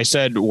one. I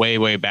said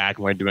way back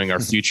when we were doing our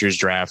futures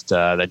draft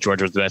that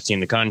Georgia was the best team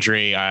in the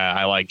country.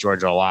 I like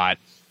Georgia a lot.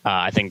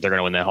 I think they're going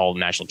to win the whole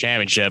national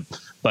championship.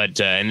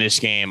 But in this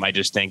game, I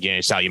just think,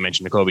 Sal, you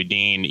mentioned Nakobe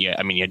Dean. Yeah,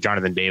 I mean, you had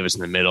Jonathan Davis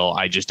in the middle.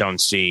 I just don't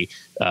see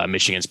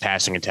Michigan's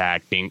passing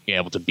attack being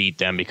able to beat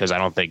them because I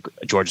don't think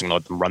Georgia's going to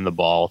let them run the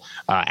ball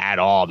at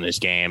all in this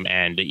game.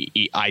 And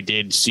I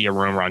did see a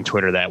rumor on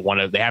Twitter that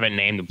they haven't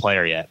named the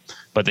player yet,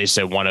 but they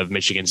said one of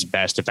Michigan's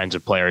best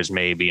defensive players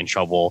may be in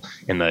trouble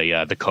in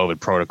the COVID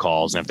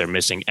protocols. And if they're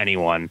missing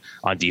anyone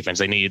on defense,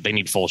 they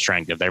need full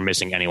strength. If they're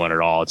missing anyone at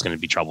all, it's going to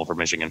be trouble for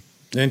Michigan.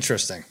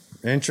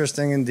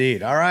 Interesting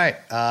indeed. All right,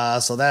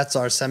 so that's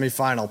our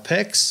semifinal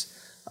picks.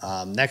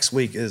 Next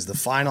week is the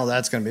final.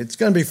 It's going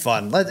to be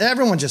fun. Let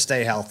everyone just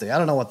stay healthy. I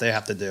don't know what they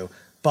have to do,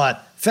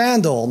 but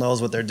FanDuel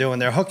knows what they're doing.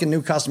 They're hooking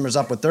new customers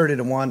up with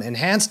 30-1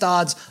 enhanced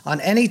odds on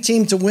any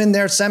team to win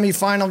their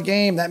semifinal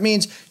game. That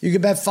means you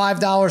could bet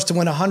 $5 to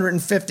win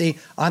 $150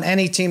 on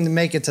any team to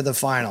make it to the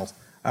finals.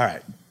 All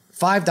right,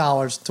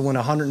 $5 to win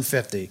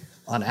 $150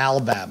 on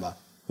Alabama,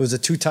 who's a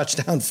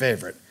 2-touchdown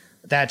favorite.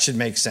 That should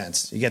make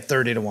sense. You get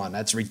 30-1.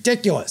 That's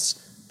ridiculous.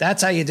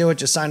 That's how you do it.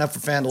 Just sign up for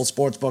FanDuel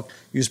Sportsbook.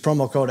 Use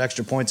promo code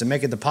Extra Points and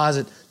make a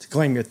deposit to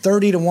claim your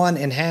 30-1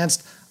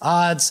 enhanced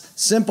odds.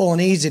 Simple and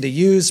easy to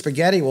use.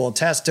 Spaghetti will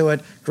attest to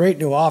it. Great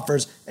new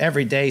offers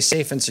every day,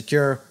 safe and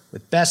secure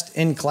with best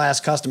in-class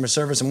customer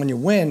service. And when you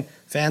win,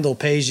 FanDuel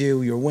pays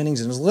you your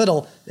winnings in as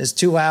little as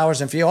 2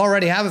 hours. And if you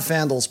already have a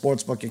FanDuel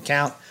Sportsbook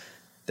account,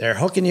 they're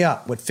hooking you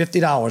up with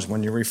 $50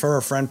 when you refer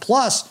a friend.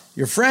 Plus,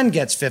 your friend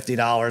gets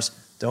 $50.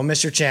 Don't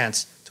miss your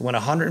chance to win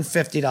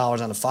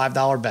 $150 on a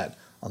 $5 bet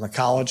on the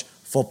college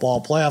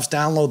football playoffs.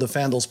 Download the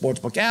FanDuel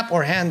Sportsbook app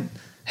or head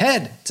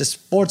to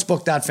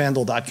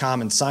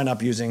sportsbook.fanduel.com and sign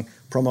up using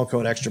promo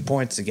code Extra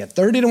Points to get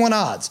 30-1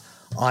 odds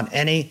on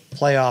any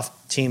playoff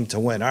team to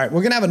win. All right,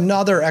 we're going to have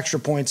another Extra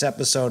Points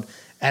episode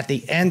at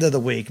the end of the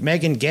week.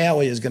 Megan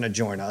Gailey is going to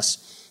join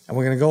us, and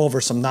we're going to go over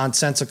some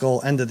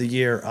nonsensical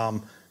end-of-the-year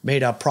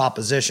made-up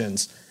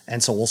propositions.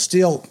 And so we'll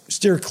still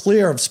steer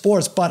clear of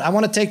sports, but I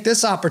want to take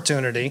this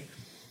opportunity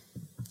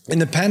in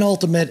the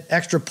penultimate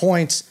Extra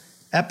Points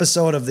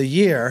episode of the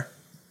year.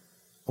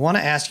 I want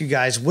to ask you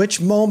guys which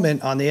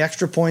moment on the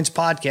Extra Points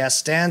podcast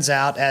stands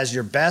out as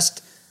your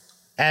best,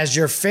 as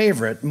your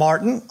favorite.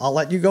 Martin, I'll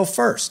let you go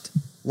first.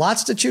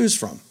 Lots to choose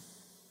from.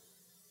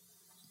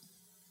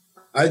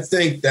 I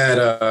think that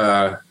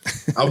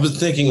I was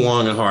thinking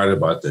long and hard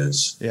about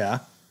this. Yeah.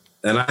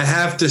 And I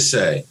have to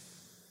say,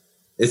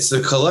 it's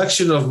the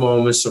collection of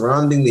moments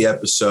surrounding the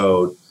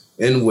episode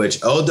in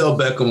which Odell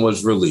Beckham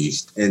was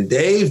released, and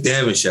Dave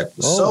Dameshek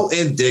was so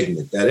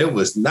indignant that it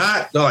was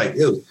not like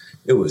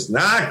it was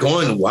not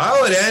going.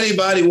 Why would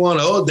anybody want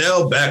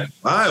Odell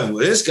Beckham?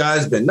 This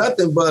guy's been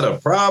nothing but a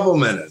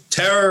problem and a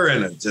terror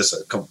and just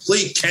a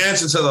complete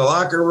cancer to the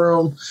locker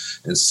room.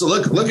 And so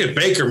look at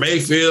Baker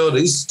Mayfield.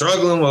 He's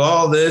struggling with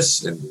all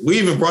this. And we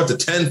even brought the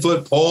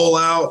 10-foot pole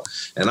out.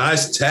 And I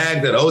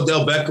tagged that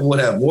Odell Beckham would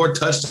have more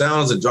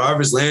touchdowns than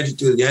Jarvis Landry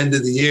to the end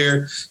of the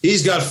year.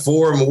 He's got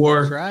 4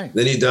 more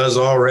than he does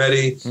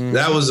already. Mm-hmm.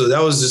 That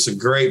was just a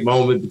great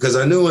moment because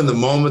I knew in the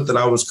moment that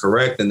I was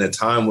correct and that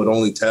time would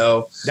only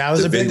tell. That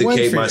was to a big win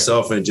vindicate for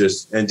myself you. and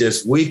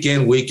just week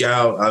in, week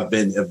out, I've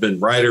been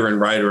writer and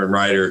writer and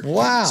writer.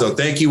 Wow. So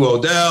thank you,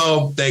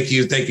 Odell. Thank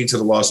you to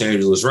the Los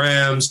Angeles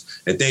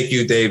Rams. And thank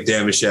you, Dave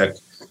Dameshek,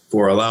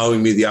 for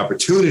allowing me the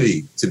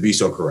opportunity to be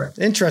so correct.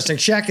 Interesting.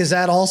 Shaq, is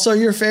that also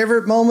your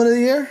favorite moment of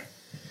the year?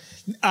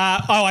 I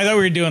thought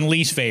we were doing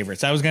least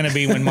favorites. That was going to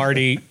be when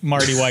Marty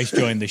Weiss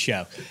joined the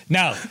show.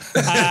 No.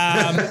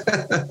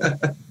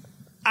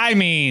 I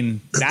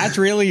mean, that's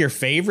really your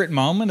favorite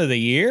moment of the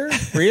year?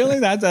 Really?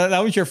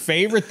 That was your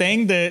favorite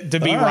thing to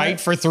be right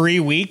for 3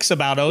 weeks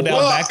about Odell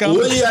Beckham?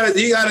 Well, you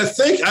gotta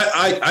think.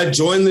 I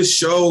joined the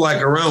show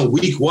like around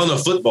week 1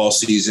 of football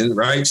season,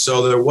 right?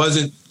 So there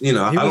wasn't, I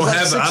don't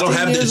have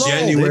the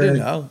January.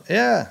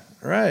 Yeah,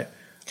 right.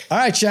 All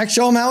right, Shaq,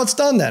 show them how it's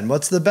done then.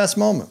 What's the best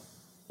moment?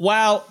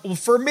 Well,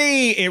 for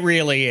me, it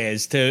really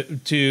is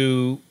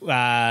to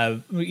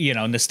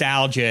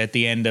nostalgia at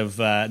the end of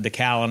the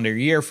calendar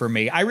year for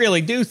me. I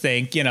really do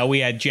think, we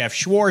had Jeff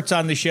Schwartz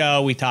on the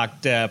show. We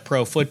talked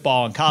pro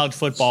football and college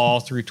football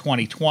through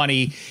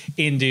 2020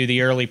 into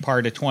the early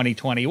part of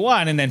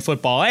 2021. And then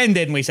football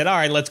ended and we said, all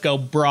right, let's go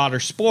broader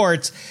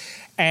sports.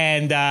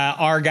 And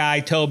our guy,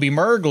 Toby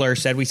Mergler,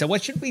 said,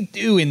 what should we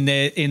do in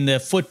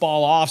the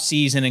football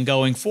offseason and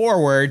going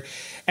forward?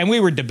 And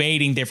we were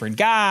debating different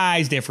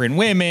guys, different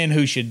women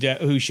who should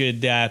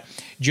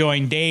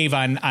join Dave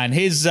on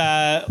his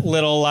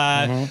little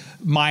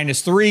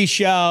 -3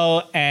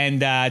 show.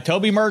 And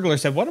Toby Mergler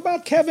said, what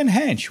about Kevin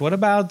Hench? What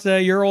about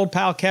your old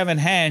pal Kevin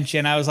Hench?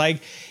 And I was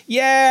like,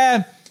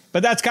 yeah,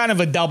 but that's kind of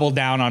a double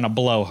down on a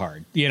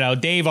blowhard.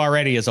 Dave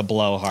already is a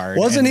blowhard.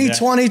 Wasn't he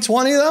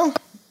 2020 though?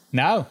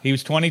 No, he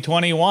was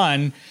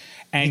 2021.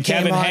 And Came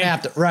Kevin on Hen-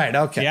 after. Right.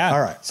 Okay. Yeah.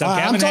 All right. So All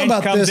right, Kevin I'm talking Hench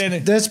about comes this,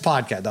 in- this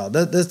podcast, though.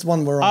 This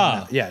one we're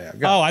on now. Yeah.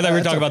 Go. Oh, I thought we were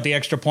That's talking okay. about the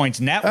Extra Points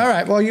Network. All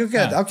right. Well, you're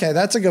good. Yeah. Okay.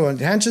 That's a good one.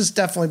 Hench has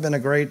definitely been a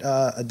great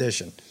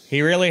addition.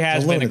 He really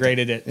has been a lunatic. great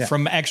addition. Yeah.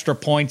 From Extra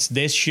Points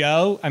this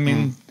show, I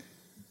mean,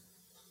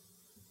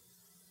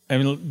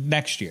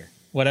 next year.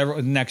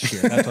 Whatever, next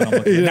year. That's what I'm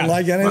looking You at. didn't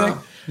like anything?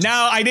 Wow.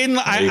 No, I didn't.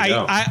 There you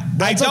go. I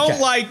That's don't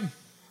okay. like.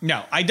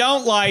 No, I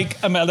don't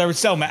like. I mean, there was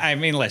so many. I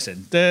mean,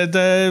 listen,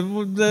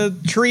 the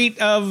treat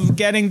of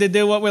getting to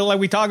do what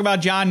we talk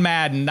about John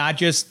Madden, not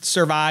just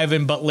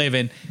surviving but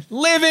living.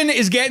 Living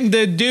is getting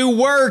to do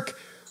work.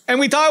 And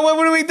we talk.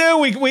 What do?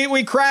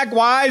 We crack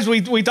wise.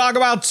 We talk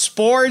about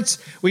sports.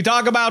 We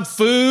talk about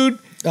food.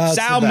 It's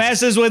Sal the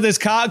best. messes with his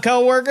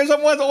co-workers.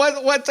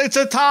 What? It's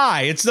a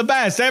tie. It's the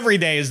best. Every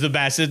day is the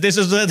best. This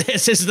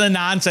is the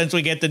nonsense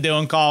we get to do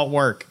and call it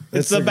work.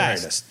 It's the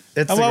best. greatest.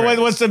 It's the What's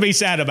greatest. to be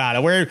said about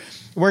it?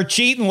 We're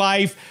cheating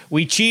life.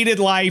 We cheated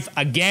life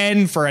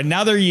again for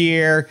another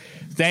year.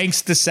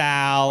 Thanks to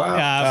Sal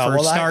for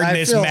Well, starting I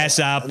this feel- mess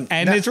up.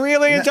 And now- it's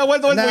really, we now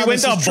went to a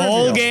this is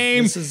bowl trivial.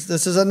 game.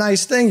 This is a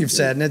nice thing you've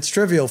said, and it's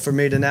trivial for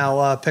me to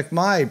now pick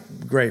my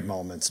great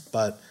moments,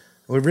 but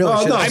we really Oh,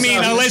 should. no, I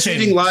mean, he's listen.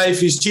 cheating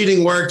life. He's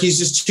cheating work. He's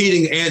just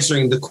cheating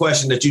answering the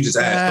question that you just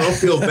asked. Don't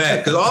feel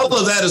bad because all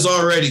of that is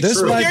already This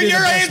true. might be Your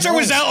the best answer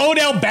was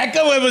Odell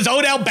Beckham. It was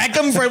Odell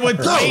Beckham for what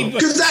played,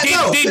 because that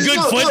did good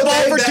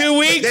football for 2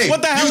 weeks. Dave,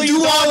 What the hell are you you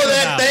do all talking of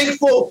that about?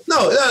 thankful?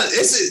 No,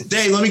 it's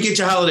Dave. Let me get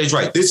your holidays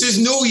right. This is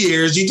New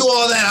Year's. You do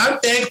all that. I'm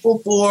thankful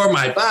for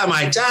my job.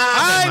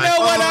 I and my know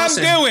what boss,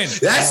 I'm and doing.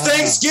 That's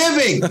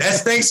Thanksgiving.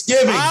 That's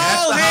Thanksgiving.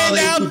 I'll That's the hand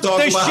holiday out you the talk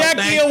about how Shecky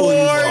thankful you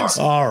are. Awards.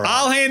 All right.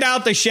 I'll hand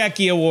out the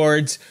Shecky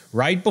Awards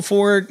right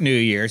before New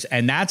Year's,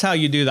 and that's how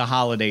you do the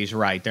holidays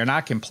right. They're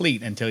not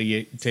complete until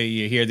you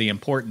hear the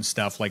important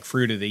stuff like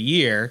Fruit of the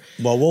Year.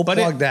 Well, we'll But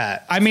plug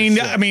that. I mean,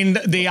 for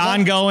sure. the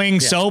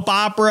ongoing soap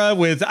opera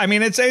with. I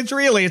mean, it's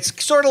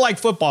sort of like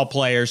football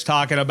players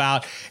talking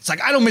about. It's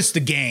like I don't miss the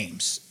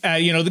games.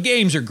 The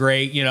games are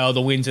great.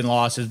 The wins and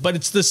losses, but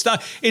it's the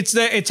stuff. It's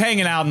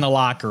hanging out in the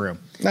locker room.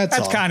 That's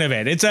all. kind of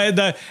it. It's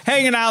the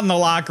hanging out in the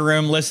locker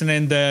room,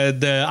 listening to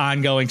the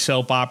ongoing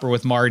soap opera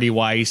with Marty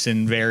Weiss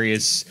and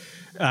various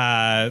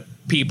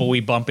people we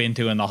bump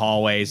into in the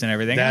hallways and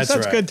everything. That's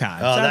That's right. good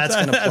times. Oh, that's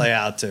going to play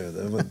out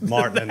too with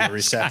Martin and the That's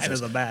receptions. kind of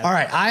the best. All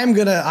right, I'm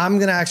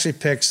gonna actually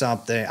pick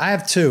something. I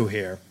have two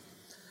here.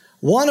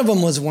 One of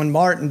them was when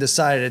Martin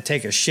decided to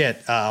take a shit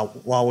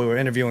while we were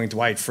interviewing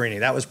Dwight Freeney.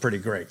 That was pretty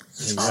great.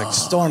 He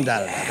stormed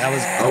out of that. That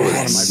was I one of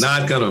my. was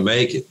not gonna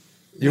make it.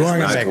 You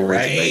weren't gonna Not make it, gonna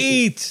right? make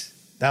Great.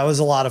 That was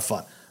a lot of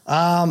fun.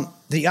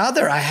 The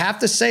other, I have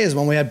to say, is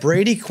when we had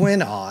Brady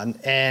Quinn on,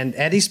 and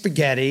Eddie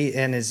Spaghetti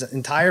and his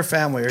entire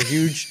family are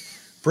huge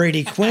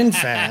Brady Quinn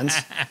fans.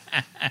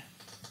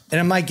 And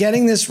am I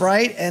getting this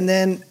right? And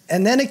then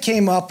it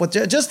came up with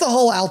just the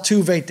whole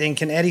Altuve thing.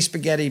 Can Eddie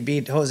Spaghetti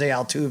beat Jose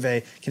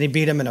Altuve? Can he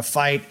beat him in a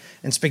fight?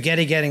 And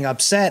Spaghetti getting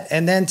upset.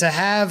 And then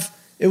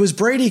it was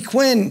Brady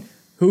Quinn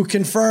who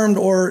confirmed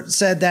or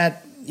said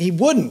that he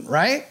wouldn't,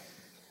 right?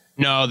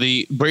 No,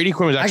 the Brady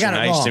Quinn was actually got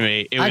it nice wrong. to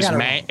me. I got it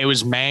wrong. It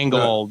was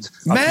Mangold. A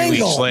few Mangold.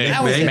 weeks later.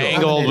 That was it.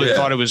 Mangold Yeah.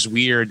 thought it was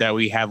weird that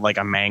we had like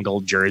a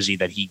Mangold jersey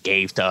that he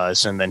gave to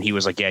us, and then he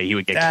was like, "Yeah, he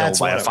would get That's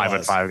killed by what a it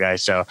was. 5'5" guy."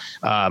 So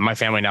my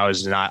family now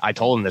is not. I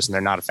told them this, and they're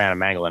not a fan of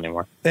Mangold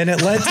anymore. And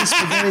it led to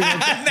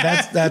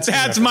Spaghetti. that's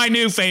terrific. my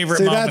new favorite.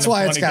 See, moment that's of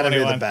why it's got to be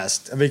the 2021.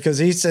 best because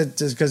he said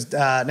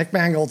Nick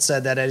Mangold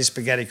said that Eddie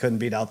Spaghetti couldn't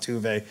beat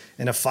Altuve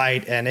in a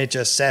fight, and it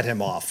just set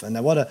him off. And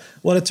what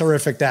a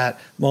terrific that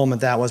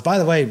moment that was. By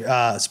the way,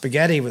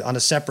 Spaghetti on a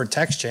separate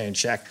text chain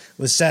check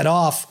was set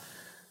off.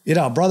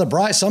 Brother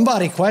Bryce,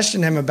 somebody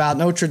questioned him about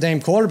Notre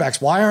Dame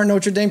quarterbacks. Why aren't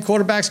Notre Dame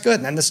quarterbacks good?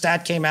 And then the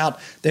stat came out,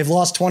 they've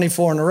lost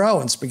 24 in a row,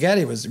 and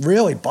Spaghetti was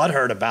really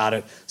butthurt about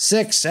it.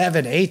 6,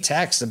 7, 8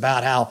 texts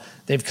about how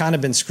they've kind of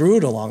been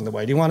screwed along the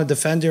way. Do you want to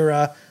defend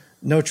your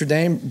Notre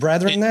Dame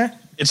brethren there?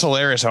 It's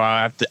hilarious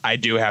how I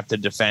do have to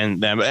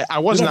defend them. I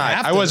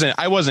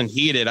wasn't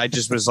heated. I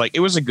just was like, it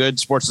was a good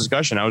sports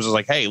discussion. I was just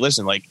like, hey,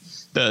 listen, like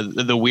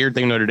the weird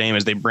thing Notre Dame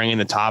is they bring in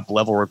the top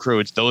level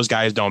recruits. Those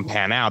guys don't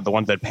pan out. The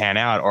ones that pan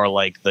out are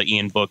like the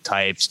Ian Book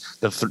types,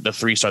 the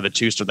 3-star, the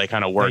 2-star. They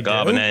kind of work They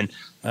up, do? and then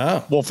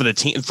well, for the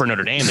team, for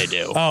Notre Dame, they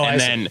do.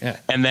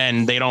 And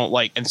then they don't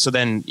like, and so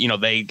then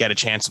they get a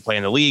chance to play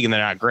in the league, and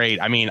they're not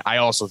great. I mean, I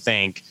also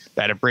think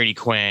that if Brady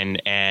Quinn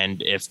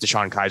and if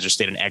Deshaun Kaiser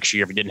stayed an extra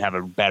year, if he didn't have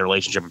a bad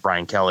relationship with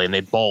Brian Kelly, and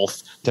they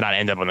both did not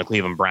end up on the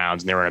Cleveland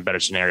Browns, and they were in a better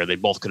scenario, they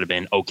both could have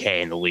been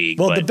okay in the league.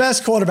 Well, but, the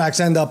best quarterbacks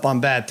end up on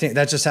bad teams.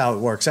 That's just how it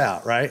works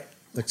out, right?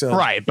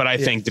 Right, but I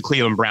think the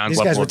Cleveland Browns These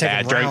guys level were of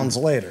taking bad rounds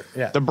later.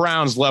 Yeah. the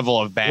Browns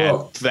level of bad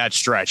Whoa. for that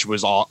stretch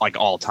was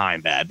all time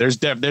bad. There's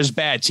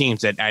bad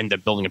teams that end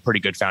up building a pretty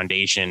good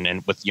foundation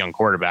and with young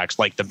quarterbacks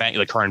like the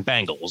current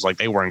Bengals, like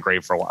they weren't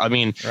great for a while. I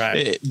mean,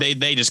 Right.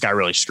 they just got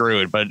really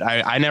screwed. But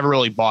I never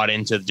really bought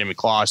into Jimmy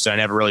Clausen. I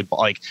never really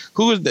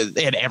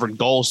they had Everett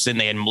Golston,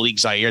 they had Malik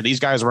Zaire.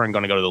 These guys weren't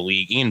going to go to the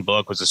league. Ian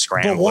Book was a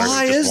scrambler. But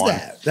why who just is won.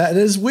 that? That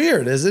is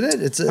weird, isn't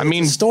it? It's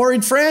a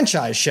storied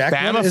franchise, Shaq.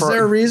 Bama Is for-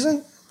 there a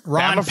reason?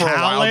 Ron Bama for a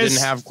while Powlus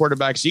didn't have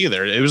quarterbacks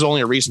either. It was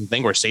only a recent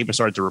thing where Saban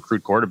started to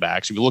recruit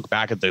quarterbacks. If you look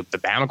back at the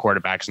Bama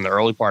quarterbacks in the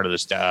early part of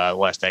this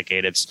last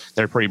decade,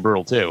 they're pretty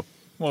brutal too.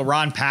 Well,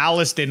 Ron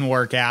Powlus didn't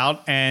work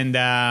out, and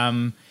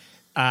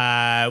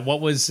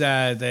what was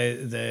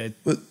the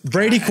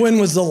Brady Quinn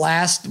was the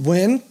last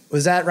win?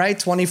 Was that right?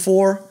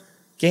 24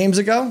 games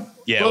ago?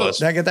 Yeah, it was.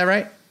 Did I get that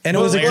right? And it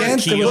was Larry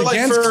against Keeley.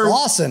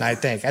 Clausen, I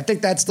think. I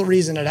think that's the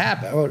reason it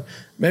happened. Or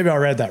maybe I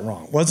read that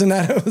wrong. Wasn't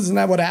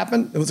that what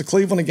happened? It was a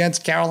Cleveland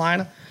against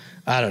Carolina?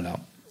 I don't know.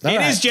 It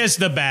is just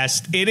the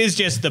best. It is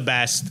just the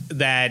best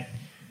that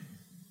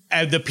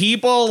the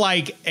people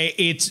like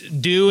it's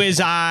do as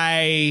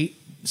I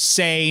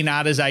say,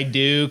 not as I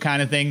do kind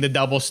of thing, the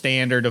double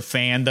standard of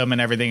fandom and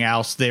everything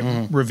else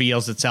that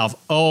reveals itself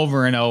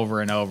over and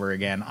over and over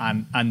again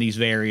on these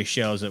various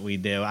shows that we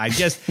do. I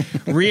just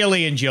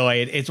really enjoy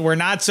it. We're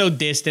not so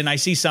distant. I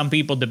see some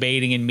people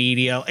debating in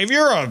media. If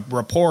you're a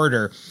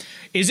reporter,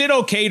 is it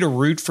okay to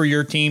root for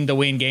your team to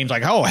win games?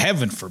 Like, oh,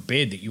 heaven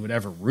forbid that you would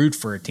ever root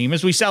for a team.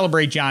 As we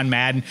celebrate John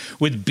Madden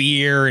with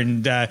beer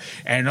and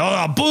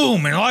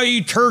boom, and I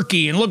eat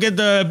turkey, and look at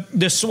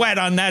the sweat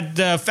on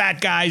that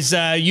fat guy's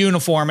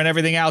uniform and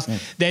everything else.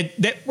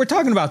 That we're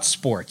talking about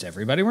sports,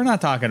 everybody. We're not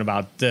talking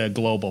about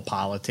global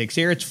politics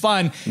here. It's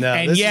fun. No,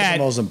 and this yet, is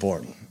the most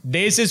important.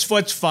 This is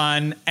what's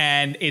fun,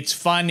 and it's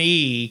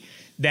funny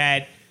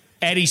that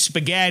Eddie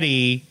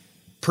Spaghetti,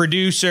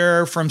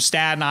 producer from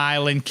Staten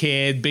Island,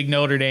 kid, big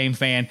Notre Dame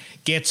fan,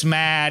 gets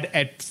mad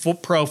at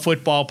pro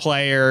football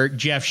player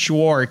Jeff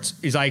Schwartz.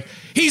 He's like,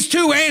 he's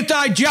too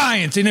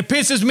anti-Giants, and it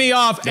pisses me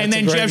off. That's and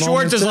then Jeff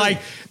Schwartz is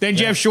like,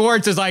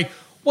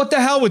 what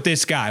the hell with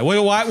this guy?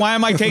 Why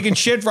am I taking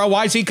shit for?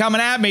 Why is he coming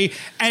at me?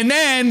 And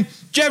then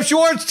Jeff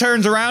Schwartz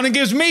turns around and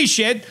gives me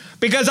shit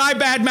because I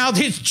badmouthed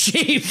his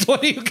Chiefs.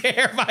 What do you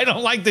care if I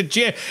don't like the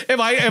Chiefs? If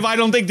I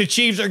don't think the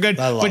Chiefs are good?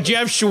 But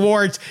Jeff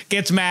Schwartz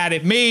gets mad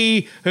at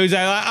me, who's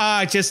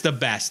like, just the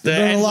best. The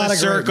endless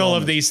circle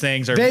of these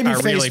things are really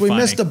funny. We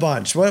missed a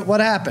bunch.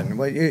 What happened?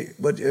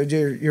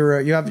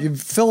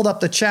 You've filled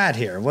up the chat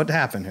here. What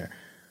happened here?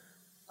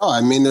 Oh,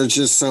 I mean, there's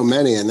just so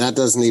many, and that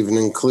doesn't even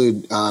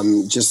include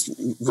just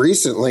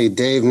recently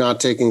Dave not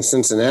taking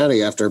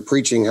Cincinnati after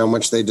preaching how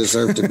much they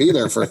deserve to be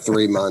there for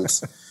 3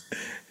 months.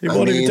 He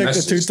won't even take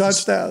the 2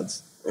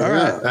 touchdowns. All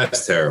right.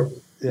 That's terrible.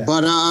 Yeah.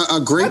 But a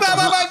great,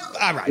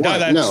 all right,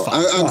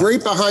 a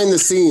great behind the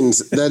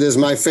scenes that is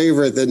my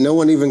favorite that no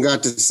one even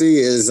got to see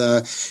is,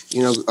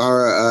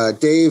 our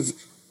Dave.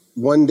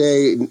 One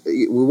day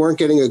we weren't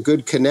getting a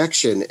good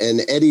connection,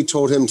 and Eddie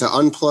told him to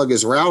unplug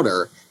his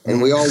router. And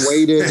we all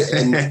waited,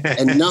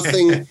 and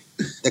nothing.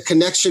 The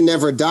connection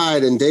never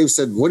died. And Dave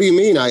said, "What do you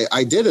mean?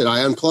 I did it.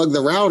 I unplugged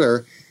the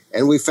router."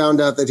 And we found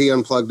out that he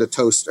unplugged a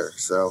toaster.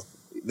 So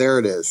there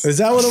it is. Is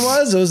that what it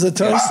was? It was a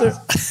toaster.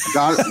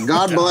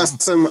 God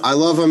bless him. I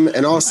love him.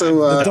 And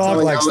also, the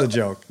dog likes the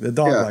joke. The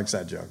dog likes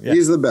that joke. Yeah.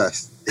 He's the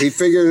best. He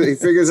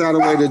figures out a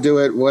way to do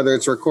it, whether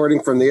it's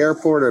recording from the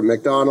airport or at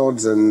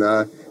McDonald's, and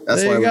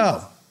that's there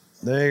why.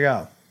 There you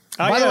go.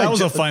 Oh, by the way, that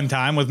was a fun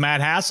time with Matt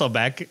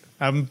Hasselbeck.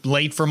 I'm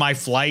late for my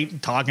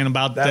flight, talking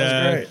about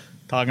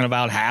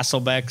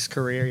Hasselbeck's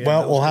career. Yeah,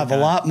 well, we'll have a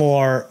lot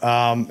more.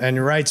 And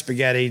you're right,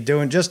 Spaghetti.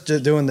 Doing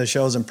the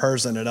shows in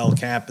person at El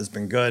Camp has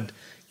been good.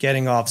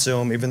 Getting off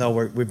Zoom, even though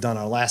we've done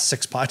our last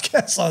 6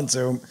 podcasts on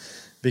Zoom,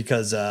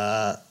 because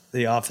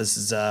the office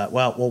is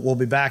we'll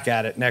be back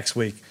at it next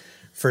week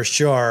for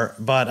sure.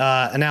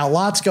 But now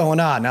lots going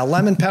on. Now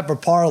lemon pepper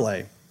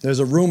parlay. There's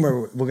a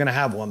rumor we're going to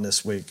have one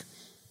this week.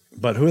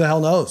 But who the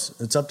hell knows?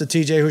 It's up to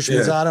TJ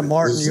Houshmandzadeh,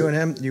 Martin, you and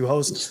him. You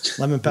host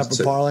Lemon Pepper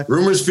Parlay.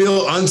 Rumors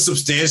feel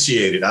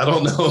unsubstantiated. I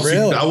don't know.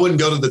 Really? I wouldn't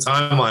go to the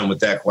timeline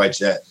with that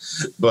quite yet.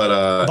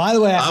 But by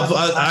the way,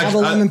 I have a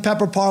Lemon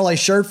Pepper Parlay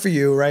shirt for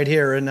you right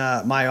here in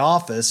my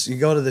office. You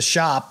go to the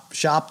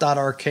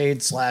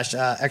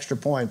shop.arcade/extra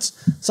points,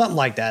 something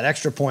like that.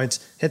 Extra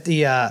points. Hit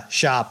the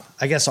shop.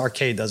 I guess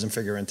arcade doesn't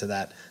figure into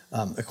that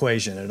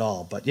equation at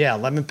all. But yeah,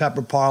 Lemon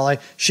Pepper Parlay.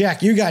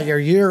 Shaq, you got your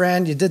year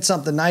end. You did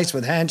something nice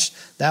with Hench.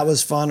 That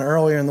was fun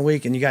earlier in the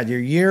week. And you got your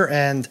year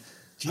end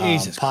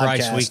Jesus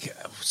Christ.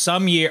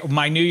 Some year,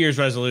 my New Year's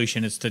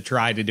resolution is to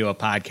try to do a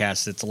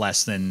podcast that's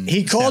less than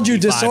He called you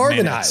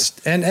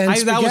disorganized. Minutes. And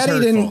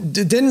Spaghetti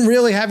didn't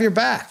really have your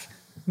back.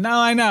 No,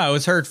 I know. It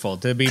was hurtful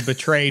to be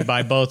betrayed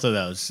by both of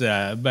those.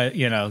 But,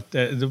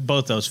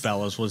 both those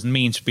fellows was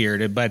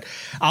mean-spirited. But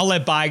I'll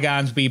let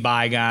bygones be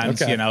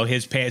bygones. Okay.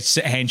 His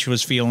Hench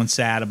was feeling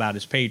sad about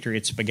his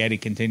Patriots. Spaghetti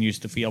continues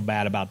to feel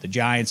bad about the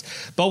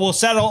Giants. But we'll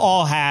settle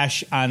all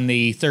hash on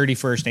the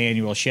 31st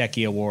Annual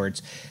Shecky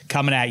Awards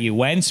coming at you.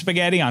 When,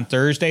 Spaghetti? On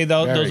Thursday,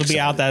 though? Those will be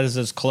out. That is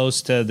as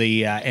close to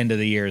the end of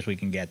the year as we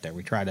can get there.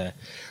 We try to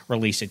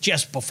release it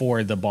just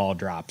before the ball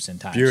drops in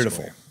time.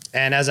 Beautiful. Square.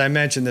 And as I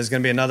mentioned, there's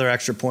going to be another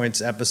Extra Points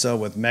episode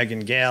with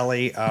Megan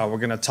Gailey. We're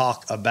going to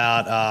talk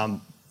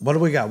about what do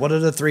we got? What are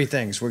the 3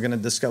 things we're going to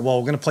discuss? Well,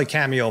 we're going to play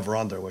Cameo Over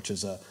Under, which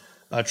is a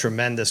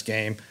tremendous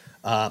game.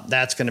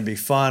 That's going to be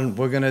fun.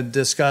 We're going to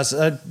discuss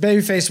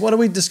Babyface. What are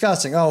we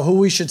discussing? Oh, who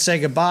we should say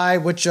goodbye,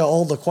 which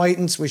old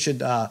acquaintance we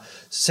should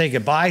say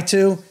goodbye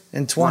to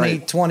in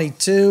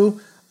 2022.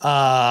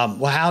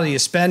 Well, how do you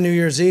spend New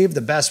Year's Eve?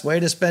 The best way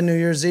to spend New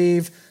Year's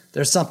Eve.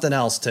 There's something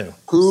else too.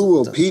 Who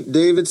will Pete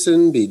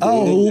Davidson be dating?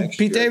 Oh, who will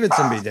Pete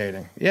Davidson be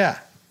dating? Yeah,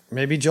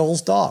 maybe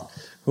Joel's dog.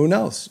 Who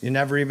knows? You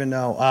never even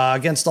know.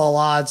 Against all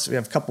odds, we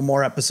have a couple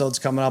more episodes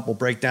coming up. We'll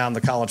break down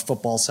the college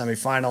football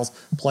semifinals,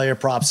 player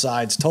prop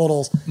sides,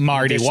 totals.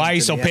 Marty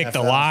Weiss will pick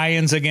the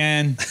Lions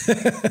again.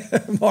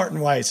 Martin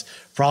Weiss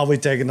probably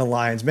taking the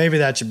Lions. Maybe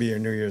that should be your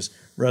New Year's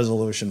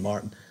resolution,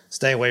 Martin.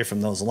 Stay away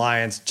from those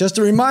Lions. Just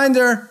a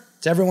reminder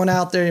to everyone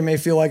out there, you may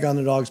feel like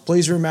underdogs.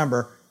 Please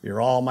remember, you're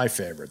all my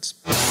favorites.